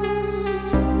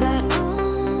knows that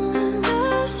on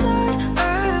the side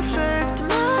perfect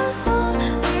my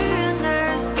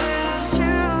loneliness is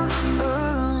true,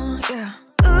 yeah.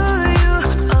 Ooh, you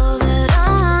all that I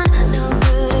want, no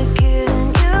good at giving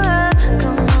you up.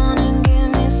 Come on and give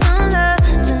me some love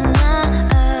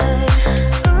tonight.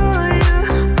 Ooh, you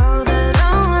all that I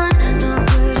want, no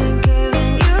good at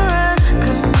giving you up.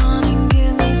 Come on and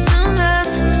give me some love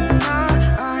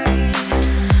tonight.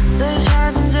 This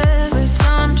happens every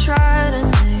time I try to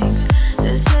mix.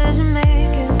 This isn't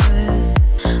making good.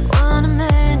 One of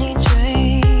many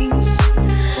drinks.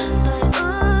 But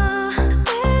ooh,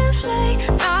 if late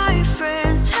night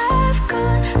friends have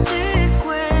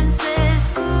consequences,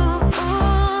 cool,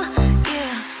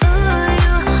 yeah. Ooh,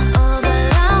 you all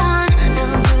that I want, no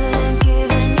good at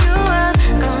giving you up.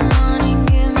 Come on and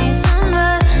give me some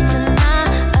love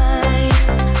tonight.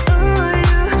 Ooh,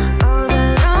 you all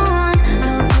that I want,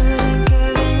 no good at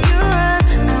giving you up.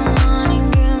 Come on and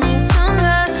give me some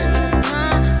love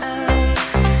tonight.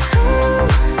 Ooh,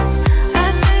 I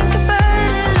think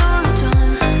about it all the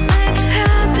time. Make it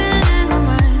happen in my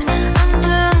mind. I'm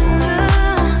done,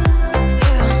 yeah.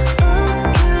 Ooh,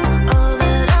 you all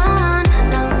that I want,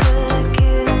 no good at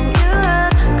giving you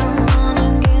up. Come on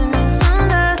and give me some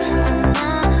love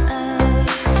tonight.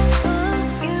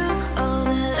 Ooh, you all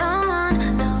that I want,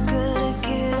 no good at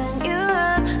giving you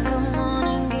up. Come on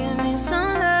and give me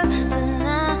some love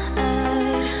tonight.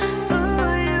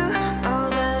 Ooh, you all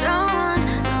that I want,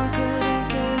 no good at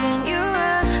giving you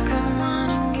up. Come on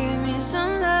and give me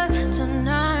some love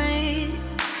tonight.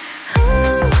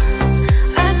 Ooh,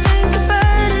 I think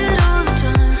about it all the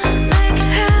time. Make it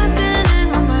happen in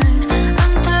my mind.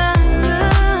 I'm done,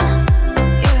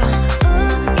 yeah.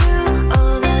 Ooh, you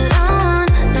all that I want,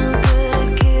 no good at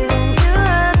giving you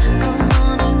up. Come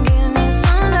on and give me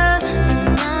some love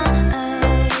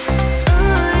tonight.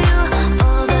 Ooh, you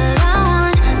all that I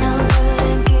want, no good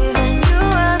at giving you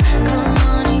up. Come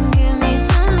on and give me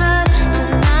some love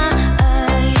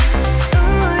tonight.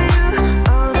 Ooh, you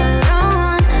all that I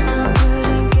want, no good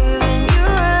at giving you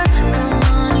up. Come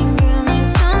on and give me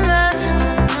some love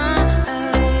tonight.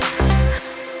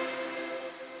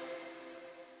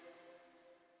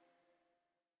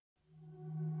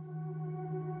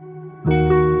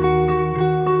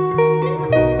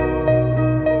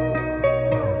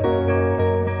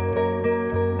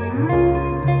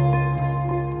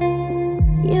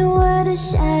 You were the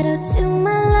shadow to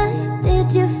my light.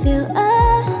 Did you feel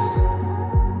us?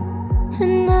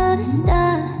 Another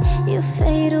star, you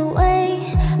fade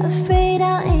away. Afraid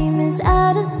our aim is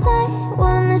out of sight.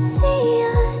 Wanna see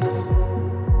us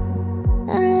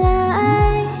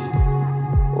alive.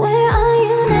 Where are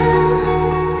you now?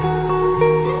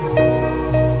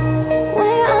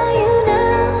 Where are you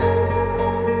now?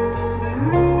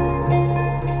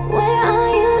 Where are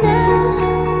you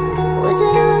now? Was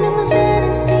it all in my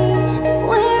fantasy?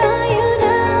 Where are you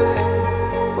now?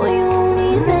 Were you only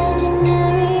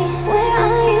imaginary? Where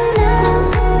are you now?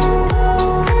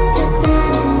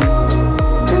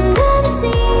 Under the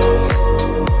sea,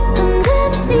 under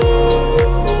the sea.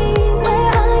 Where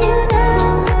are you now?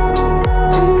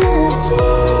 Under the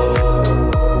tree.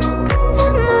 The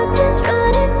monster's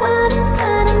running wild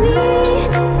inside of me.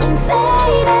 I'm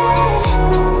faded.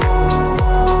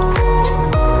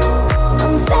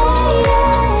 I'm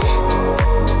faded.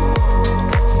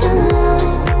 So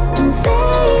lost. I'm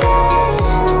faded.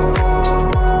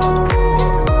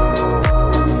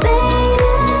 I'm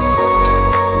faded.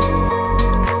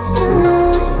 So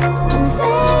lost. I'm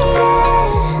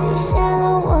faded. These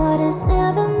shallow waters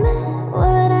never met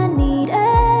what I needed.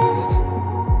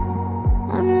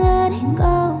 I'm letting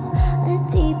go, a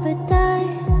deeper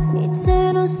dive,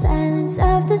 eternal silence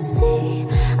of the sea.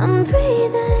 I'm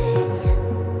breathing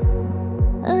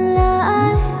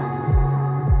alive.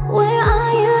 Where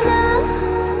are you now?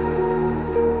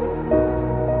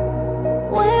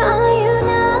 Where are you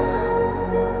now?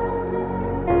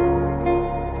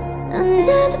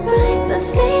 Under the bright but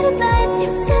faded lights, you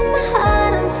set my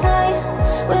heart on fire.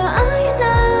 Where are you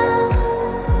now?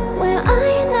 Where are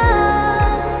you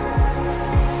now?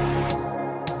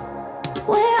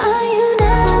 Where are you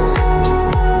now?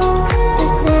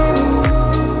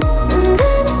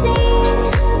 Under the sea,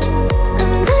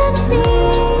 under the sea.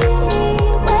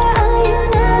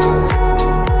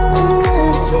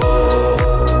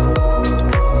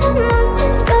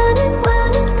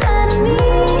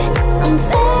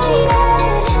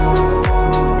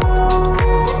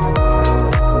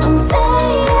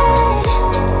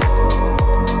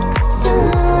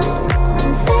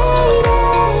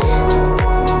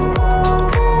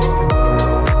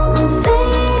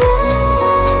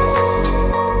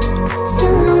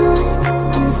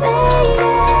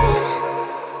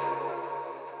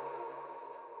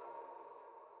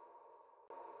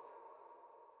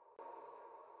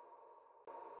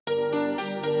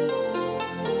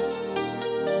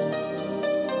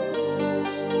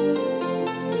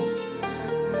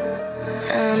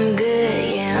 I'm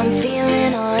good, yeah, I'm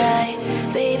feeling alright.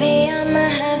 Baby, I'ma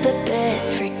have the best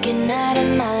freaking night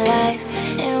of my life.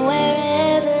 And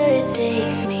wherever it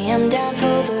takes me, I'm down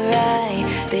for the ride.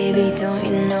 Baby, don't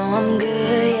you know I'm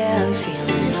good, yeah, I'm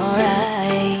feeling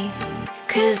alright.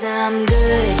 Cause I'm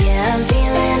good, yeah, I'm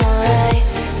feeling alright.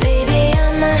 Baby,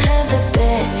 I'ma have the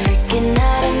best freaking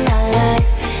night of my life.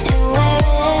 And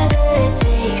wherever it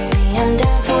takes me, I'm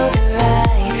down for the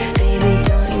ride. Baby,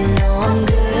 don't you know I'm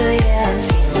good, yeah, I'm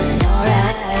feeling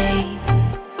alright.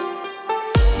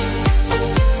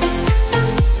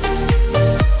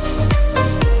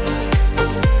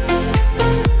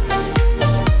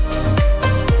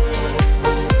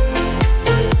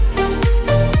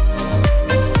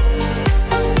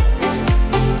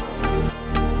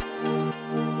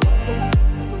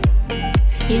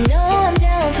 You know I'm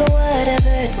down for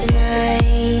whatever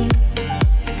tonight.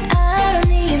 I don't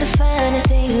need the finer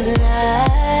things in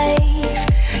life.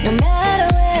 No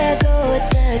matter where I go,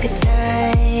 it's a good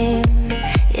time.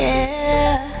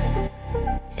 Yeah.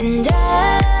 And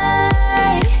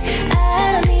I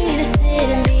don't need to sit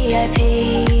in VIP.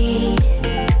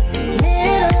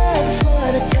 Middle of the floor,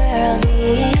 that's where I'll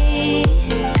be.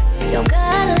 Don't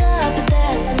got a lot, but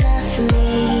that's enough for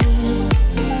me.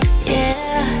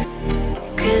 Yeah.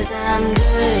 Cause I'm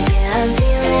good, yeah, I'm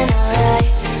feeling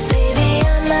alright. Baby,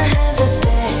 I'ma have the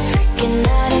best freaking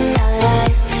night of my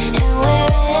life. And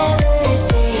wherever it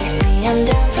takes me, I'm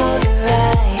down for the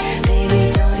ride. Baby,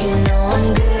 don't you know I'm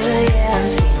good, yeah, I'm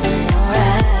feeling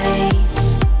alright.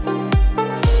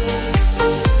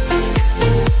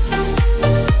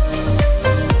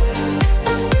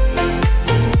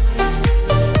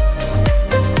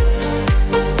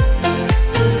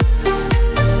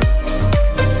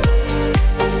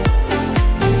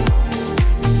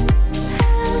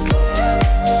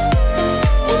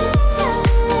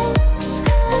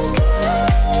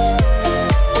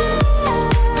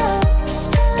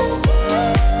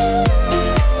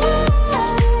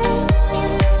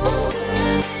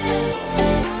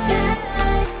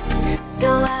 So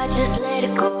I just let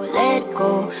it go, let it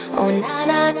go. Oh na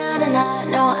na na na na,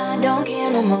 no I don't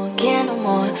care no more, care no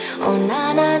more. Oh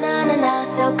na na na na na,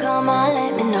 so come on,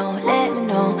 let me know, let me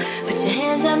know. Put your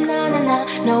hands up, na na na,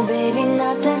 no baby,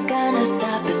 nothing's gonna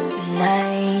stop us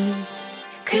tonight.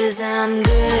 Cause I'm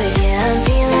good, yeah, I'm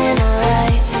feeling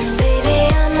alright. Baby,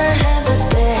 I'ma have the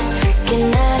best freaking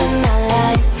night of my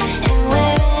life. And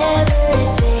wherever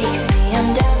it takes me, I'm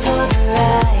down for the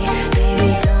ride. Baby,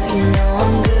 don't you know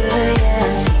I'm good, yeah,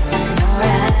 I'm feeling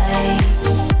alright.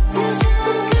 Cause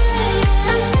I'm good, yeah,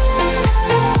 I'm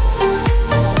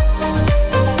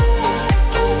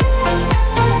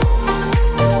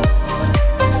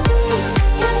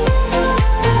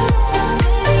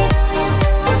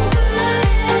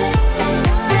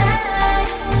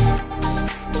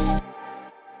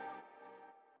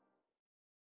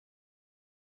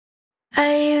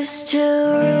I used to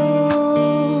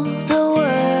rule the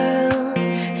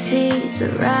world. Seas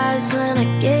would rise when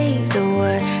I gave the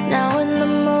word. Now in the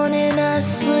morning I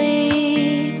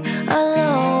sleep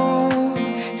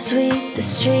alone. Sweep the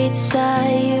streets I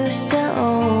used to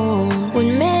own.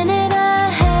 One minute I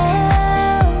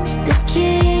held the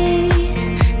key.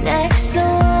 Next the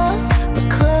walls were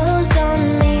closed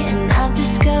on me. And I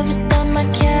discovered that my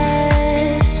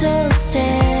castle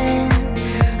stand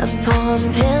upon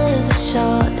pillars of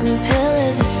salt and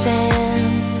pillars of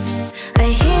sand. I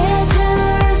hear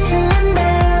Jerusalem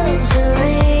bells are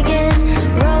ringing,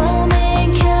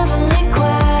 Roman Catholic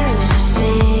choirs are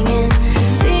singing.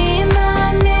 Be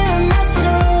my mirror, my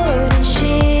sword and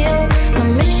shield.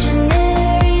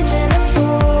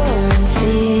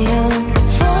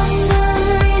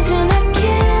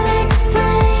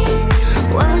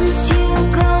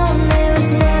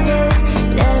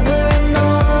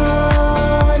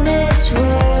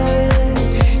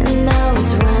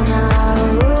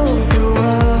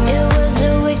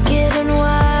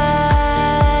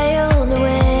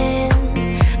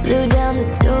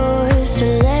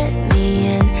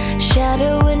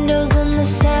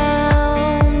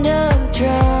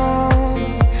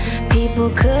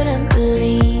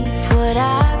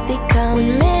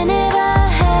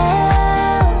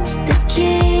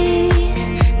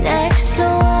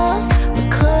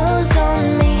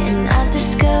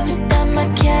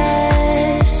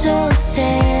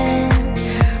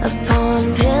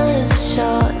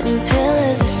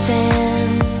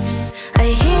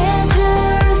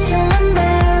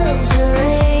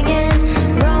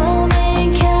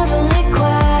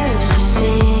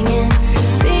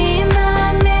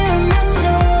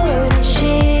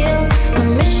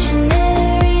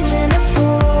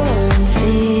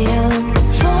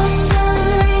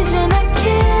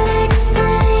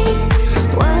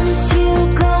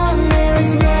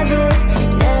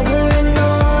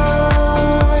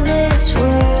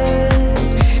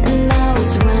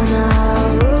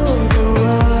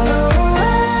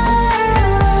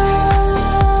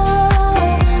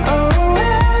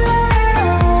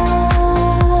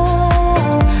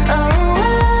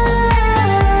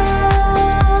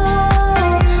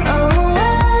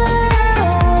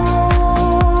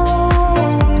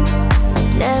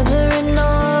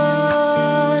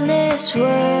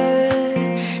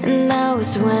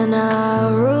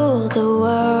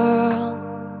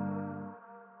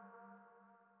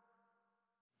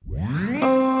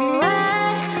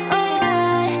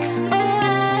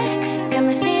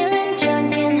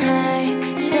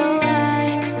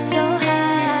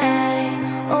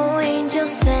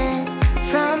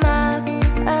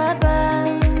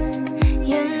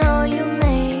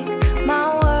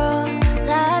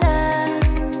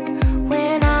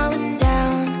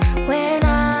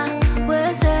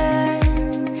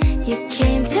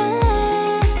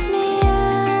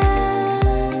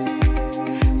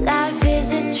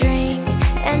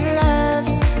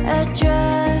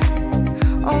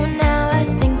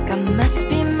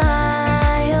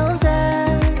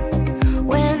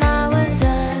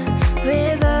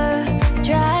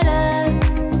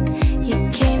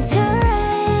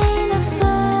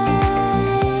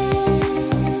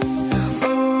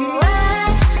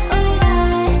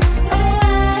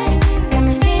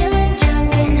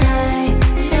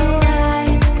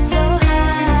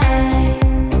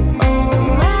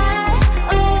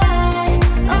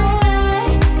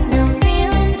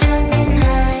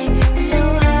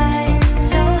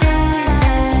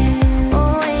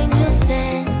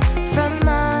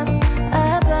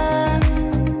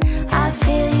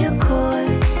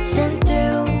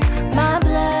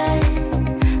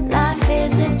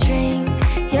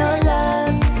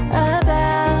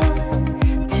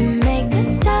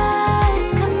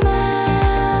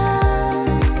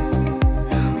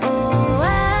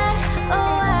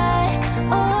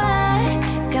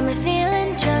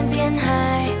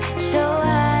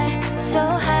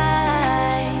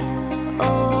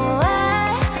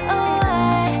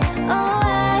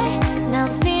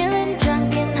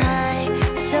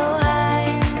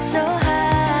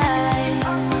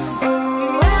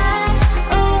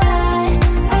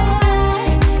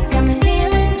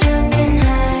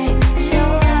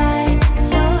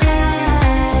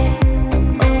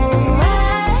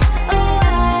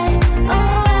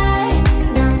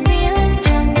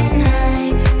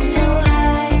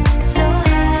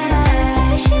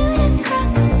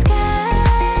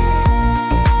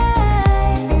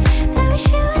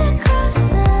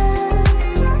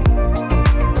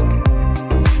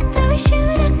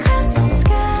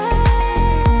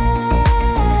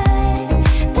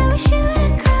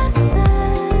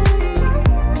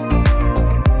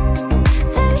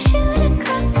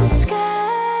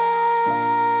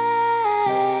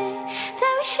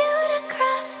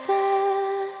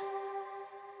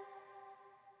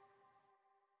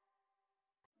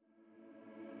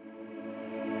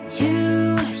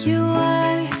 you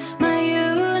are my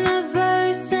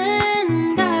universe,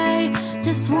 and I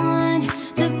just want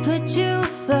to put you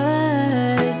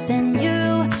first. And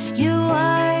you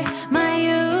are my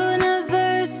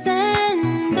universe,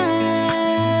 and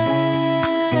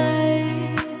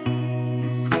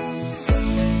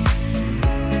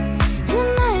the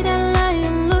night I lie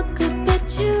and look up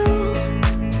at you.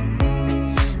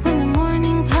 When the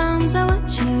morning comes, I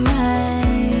watch your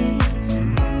eyes.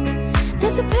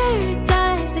 There's a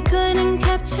paradise I couldn't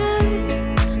capture,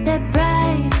 that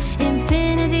bright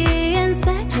infinity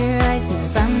inside your eyes.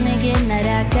 매일 밤 내게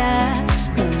날아가.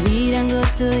 꿈이란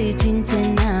것도 잊은 채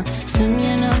나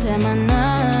수면 오래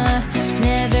만나.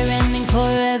 Never ending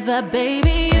forever,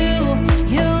 baby.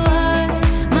 You are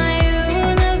my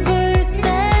universe,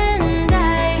 and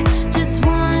I just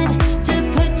want to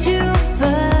put you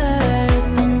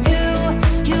first. And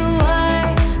you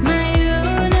are my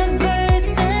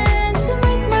universe, and you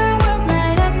make my world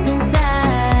light up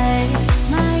inside.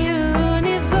 My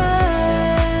universe.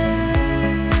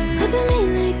 어둠이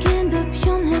내겐 더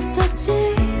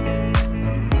변했었지.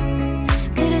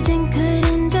 그려진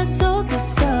그림자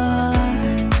속에서.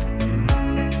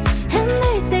 And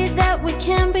they say that we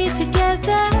can't be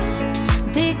together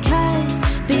because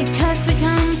we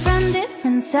come from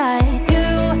different sides.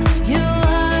 You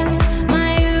are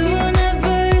my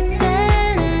universe,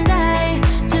 and I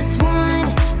just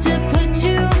want to put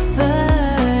you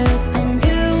first. And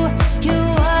you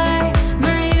are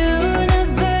my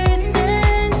universe,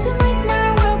 and you make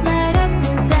my world light up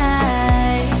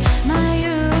inside. My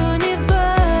universe,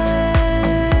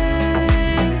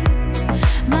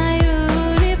 my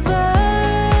universe,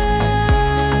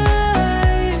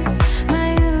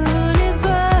 my universe.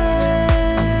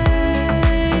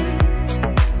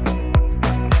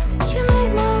 You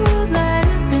make my world light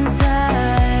up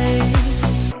inside.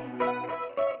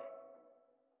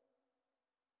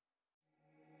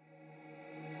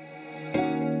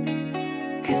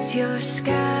 Cause you're a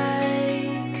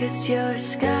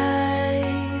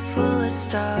sky full of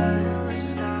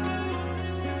stars.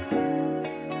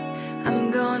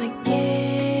 I'm gonna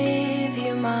give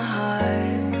you my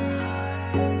heart.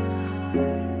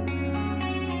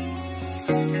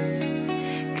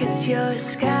 Cause you're a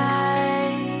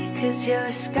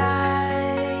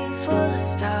sky full of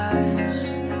stars.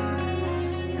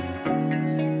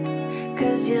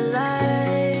 Cause you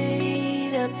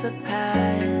light up the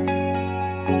path.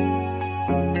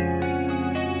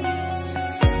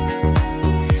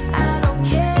 I don't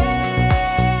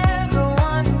care, go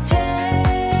on and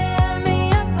tear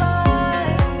me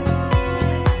apart.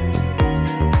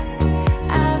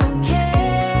 I don't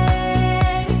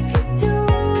care if you do.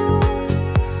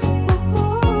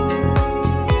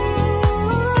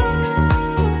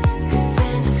 Cause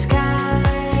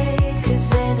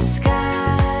in a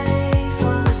sky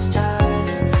full of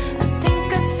stars, I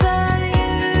think I saw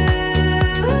you.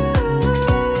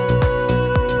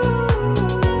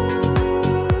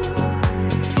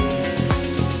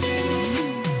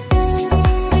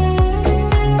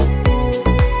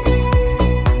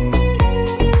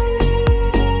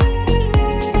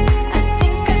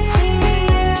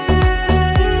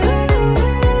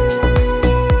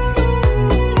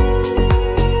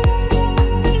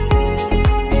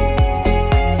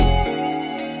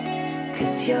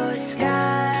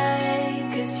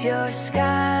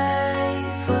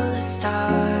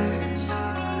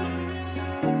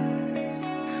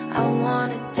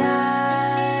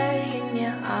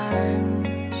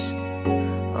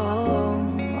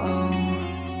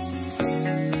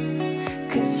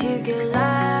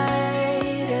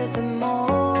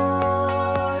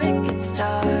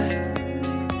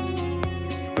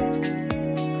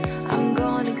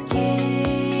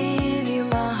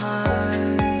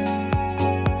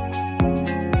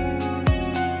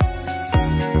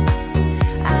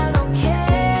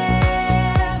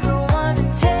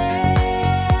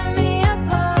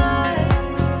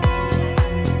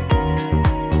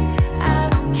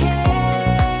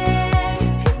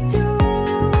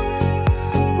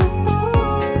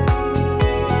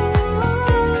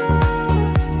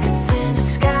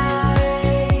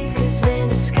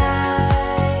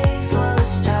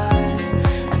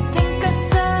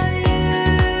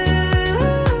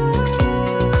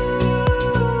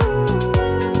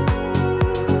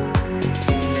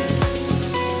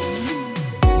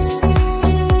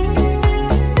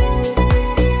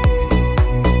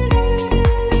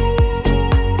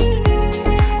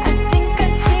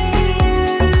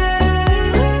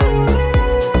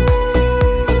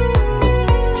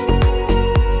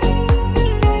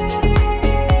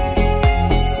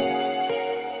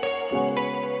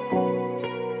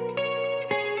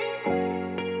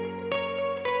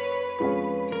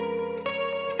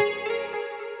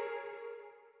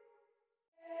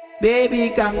 Baby,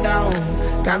 calm down,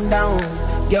 calm down.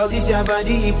 Girl, this your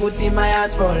body, put in my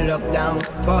heart for lockdown,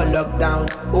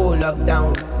 oh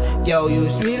lockdown. Girl, you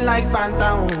sweet like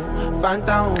phantom,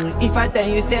 phantom. If I tell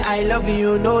you say I love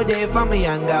you, no day for me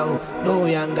younger, no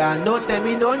younger. No tell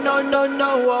me no, no, no, no.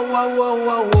 Oh, oh,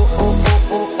 oh, oh, oh,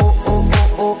 oh, oh, oh, oh,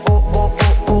 oh, oh, oh,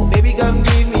 oh, oh. Baby, come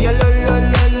give me a lo, lo,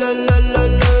 lo, lo, lo, lo,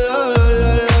 lo.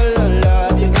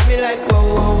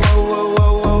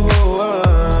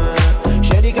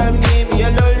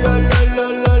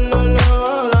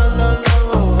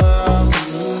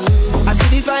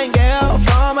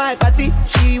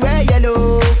 She wear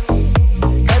yellow.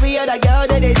 Every other girl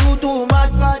that they do too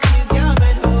much for this girl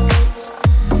mellow.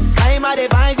 I'm at a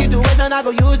fine situation, I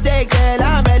go use the girl,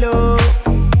 I'm mellow.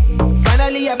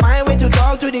 Finally I find way to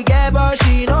talk to the girl, but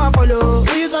she know I follow.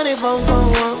 Who you gonna phone for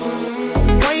one?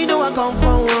 Why you know I come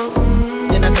for one?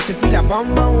 Then I start to feel a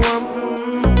bum bum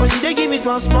one. But she dey give me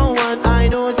small small one. I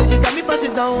know, say she saw me pass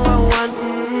it down one.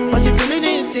 But she feeling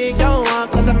insecure,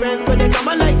 cause her friends go they come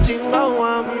and like chingo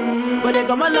one. But they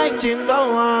come and like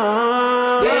chingo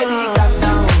one. Baby, calm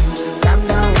down, calm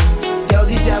down. Girl,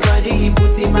 this your body,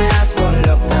 put in my heart for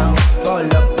lockdown, oh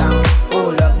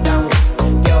lockdown.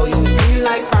 Girl, you feel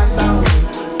like phantom,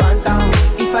 phantom.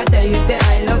 If I tell you say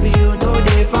I love you, no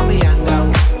day for me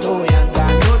younger, no younger.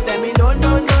 No tell me no,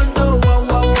 no, no, no. Oh,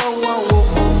 oh, oh, oh,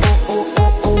 oh, oh,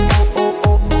 oh, oh, oh, oh,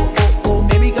 oh, oh, oh.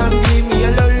 Baby, come give me a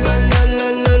lo, lo, lo, lo,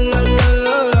 lo, lo,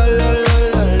 lo, lo, lo,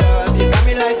 lo, lo. You got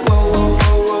me like whoa, whoa,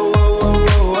 whoa, whoa, whoa,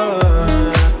 whoa, whoa.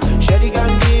 Shawty,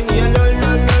 come give me a lo,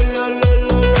 lo, lo, lo, lo,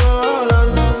 lo,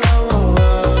 lo, lo, lo.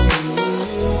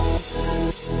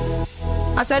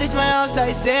 As I reach my house,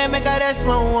 I say, make her rest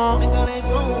my one.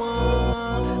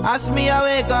 Ask me, I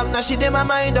wake up, now she did my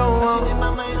mind on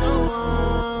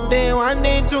one. Day one,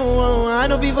 day two, I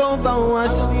know people go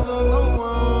us.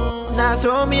 Now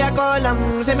so me, I call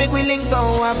them, say make we link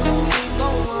go up.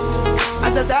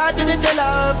 As I start to tell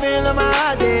her, feel on my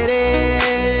heart it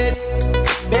is.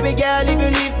 Baby girl, if you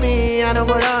leave me, I don't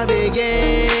go love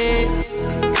again.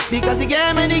 Because you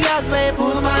gave me the gas, may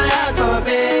pull my heart for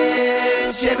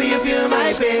pain. Baby, you feel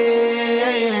my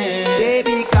pain.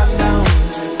 Baby, calm down,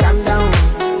 calm down.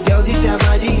 Girl, this your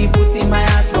body, put in my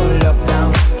heart for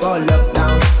lockdown,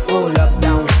 oh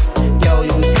lockdown. Girl,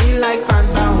 you feel like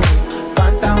phantom,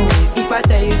 phantom. If I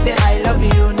tell you say I love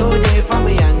you, no day for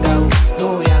me younger,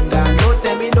 no younger. No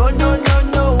tell me no, no, no,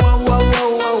 no. Oh, oh,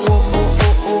 oh, oh, oh,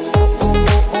 oh, oh, oh,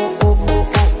 oh, oh, oh,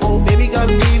 oh, oh. Baby, come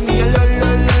give me a lo, lo,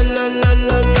 lo, lo, lo,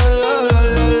 lo, lo,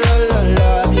 lo, lo, lo.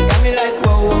 You got me like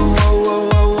whoa, whoa, whoa,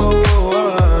 whoa, whoa,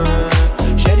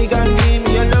 whoa. Shawty, come give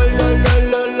me a lo, lo, lo,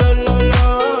 lo, lo, lo,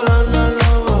 lo, lo, lo.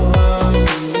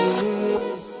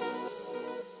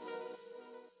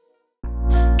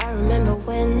 I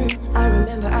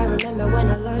remember when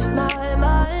I lost my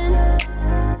mind.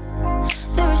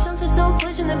 There was something so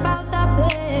pleasant about that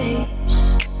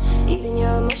place. Even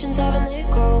your emotions have an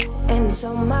echo in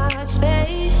so much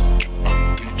space.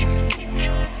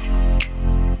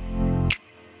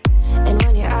 And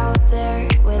when you're out there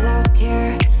without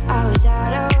care, I was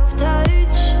out of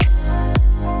touch.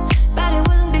 But it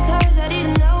wasn't because I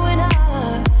didn't know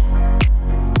enough.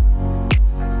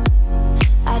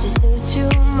 I just knew too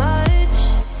much.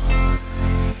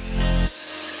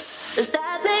 Does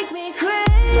that make me crazy?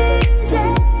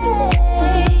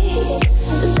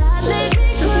 Does that make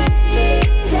me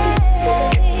crazy?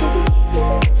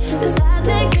 Does that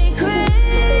make me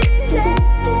crazy?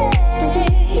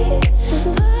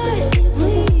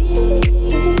 Possibly.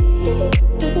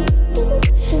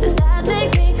 Does that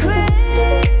make me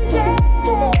crazy?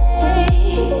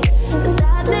 Does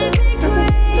that make me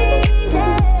crazy?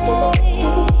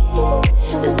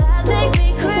 Does that make me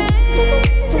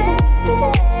crazy?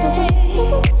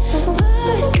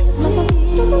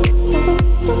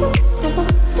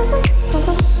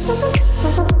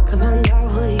 Come on now,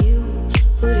 who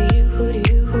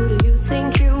do you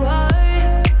think you are?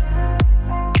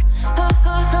 Ha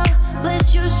ha ha,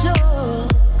 bless your soul.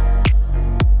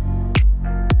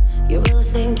 You really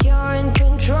think you're in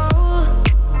control?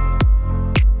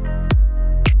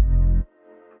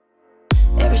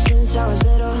 Ever since I was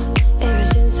little,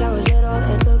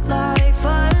 it looked like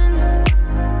fun.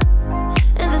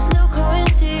 And there's no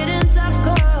coincidence, I've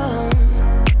come.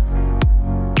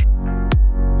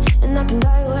 And I can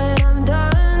die when I'm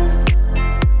done.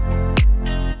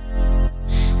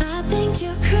 I think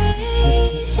you're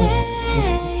crazy.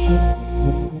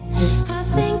 I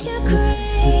think you're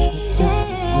crazy.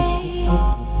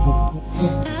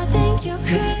 I think you're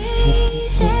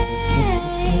crazy.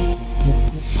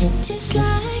 Just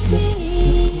like me.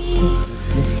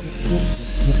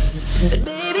 But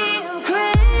baby, I'm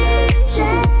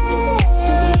crazy.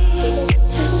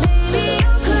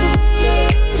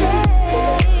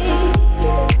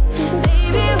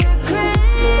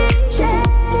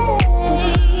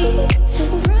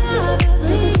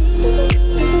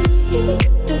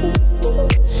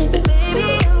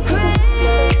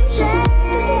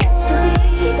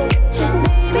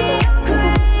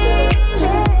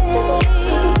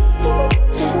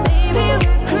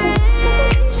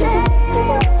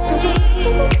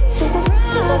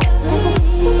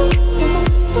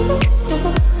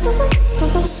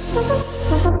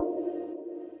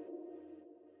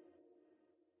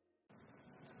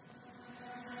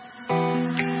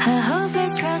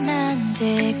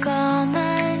 romantic all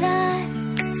my life,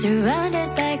 surrounded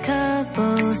by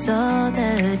couples all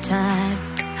the time.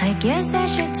 I guess I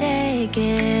should take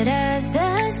it as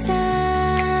a sign.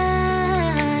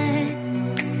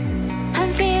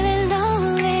 I'm feeling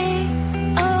lonely.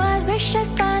 Oh, I wish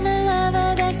I'd find a lover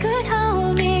that could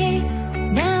hold me.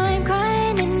 Now I'm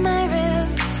crying in my room,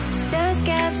 so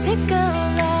skeptical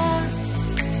love,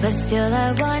 but still I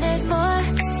wanted more,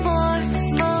 more,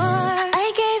 more. I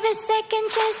gave a second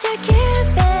chance to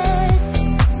Cupid,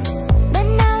 but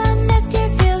now I'm left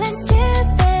here feeling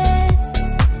stupid.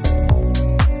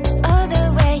 Oh, the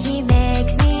way he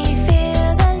makes me feel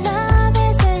that love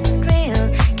isn't real.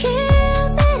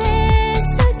 Cupid is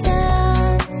so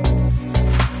dumb.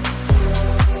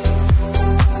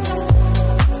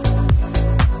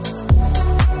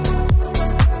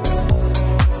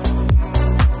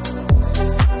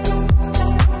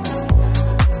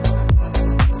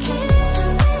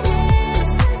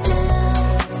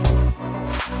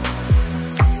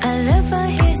 I look for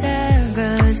his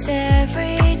arrows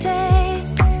every day.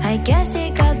 I guess he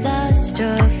got lost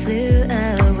or flew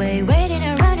away. Waiting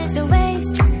around is a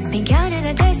waste. Been counting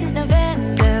the days since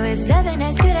November. Is loving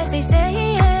as good as they say?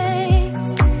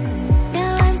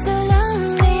 Now I'm so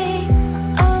lonely.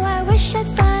 Oh, I wish I'd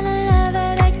find a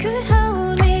lover that could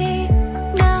hold me.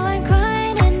 Now I'm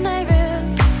crying in my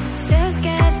room, so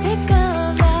skeptical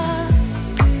of love,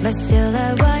 but still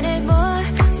I wanted more,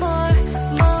 more,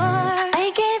 more. I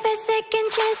gave a second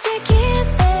chance to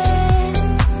Cupid,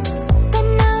 but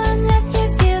now I'm left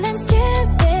here feeling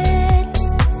stupid.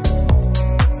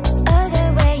 Oh, the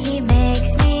way he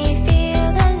makes me feel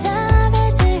that love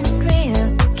isn't real.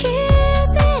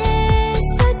 Cupid is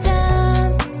so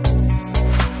dumb.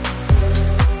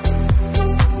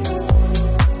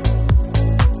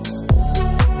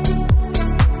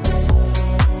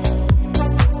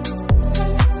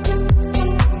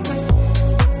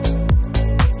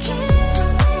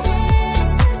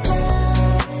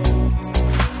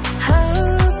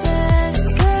 Hopeless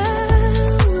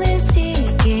girl is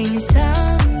seeking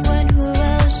someone who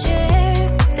will share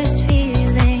this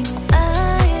feeling.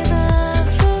 I'm a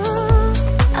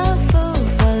fool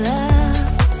for love,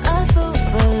 a fool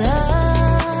for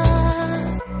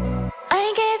love. I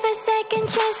gave a second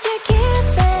chance to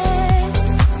Cupid,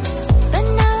 but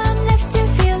now I'm left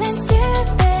here feeling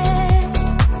stupid.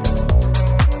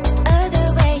 Oh, the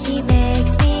way he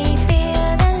makes me feel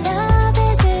that love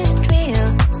isn't real.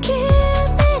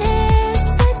 Cupid is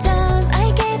so dumb. I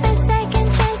gave a second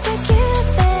chance to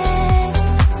Cupid,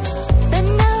 but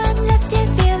now I'm left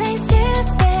here feeling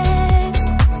stupid.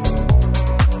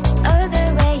 Oh, the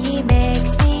way he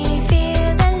makes me feel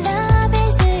that love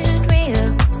isn't real.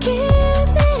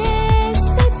 Cupid is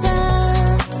so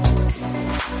dumb.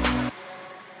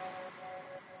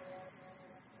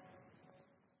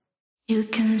 You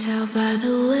can tell by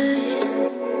the way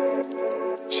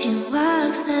she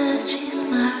walks that she's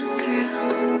my girl.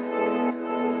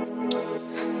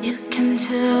 You can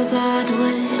tell by the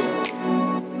way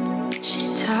she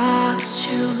talks,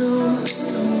 she rules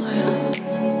the world.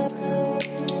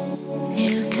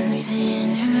 You can see in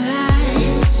her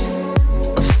eyes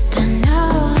that no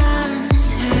one is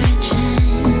hurting.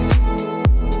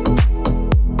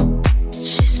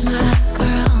 She's my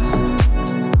girl,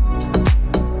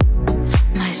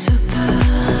 my super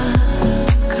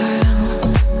girl.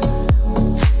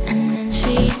 And then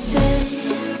she'd say,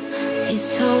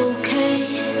 it's okay,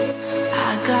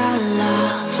 I got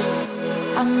lost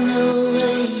on the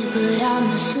way, but I'm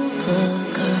a super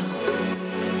girl.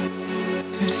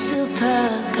 And super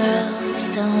girls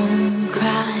don't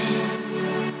cry.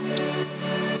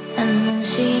 And then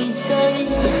she'd say,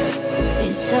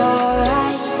 it's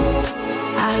alright,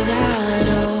 I got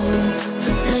home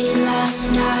late last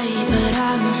night, but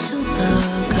I'm a super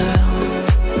girl.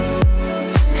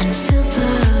 And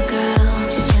super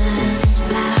girls just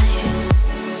fly.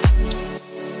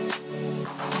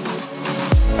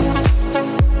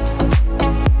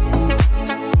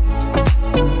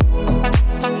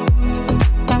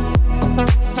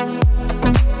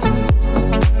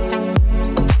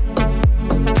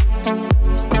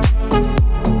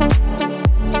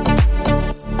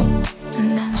 And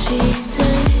then she'd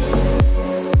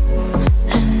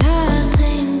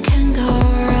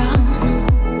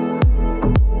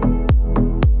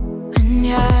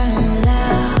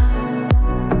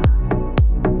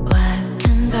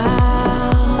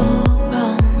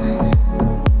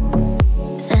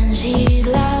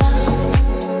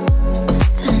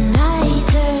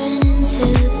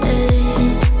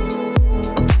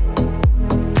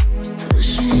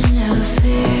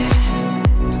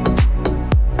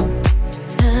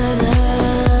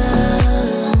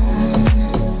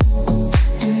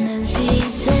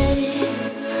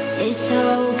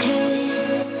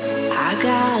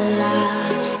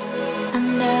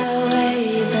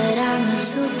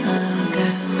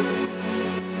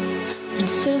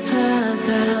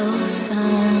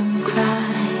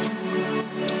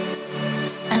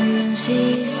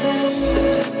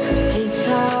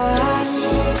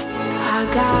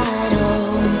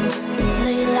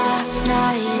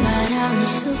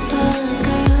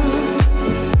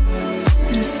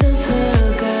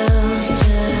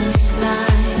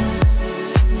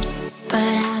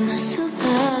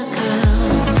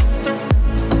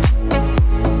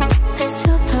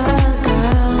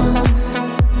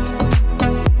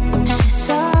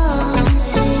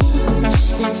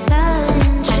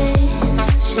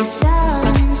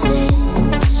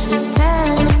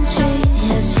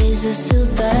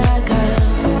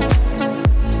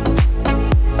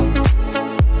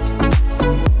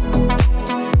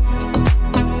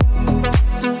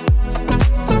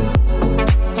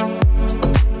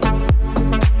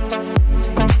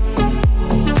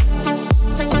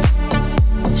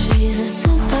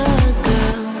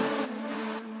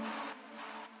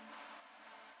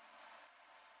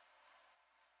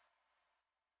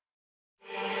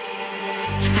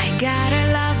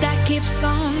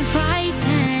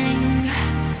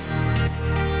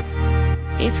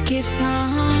It keeps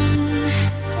on.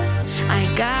 I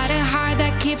got a heart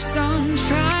that keeps on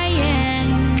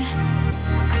trying.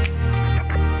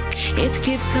 It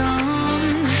keeps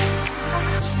on.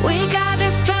 We got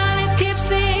this plan, it keeps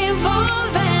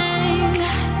evolving.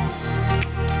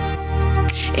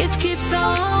 It keeps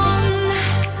on.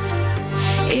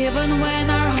 Even when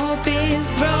our hope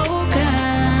is broken,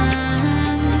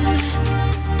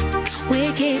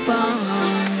 we keep on.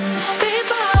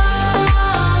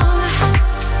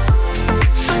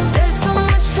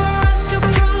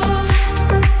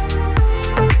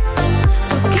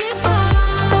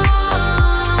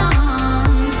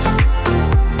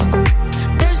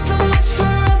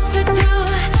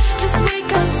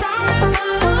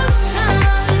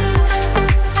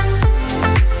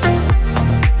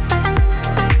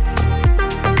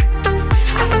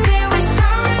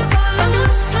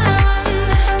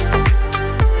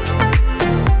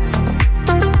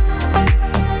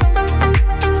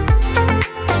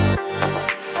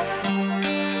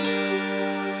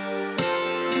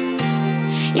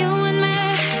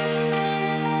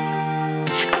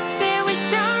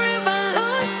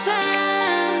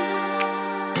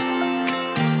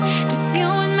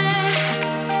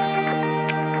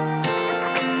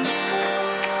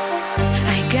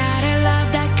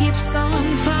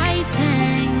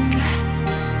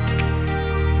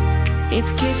 It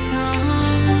keeps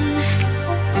on.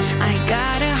 I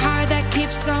got a heart that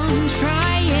keeps on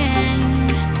trying.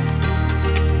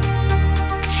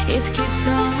 It keeps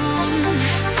on.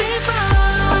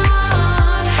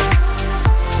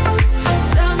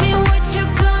 Tell me what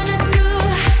you're gonna do.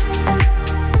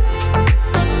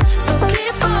 So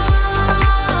keep on.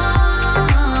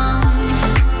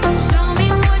 Show me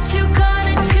what you're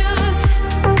gonna choose.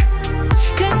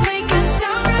 'Cause we can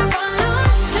start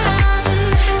revolution.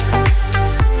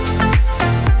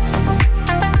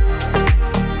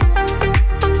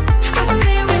 I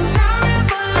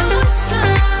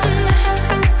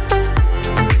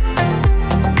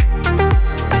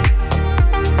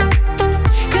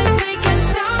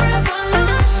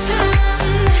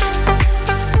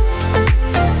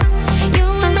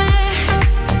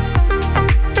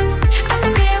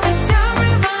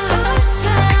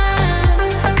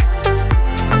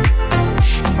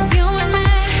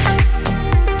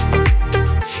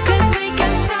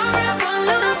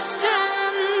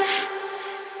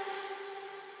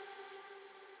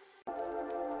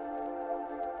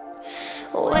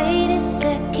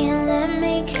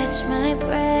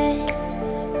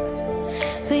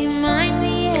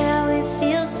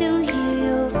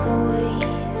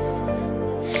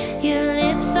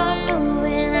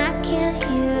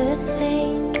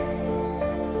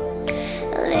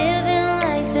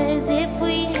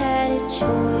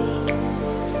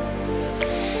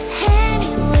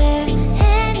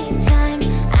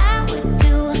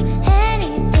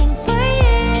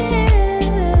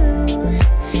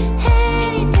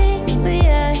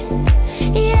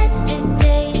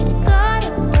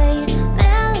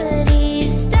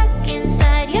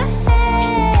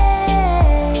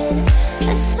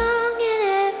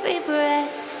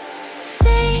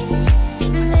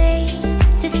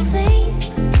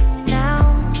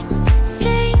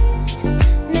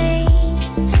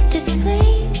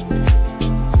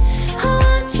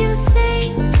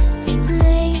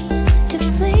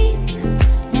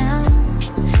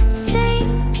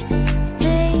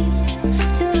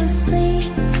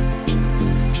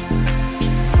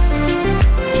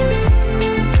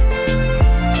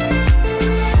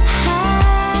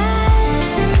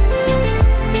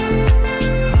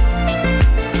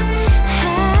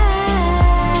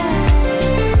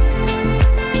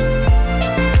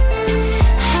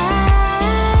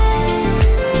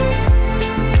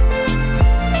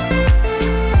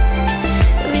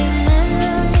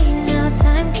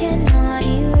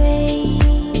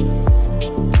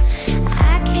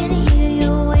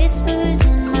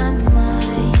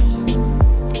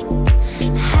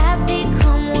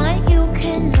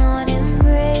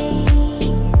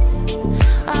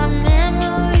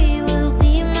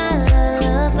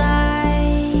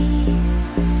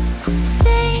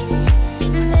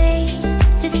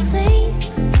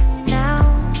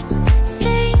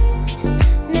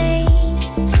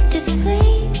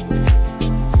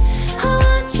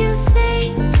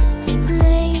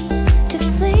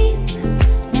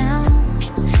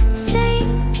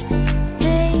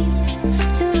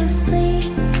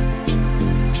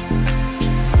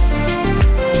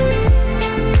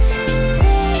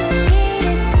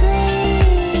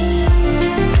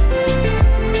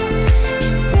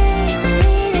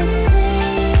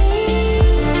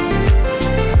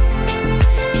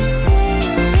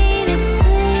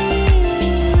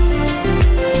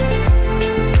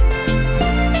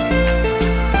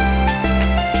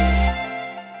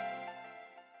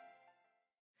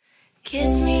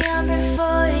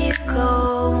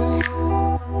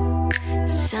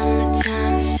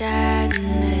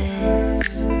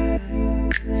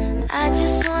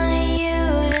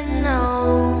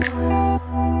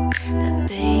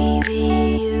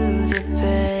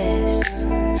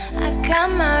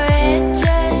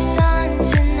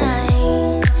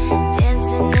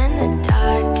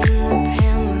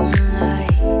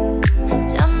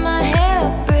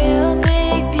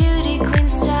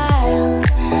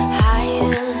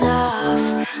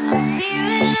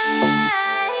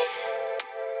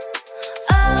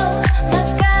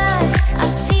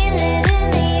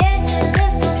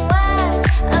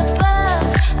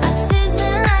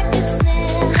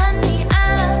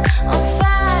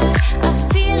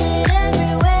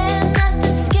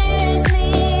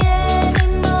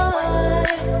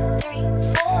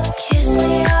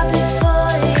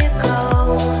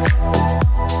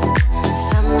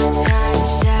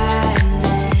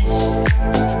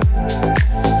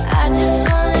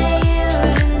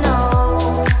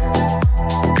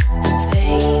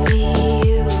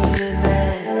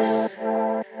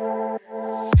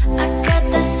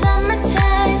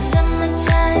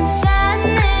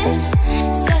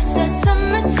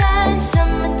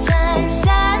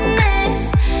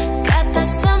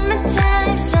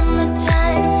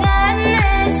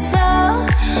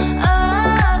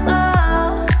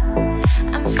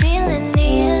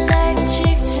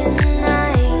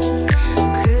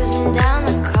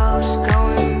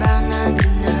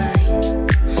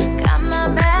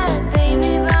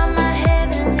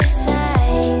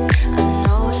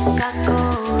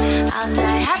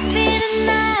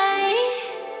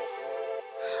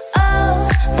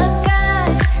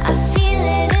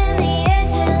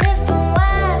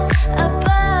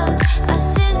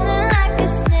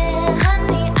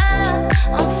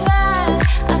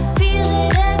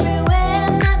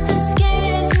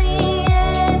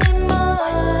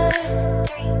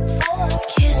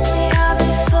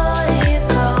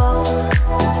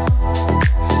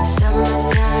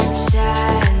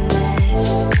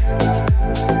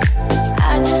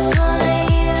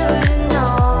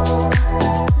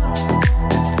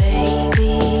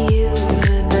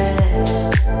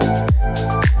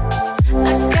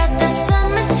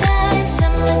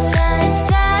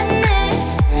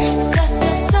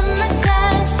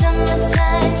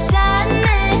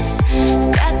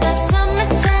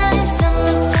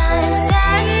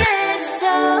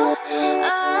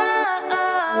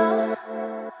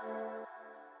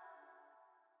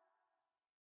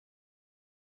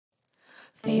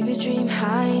Fever dream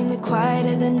high in the quiet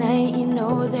of the night, you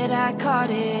know that I caught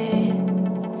it.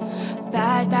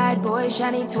 Bad, bad boy,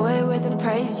 shiny toy with a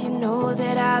price, you know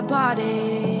that I bought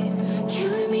it.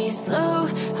 Killing me slow,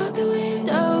 out the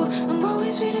window, I'm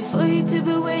always waiting for you to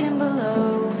be waiting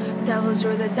below. Devils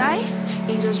roll the dice,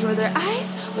 angels roll their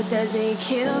eyes. What doesn't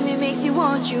kill me makes you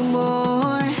want you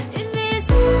more. And it's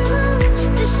you,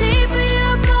 the shape of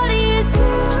your body is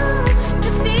blue.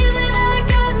 The feeling I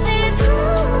got and it's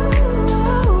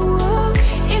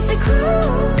it's a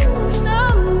cruel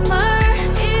summer,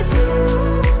 it's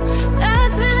cool.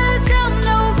 That's when I tell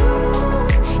no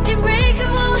rules.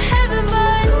 Unbreakable heaven,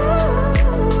 but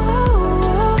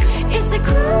it's a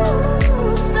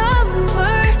cruel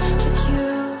summer with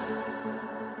you.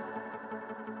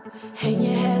 Hang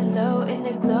your head low in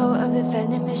the glow of the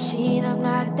vending machine, I'm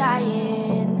not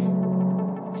dying.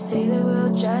 Say that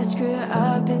we'll just screw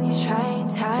up in these trying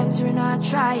times, we're not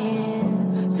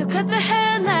trying. So cut the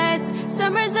headlights,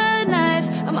 summer's a knife.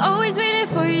 I'm always waiting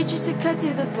for you just to cut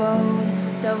to the bone.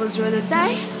 Devils roll the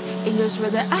dice, angels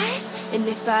roll their eyes. And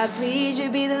if I bleed,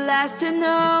 you'll be the last to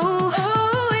know.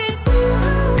 Oh, it's you,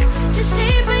 the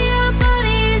shape of your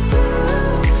body is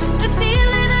blue. The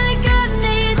feeling I got and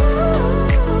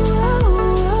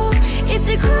it's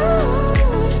a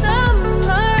cruel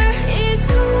summer, it's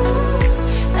cool.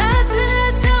 That's when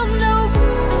I tell no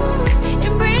rules.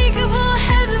 Unbreakable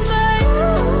heaven, but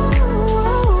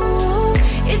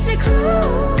it's a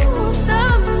cruel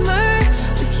summer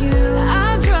with you.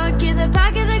 I'm drunk in the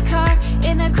back of the car,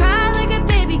 and I cry like a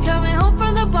baby coming home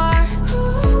from the bar.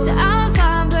 So I'm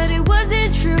fine, but it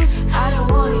wasn't true. I don't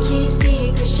wanna keep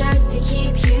secrets just to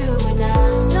keep you and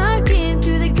I. Snuck in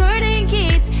through the garden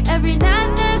gates every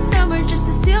night this summer just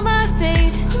to seal my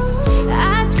fate.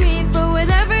 I scream for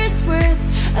whatever it's worth.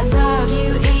 I love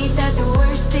you, ain't that the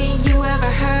worst thing you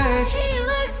ever heard? He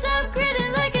looks up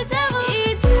grinning like a devil.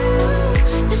 It's you,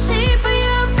 the shape of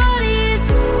your body is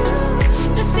blue.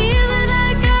 The feeling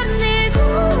I got and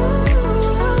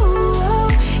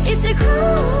it's a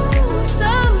cruel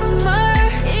summer,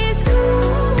 it's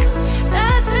cool.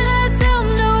 That's when I tell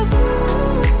no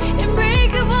rules.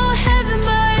 Unbreakable heaven,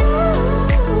 but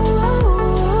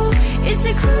it's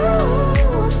a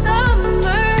cruel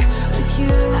summer with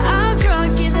you. I'm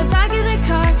drunk in the back of the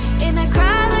car, and I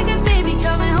cry like a baby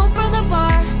coming home from the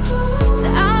bar. So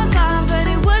I'm fine, but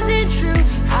it wasn't true.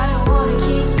 I don't wanna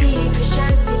keep secrets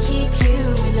just to keep you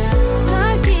and I.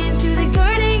 Snuck in through the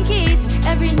garden gates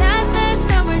every night this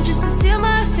summer just to seal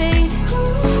my fate.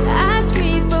 I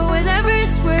scream for whatever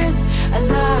it's worth. I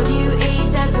love you,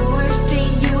 ain't that the worst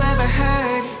thing you ever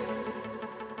heard?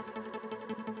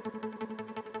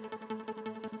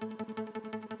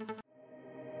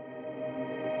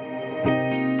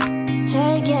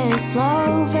 Take it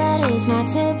slow, but it's not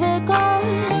typical.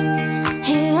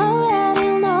 He already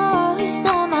knows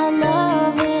that my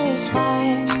love is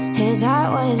fire. His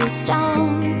heart was a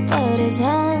stone, but his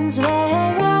hands were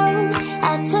round.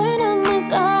 I turned on my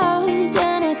guard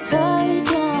and it took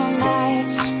him higher.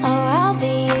 Oh, I'll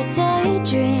be your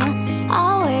daydream,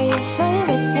 I'll wear your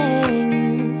favorite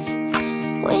things.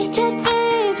 We could be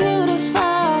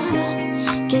beautiful,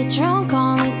 get drunk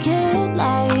on a good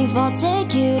life. I'll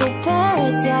take you to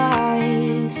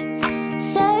paradise.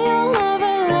 Say you'll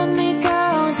never let me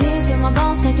go. Deep in my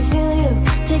bones, I can feel you.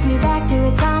 Take me back to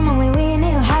a time only we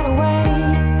knew how to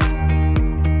wait.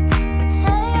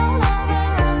 Say you'll never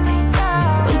let me go.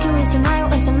 We can waste the night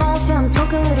with an old film,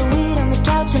 smoke a little weed on the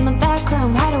couch in the back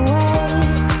room, hide away.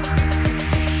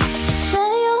 Say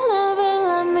you'll never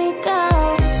let me go.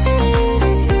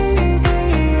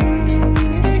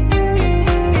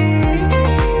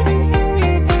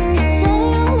 Say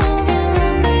you'll never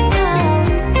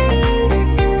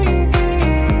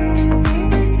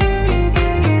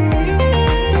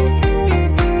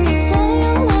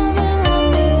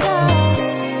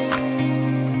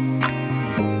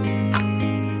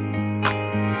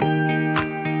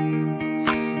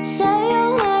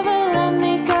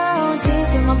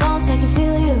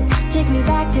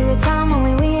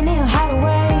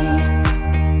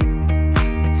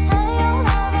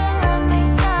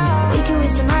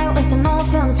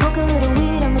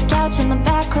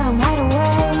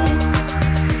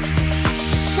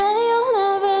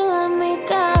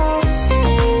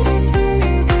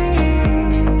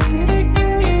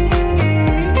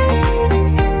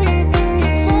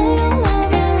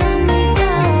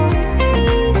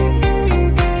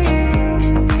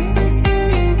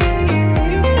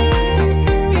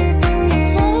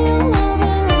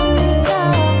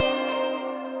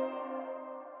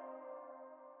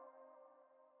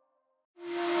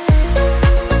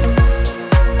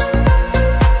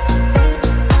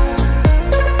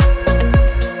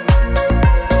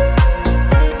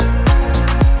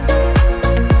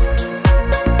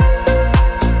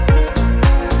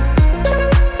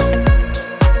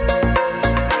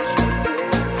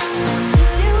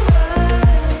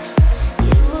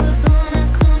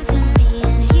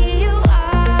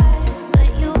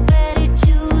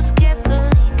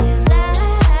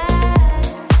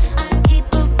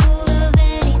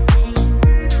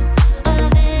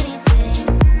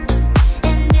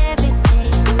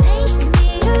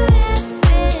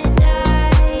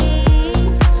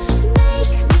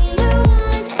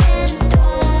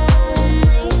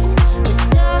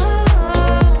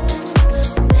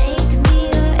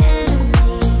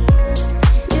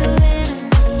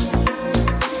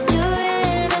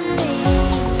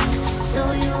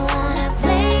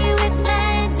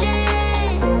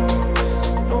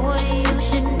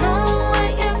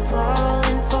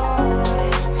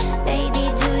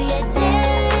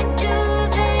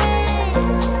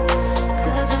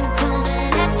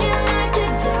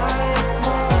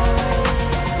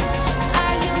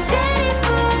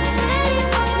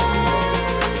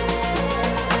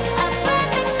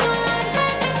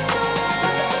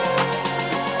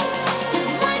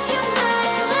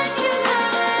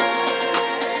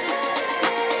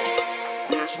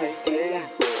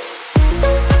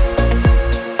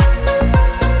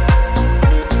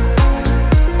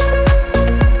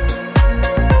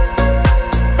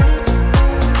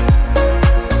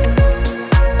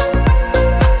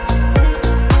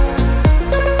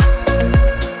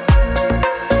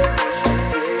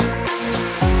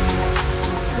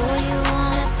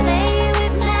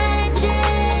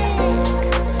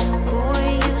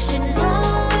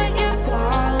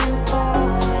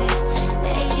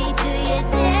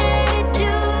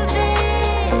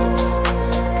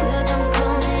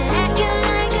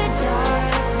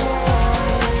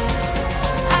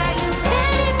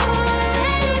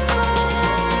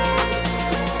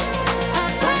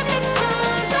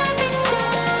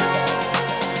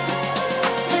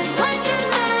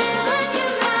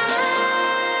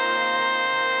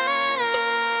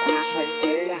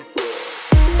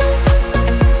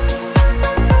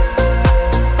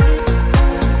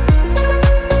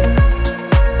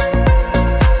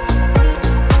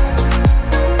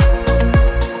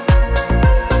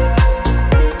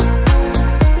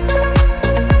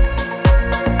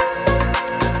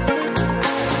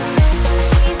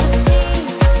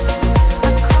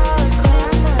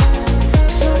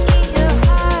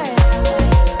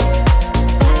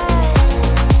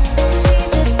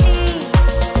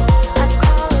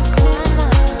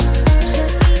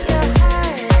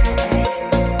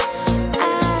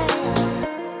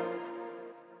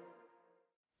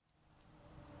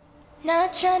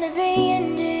tryna be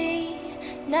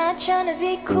indie, not tryna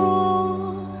be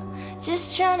cool,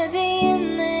 just tryna be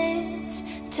in this.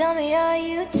 Tell me, are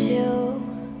you too?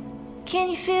 Can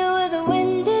you feel where the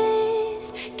wind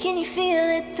is? Can you feel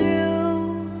it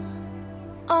through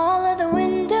all of the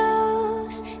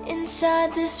windows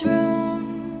inside this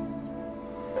room?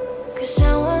 'Cause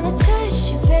I wanna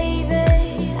touch you,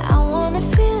 baby, I wanna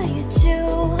feel you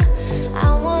too.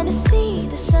 I wanna see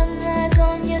the sunrise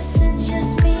on your sins,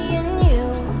 just me and you.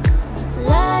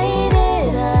 Light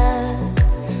it up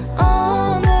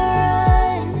on the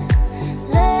run,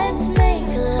 let's make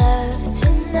love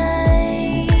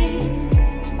tonight.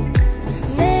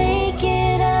 Make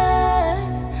it up,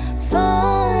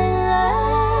 fall in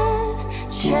love,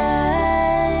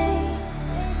 try.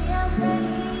 Baby, I'm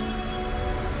ready.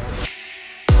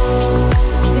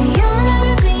 But you'll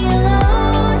never be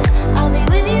alone, I'll be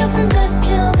with you from dusk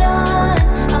till dawn.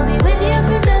 I'll be with you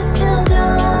from dusk till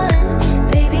dawn.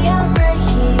 Baby, I'm right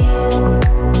here,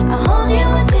 I'll hold you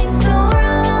when things go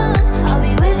wrong. I'll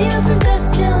be with you from dusk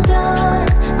till dawn.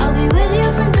 I'll be with you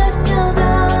from dusk till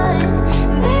dawn.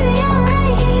 Baby, I'm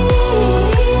right here,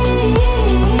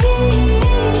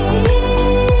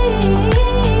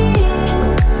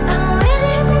 I'm with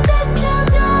you from dusk till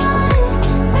dawn.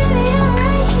 Baby, I'm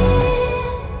right here.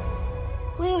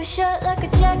 We were shut like a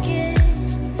jacket,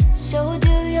 so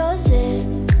do yours it.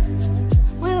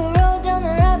 We will roll down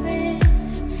the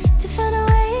rapids to find a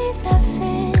wave that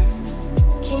fits.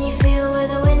 Can you feel where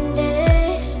the wind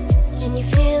is? Can you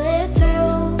feel it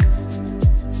through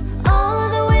all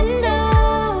of the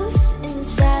windows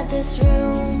inside this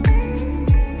room?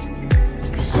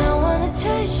 'Cause I wanna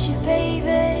touch you,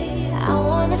 baby, I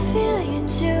wanna feel you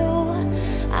too.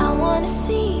 I wanna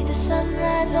see the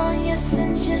sunrise on your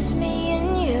sins, just me and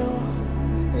you.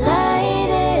 Light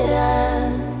it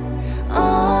up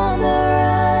on the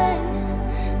run,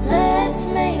 let's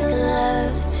make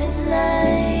love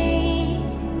tonight.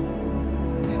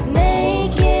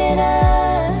 Make it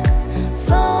up,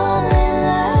 fall in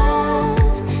love,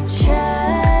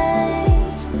 try.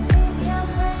 Baby, I'm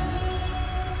ready.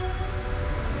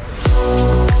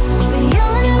 But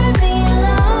you'll never be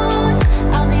alone,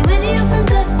 I'll be with you from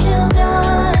dusk till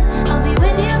dawn. I'll be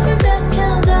with you from dusk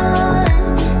till dawn.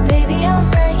 Baby, I'm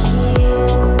right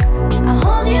here, I'll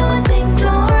hold you when things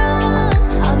go wrong.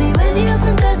 I'll be with you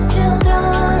from dusk till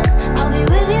dawn. I'll be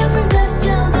with you from dusk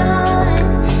till dawn.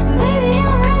 Baby,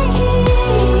 I'm right here,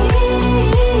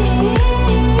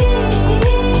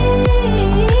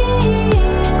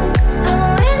 I'm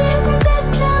with you from dusk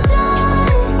till dawn.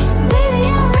 Baby,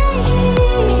 I'm right here,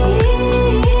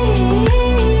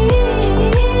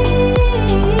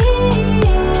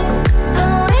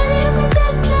 I'm with you from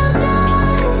dusk till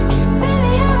dawn.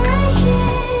 Baby, I'm right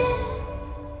here.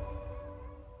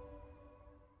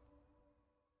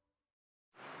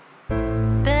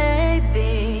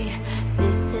 Baby,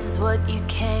 this is what you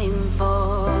came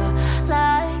for.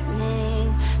 Lightning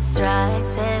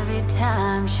strikes every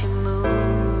time she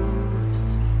moves,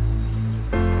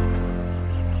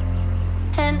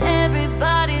 and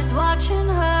everybody's watching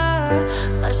her,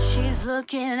 but she's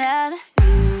looking at you.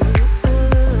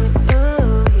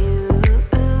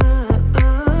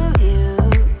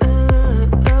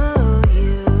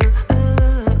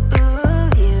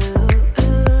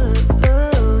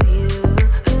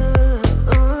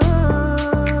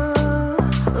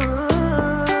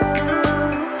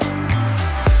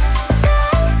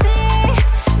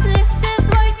 This is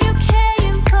what you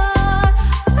came for.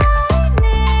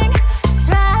 Lightning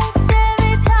strikes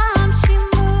every time she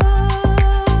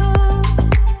moves,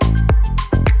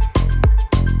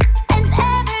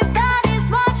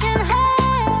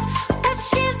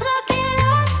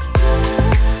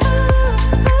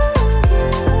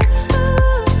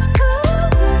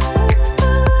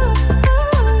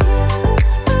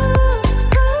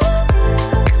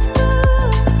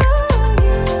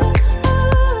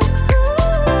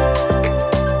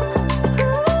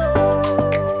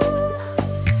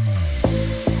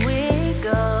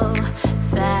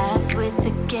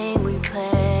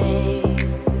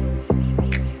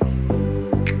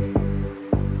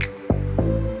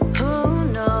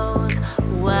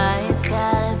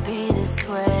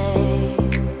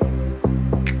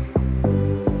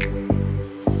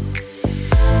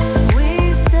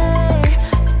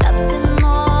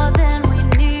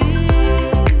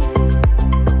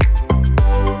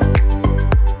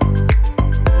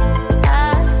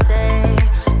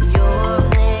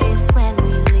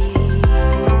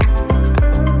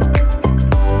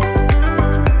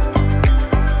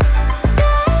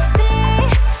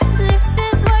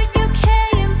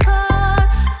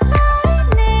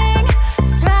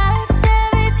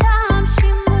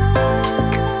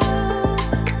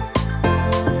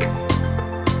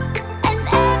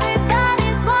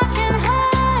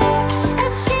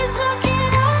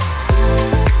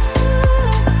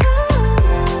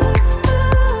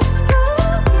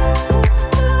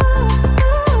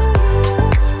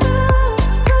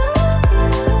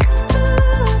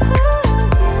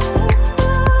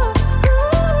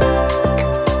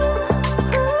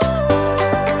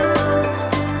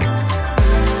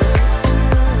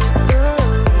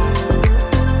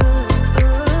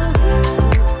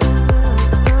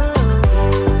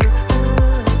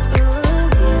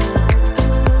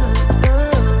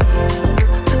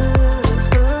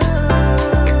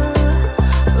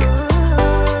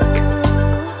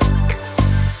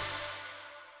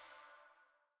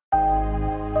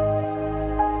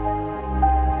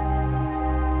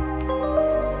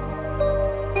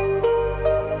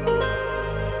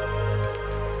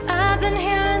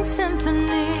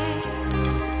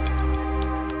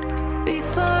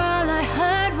 Before all I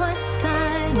heard was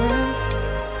silence,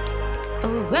 a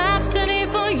rhapsody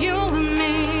for you and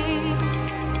me.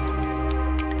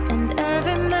 And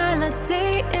every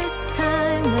melody is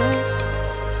timeless.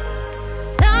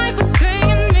 Life was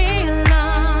stringing me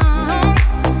along.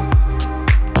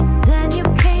 Then you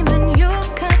came and you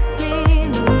cut me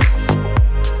loose.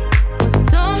 Was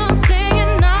so long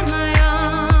singing on my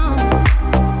own.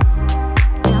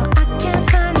 Now I can't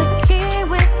find the key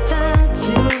without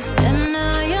you. And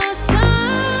now your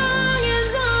song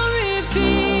is on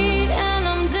repeat, and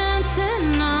I'm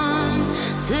dancing on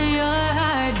to your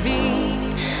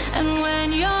heartbeat. And when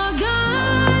you're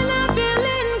gone, I feel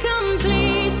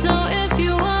incomplete. So if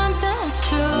you want the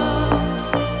truth,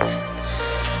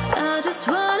 I just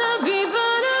wanna be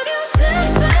part of your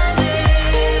symphony.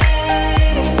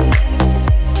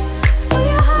 Will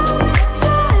you hold me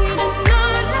tight and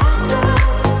not let go?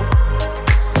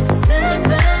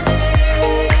 Symphony,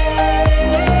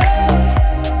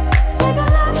 like a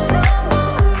love song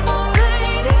on the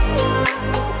radio.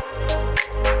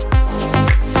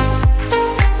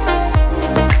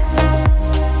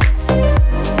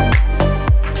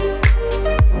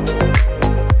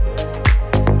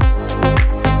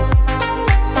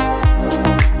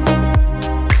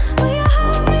 Will you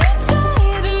hold me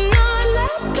tight and not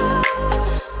let go?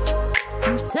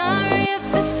 I'm sorry if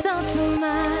it's all too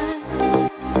much,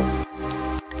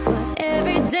 but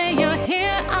every day you're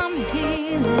here, I'm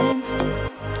healing.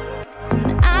 When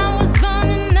I was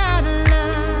running out of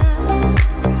love,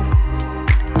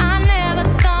 I never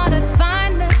thought I'd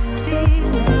find this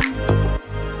feeling.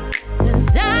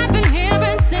 'Cause I've been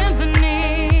hearing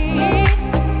symphonies.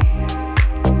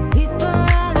 Before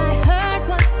all I heard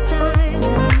was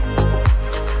silence,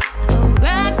 a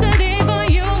rhapsody for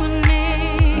you and me.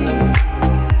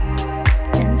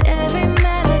 And every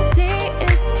melody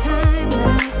is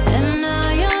timeless. And now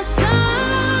your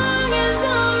song is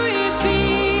on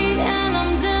repeat, and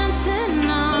I'm dancing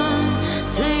on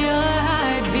to your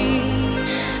heartbeat.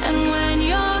 And when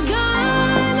you're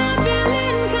gone, I feel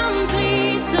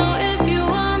incomplete. So if you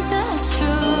want the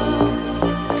truth,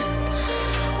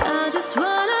 I just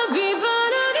wanna be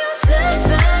part of your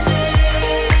symphony.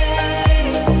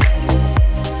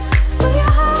 Will you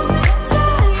hold me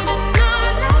tight and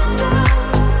not let go?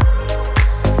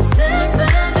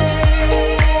 Symphony,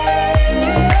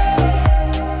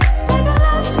 like a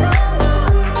love song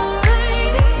on the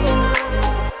radio.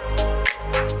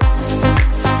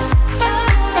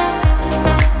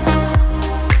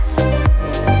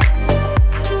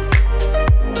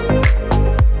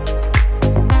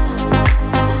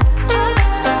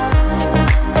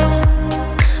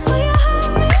 Will you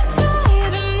hold me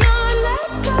tight and not let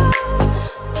go?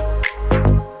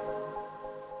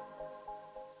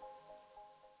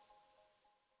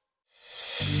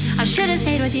 I should have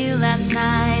stayed with you last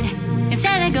night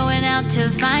instead of going out to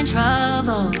find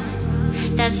trouble.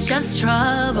 That's just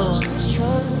trouble.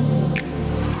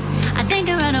 I think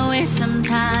I run away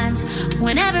sometimes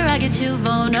whenever I get too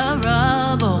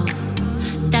vulnerable.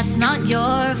 That's not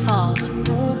your fault.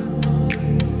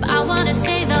 But I wanna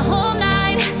stay the whole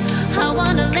night. I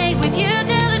wanna lay with you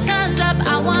till the sun's up.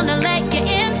 I wanna let you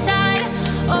inside.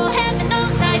 Oh, heaven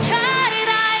knows I tried.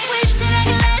 I wish that I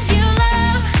could let you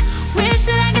love. Wish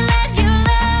that I could let you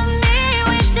love me.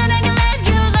 Wish that I could let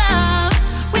you love.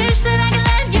 Wish that I could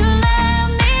let you love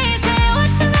me. Say,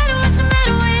 what's the matter? What's the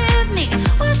matter with me?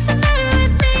 What's the matter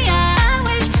with me? I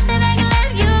wish that I could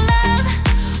let you love.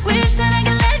 Wish that I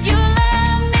could let you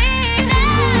love me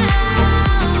now.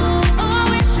 Oh, I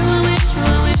wish, oh, I wish,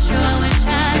 oh, I wish, oh, I wish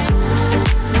I.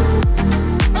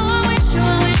 Oh, I wish, oh,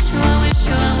 I wish, oh, I wish,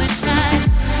 oh, I wish I.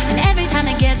 And every time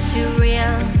it gets too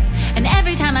real, and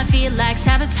every time I feel like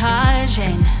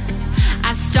sabotaging,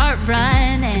 I start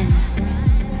running.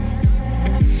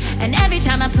 And every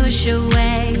time I push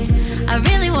away, I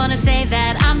really wanna say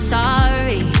that I'm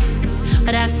sorry,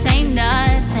 but I say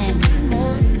nothing.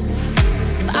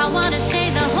 But I wanna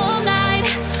stay the whole night.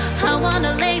 I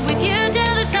wanna lay with you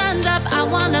till the sun's up. I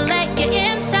wanna let you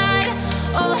inside.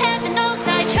 Oh, heaven knows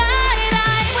I tried.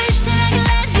 I wish that I could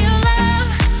let you love.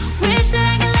 Wish that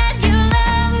I could let you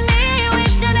love me.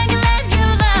 Wish that I could let you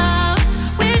love.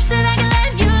 Wish that I could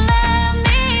let you love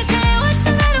me. Say, what's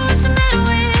the matter? What's the matter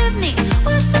with me?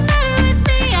 What's the matter with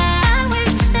me? I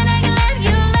wish that I could let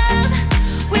you love.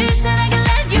 Wish that I could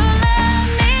let you love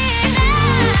me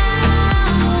now.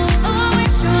 Oh, I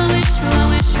wish, oh, I wish, oh,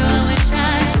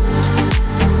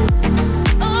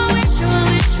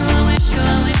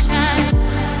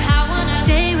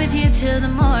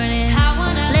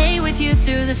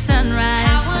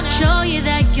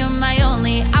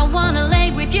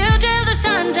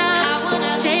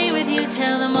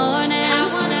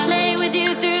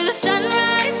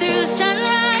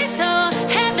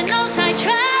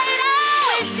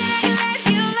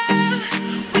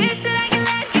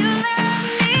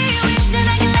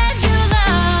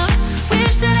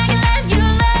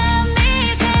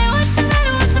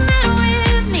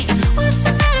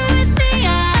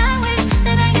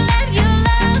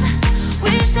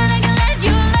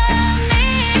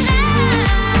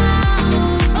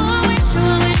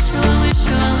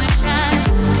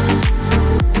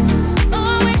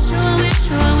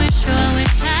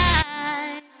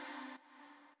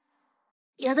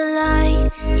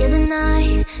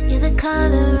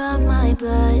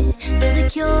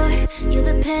 You're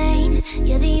the pain,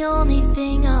 you're the only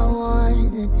thing I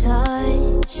wanna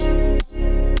touch.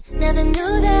 Never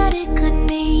knew that it could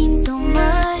mean so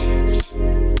much,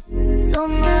 so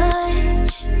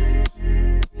much.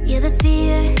 You're the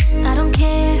fear, I don't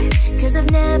care, 'cause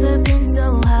I've never been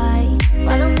so high.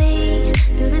 Follow me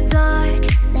through the dark,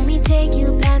 let me take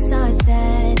you past our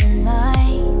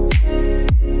satellites.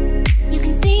 You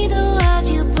can see the world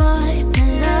you brought to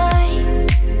life,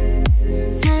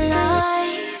 to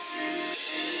life.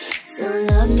 So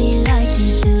love me like you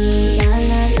do, la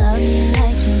la, love me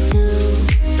like you do.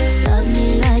 Love me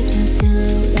like you do,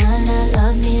 la la,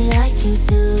 love me like you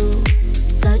do.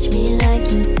 Touch me like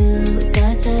you do,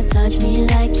 touch me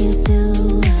like you do.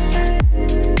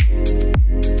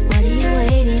 What are you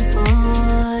waiting for?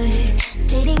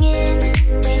 Fading in,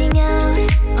 fading out,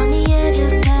 on the edge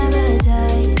of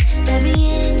paradise. Every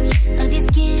inch of your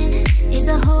skin is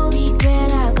a holy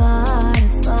grail I gotta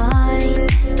find.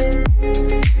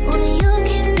 Only you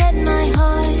can set my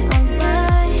heart on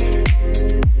fire,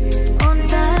 on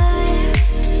fire.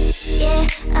 Yeah,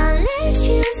 I'll let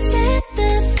you set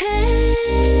the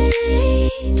pace,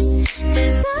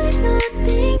 'cause I'm not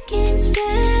thinking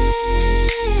straight.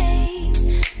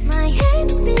 My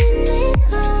head's spinning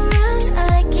around,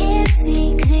 I can't see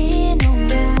clear no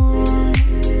more.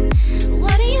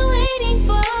 What are you waiting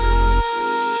for?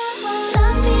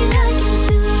 Love me like you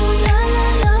do, la la,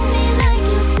 love me like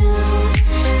you do.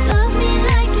 Love me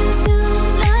like you do,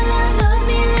 la la, love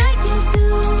me like you do.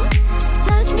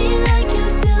 Touch me like you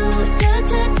do,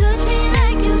 touch me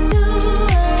like you do.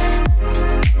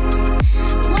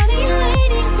 What are you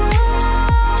waiting for?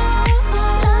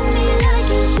 Love me like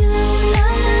you do, la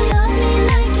la, love me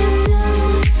like you do.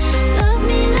 Love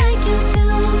me like you do,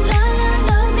 la la,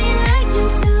 love me like you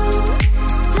do.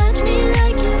 Touch me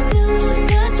like you do,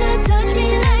 touch me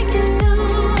like you do.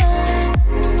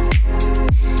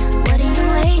 What are you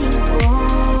waiting for?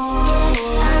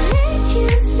 I'll let you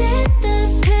set the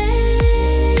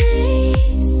pace,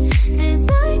 'cause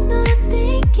I'm not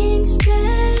thinking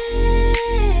straight.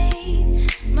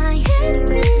 My head's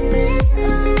spinning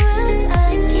around,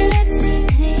 I can't see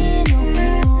clear no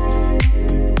more.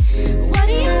 What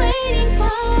are you waiting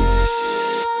for?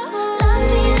 Love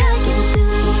me like you do,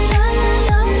 la la,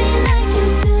 love me like you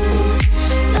do.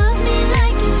 Love me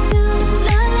like you do,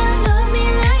 la la, love me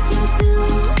like you do.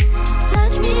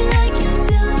 Touch me like you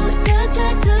do,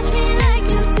 touch me like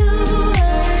you do.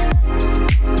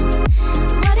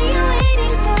 What are you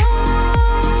waiting for?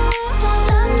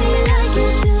 Love me like you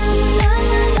do, la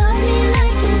la, love me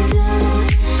like you do.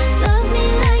 Love me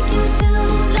like you do,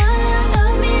 la la,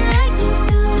 love me like you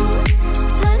do.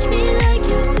 Touch me like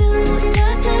you do,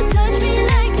 touch me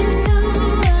like you do.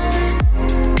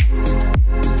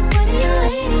 What are you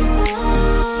waiting for?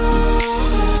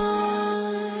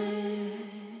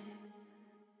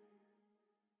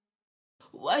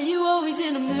 Why you always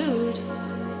in a mood,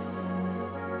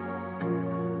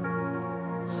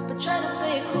 but try to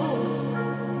play it cool?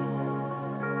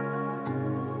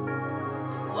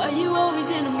 Why you always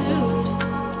in a mood?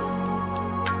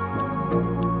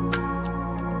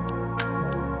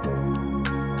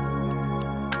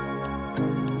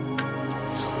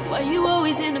 Why you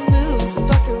always in a mood?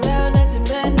 Fuck around, acting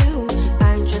brand new.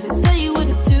 I ain't tryna tell you what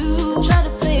to do. Try to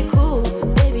play it cool,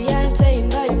 baby, I ain't playing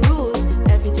by your rules.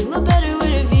 Everything look better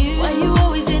with a view. Why you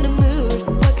always in a mood?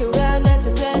 Fuck around,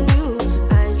 acting brand new.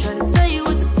 I ain't tryna tell you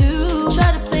what to do.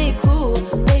 Try to play it cool,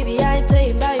 baby, I ain't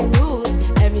playing by your rules.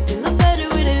 Everything look better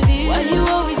with a view. Why you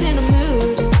always in a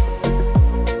mood?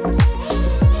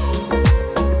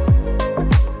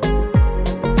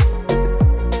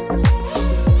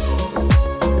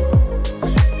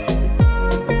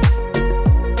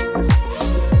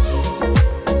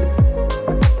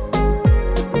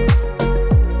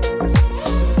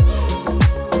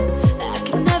 I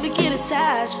can never get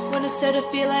attached. When I start to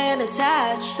feel I am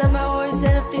attached, somehow always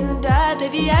end up feeling bad.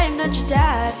 Baby, I am not your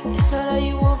dad. It's not all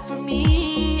you want from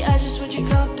me, I just want your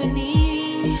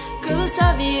company. Girl, it's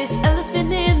obvious,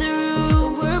 elephant in the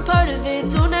room. We're a part of it,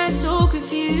 don't act so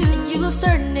confused. You love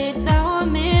starting it, now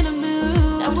I'm in a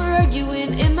mood. Now we're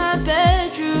arguing in my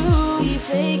bedroom. We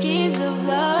play games of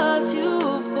love to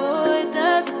avoid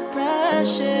the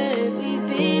depression. We've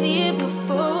been here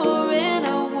before and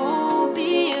I won't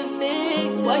be a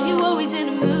victim. Why you always in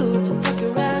a mood? Fuck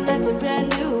around, acting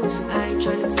brand new. I ain't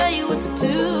tryna tell you what to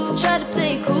do. Try to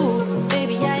play it cool,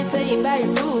 baby, I ain't playing by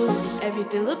your rules.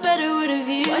 Everything look better with a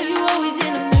view. Why you always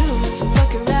in a mood?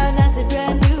 Fuck around, acting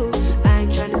brand new. I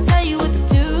ain't tryna tell you what to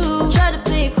do. Try to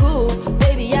play it cool,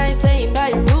 baby, I ain't playing by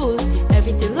your rules.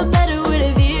 Everything look better with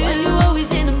a view. Why you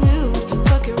always in a mood?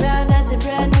 Fuck around, acting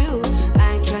brand new.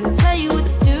 I ain't tryna tell you what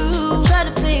to do. Try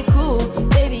to play it cool,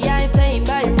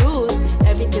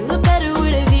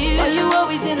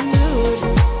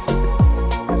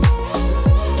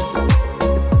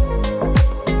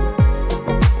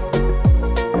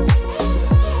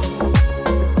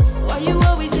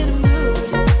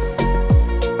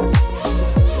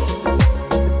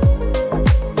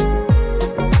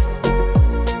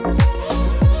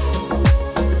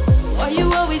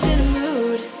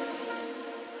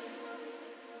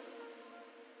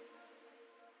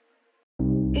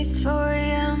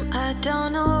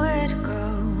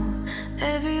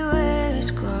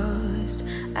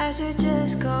 I should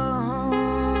just go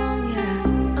home, yeah.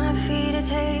 My feet are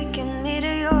taking me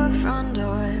to your front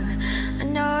door. I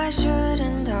know I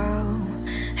shouldn't though.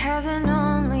 Heaven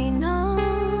only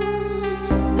knows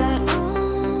that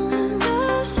on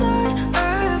the side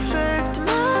effect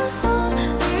my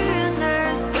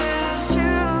loneliness gives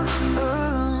you.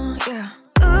 Ooh, yeah.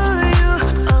 Ooh, you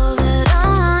all that I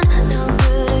want. No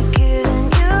good at giving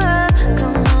you up.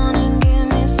 Come on and give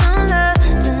me some love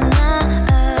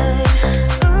tonight.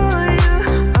 Ooh, you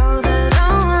all that I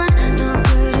want. No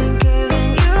good at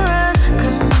giving you up.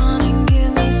 Come on and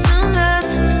give me some love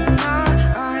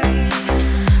tonight.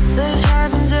 This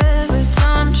happens every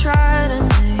time I try to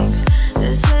mix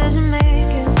decision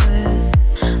making with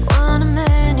one of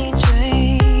many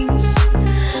drinks.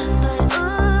 But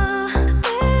ooh,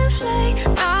 if late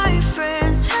night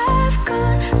friends have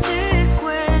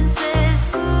consequences,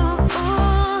 cool,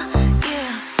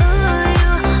 yeah. Ooh,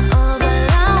 you all that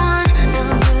I want. No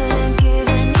good at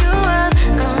giving you up.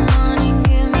 Come on and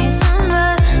give me some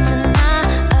love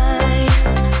tonight.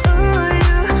 Ooh,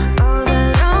 you all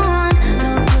that I want.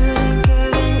 No good at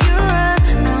giving you up.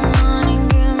 Come on and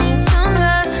give me some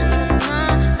love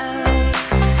tonight.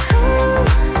 Ooh,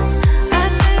 I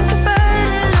think about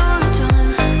it all the time.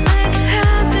 Make it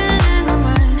happen in my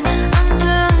mind. I'm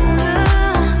done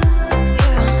now.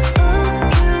 Yeah. Ooh,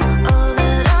 you all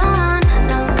that I want.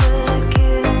 No good at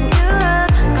giving you up.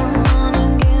 Come on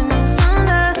and give me some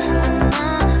love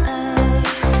tonight.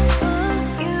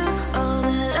 Ooh, you all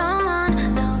that I want.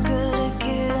 No good at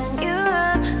giving you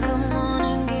up. Come on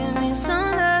and give me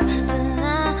some love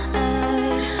tonight.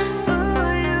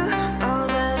 Ooh, you all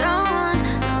that I want.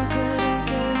 No good at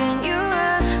giving you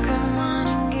up. Come on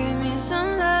and give me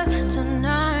some love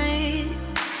tonight.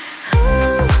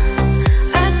 Ooh,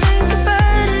 I think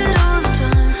about it all the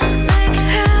time. Make it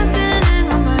happen in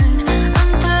my mind.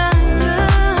 I'm done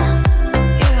now.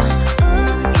 Yeah.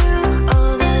 Ooh, you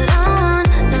all that I want.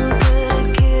 No good at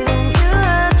giving you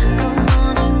up. Come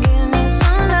on and give me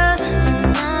some love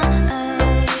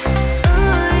tonight.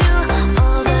 Ooh, you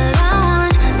all that I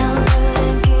want. No good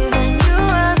at giving you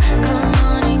up. Come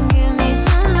on and give me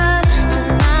some love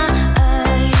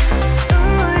tonight.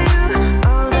 Ooh, you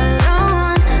all that I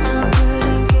want. No good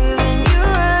at giving you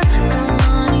up. Come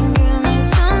on and give me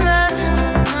some love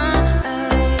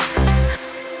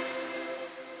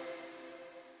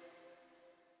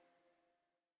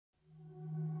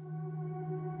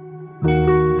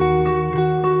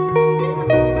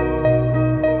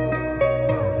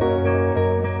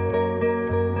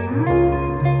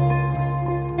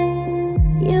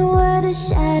You were the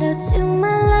shadow to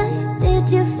my light. Did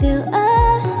you feel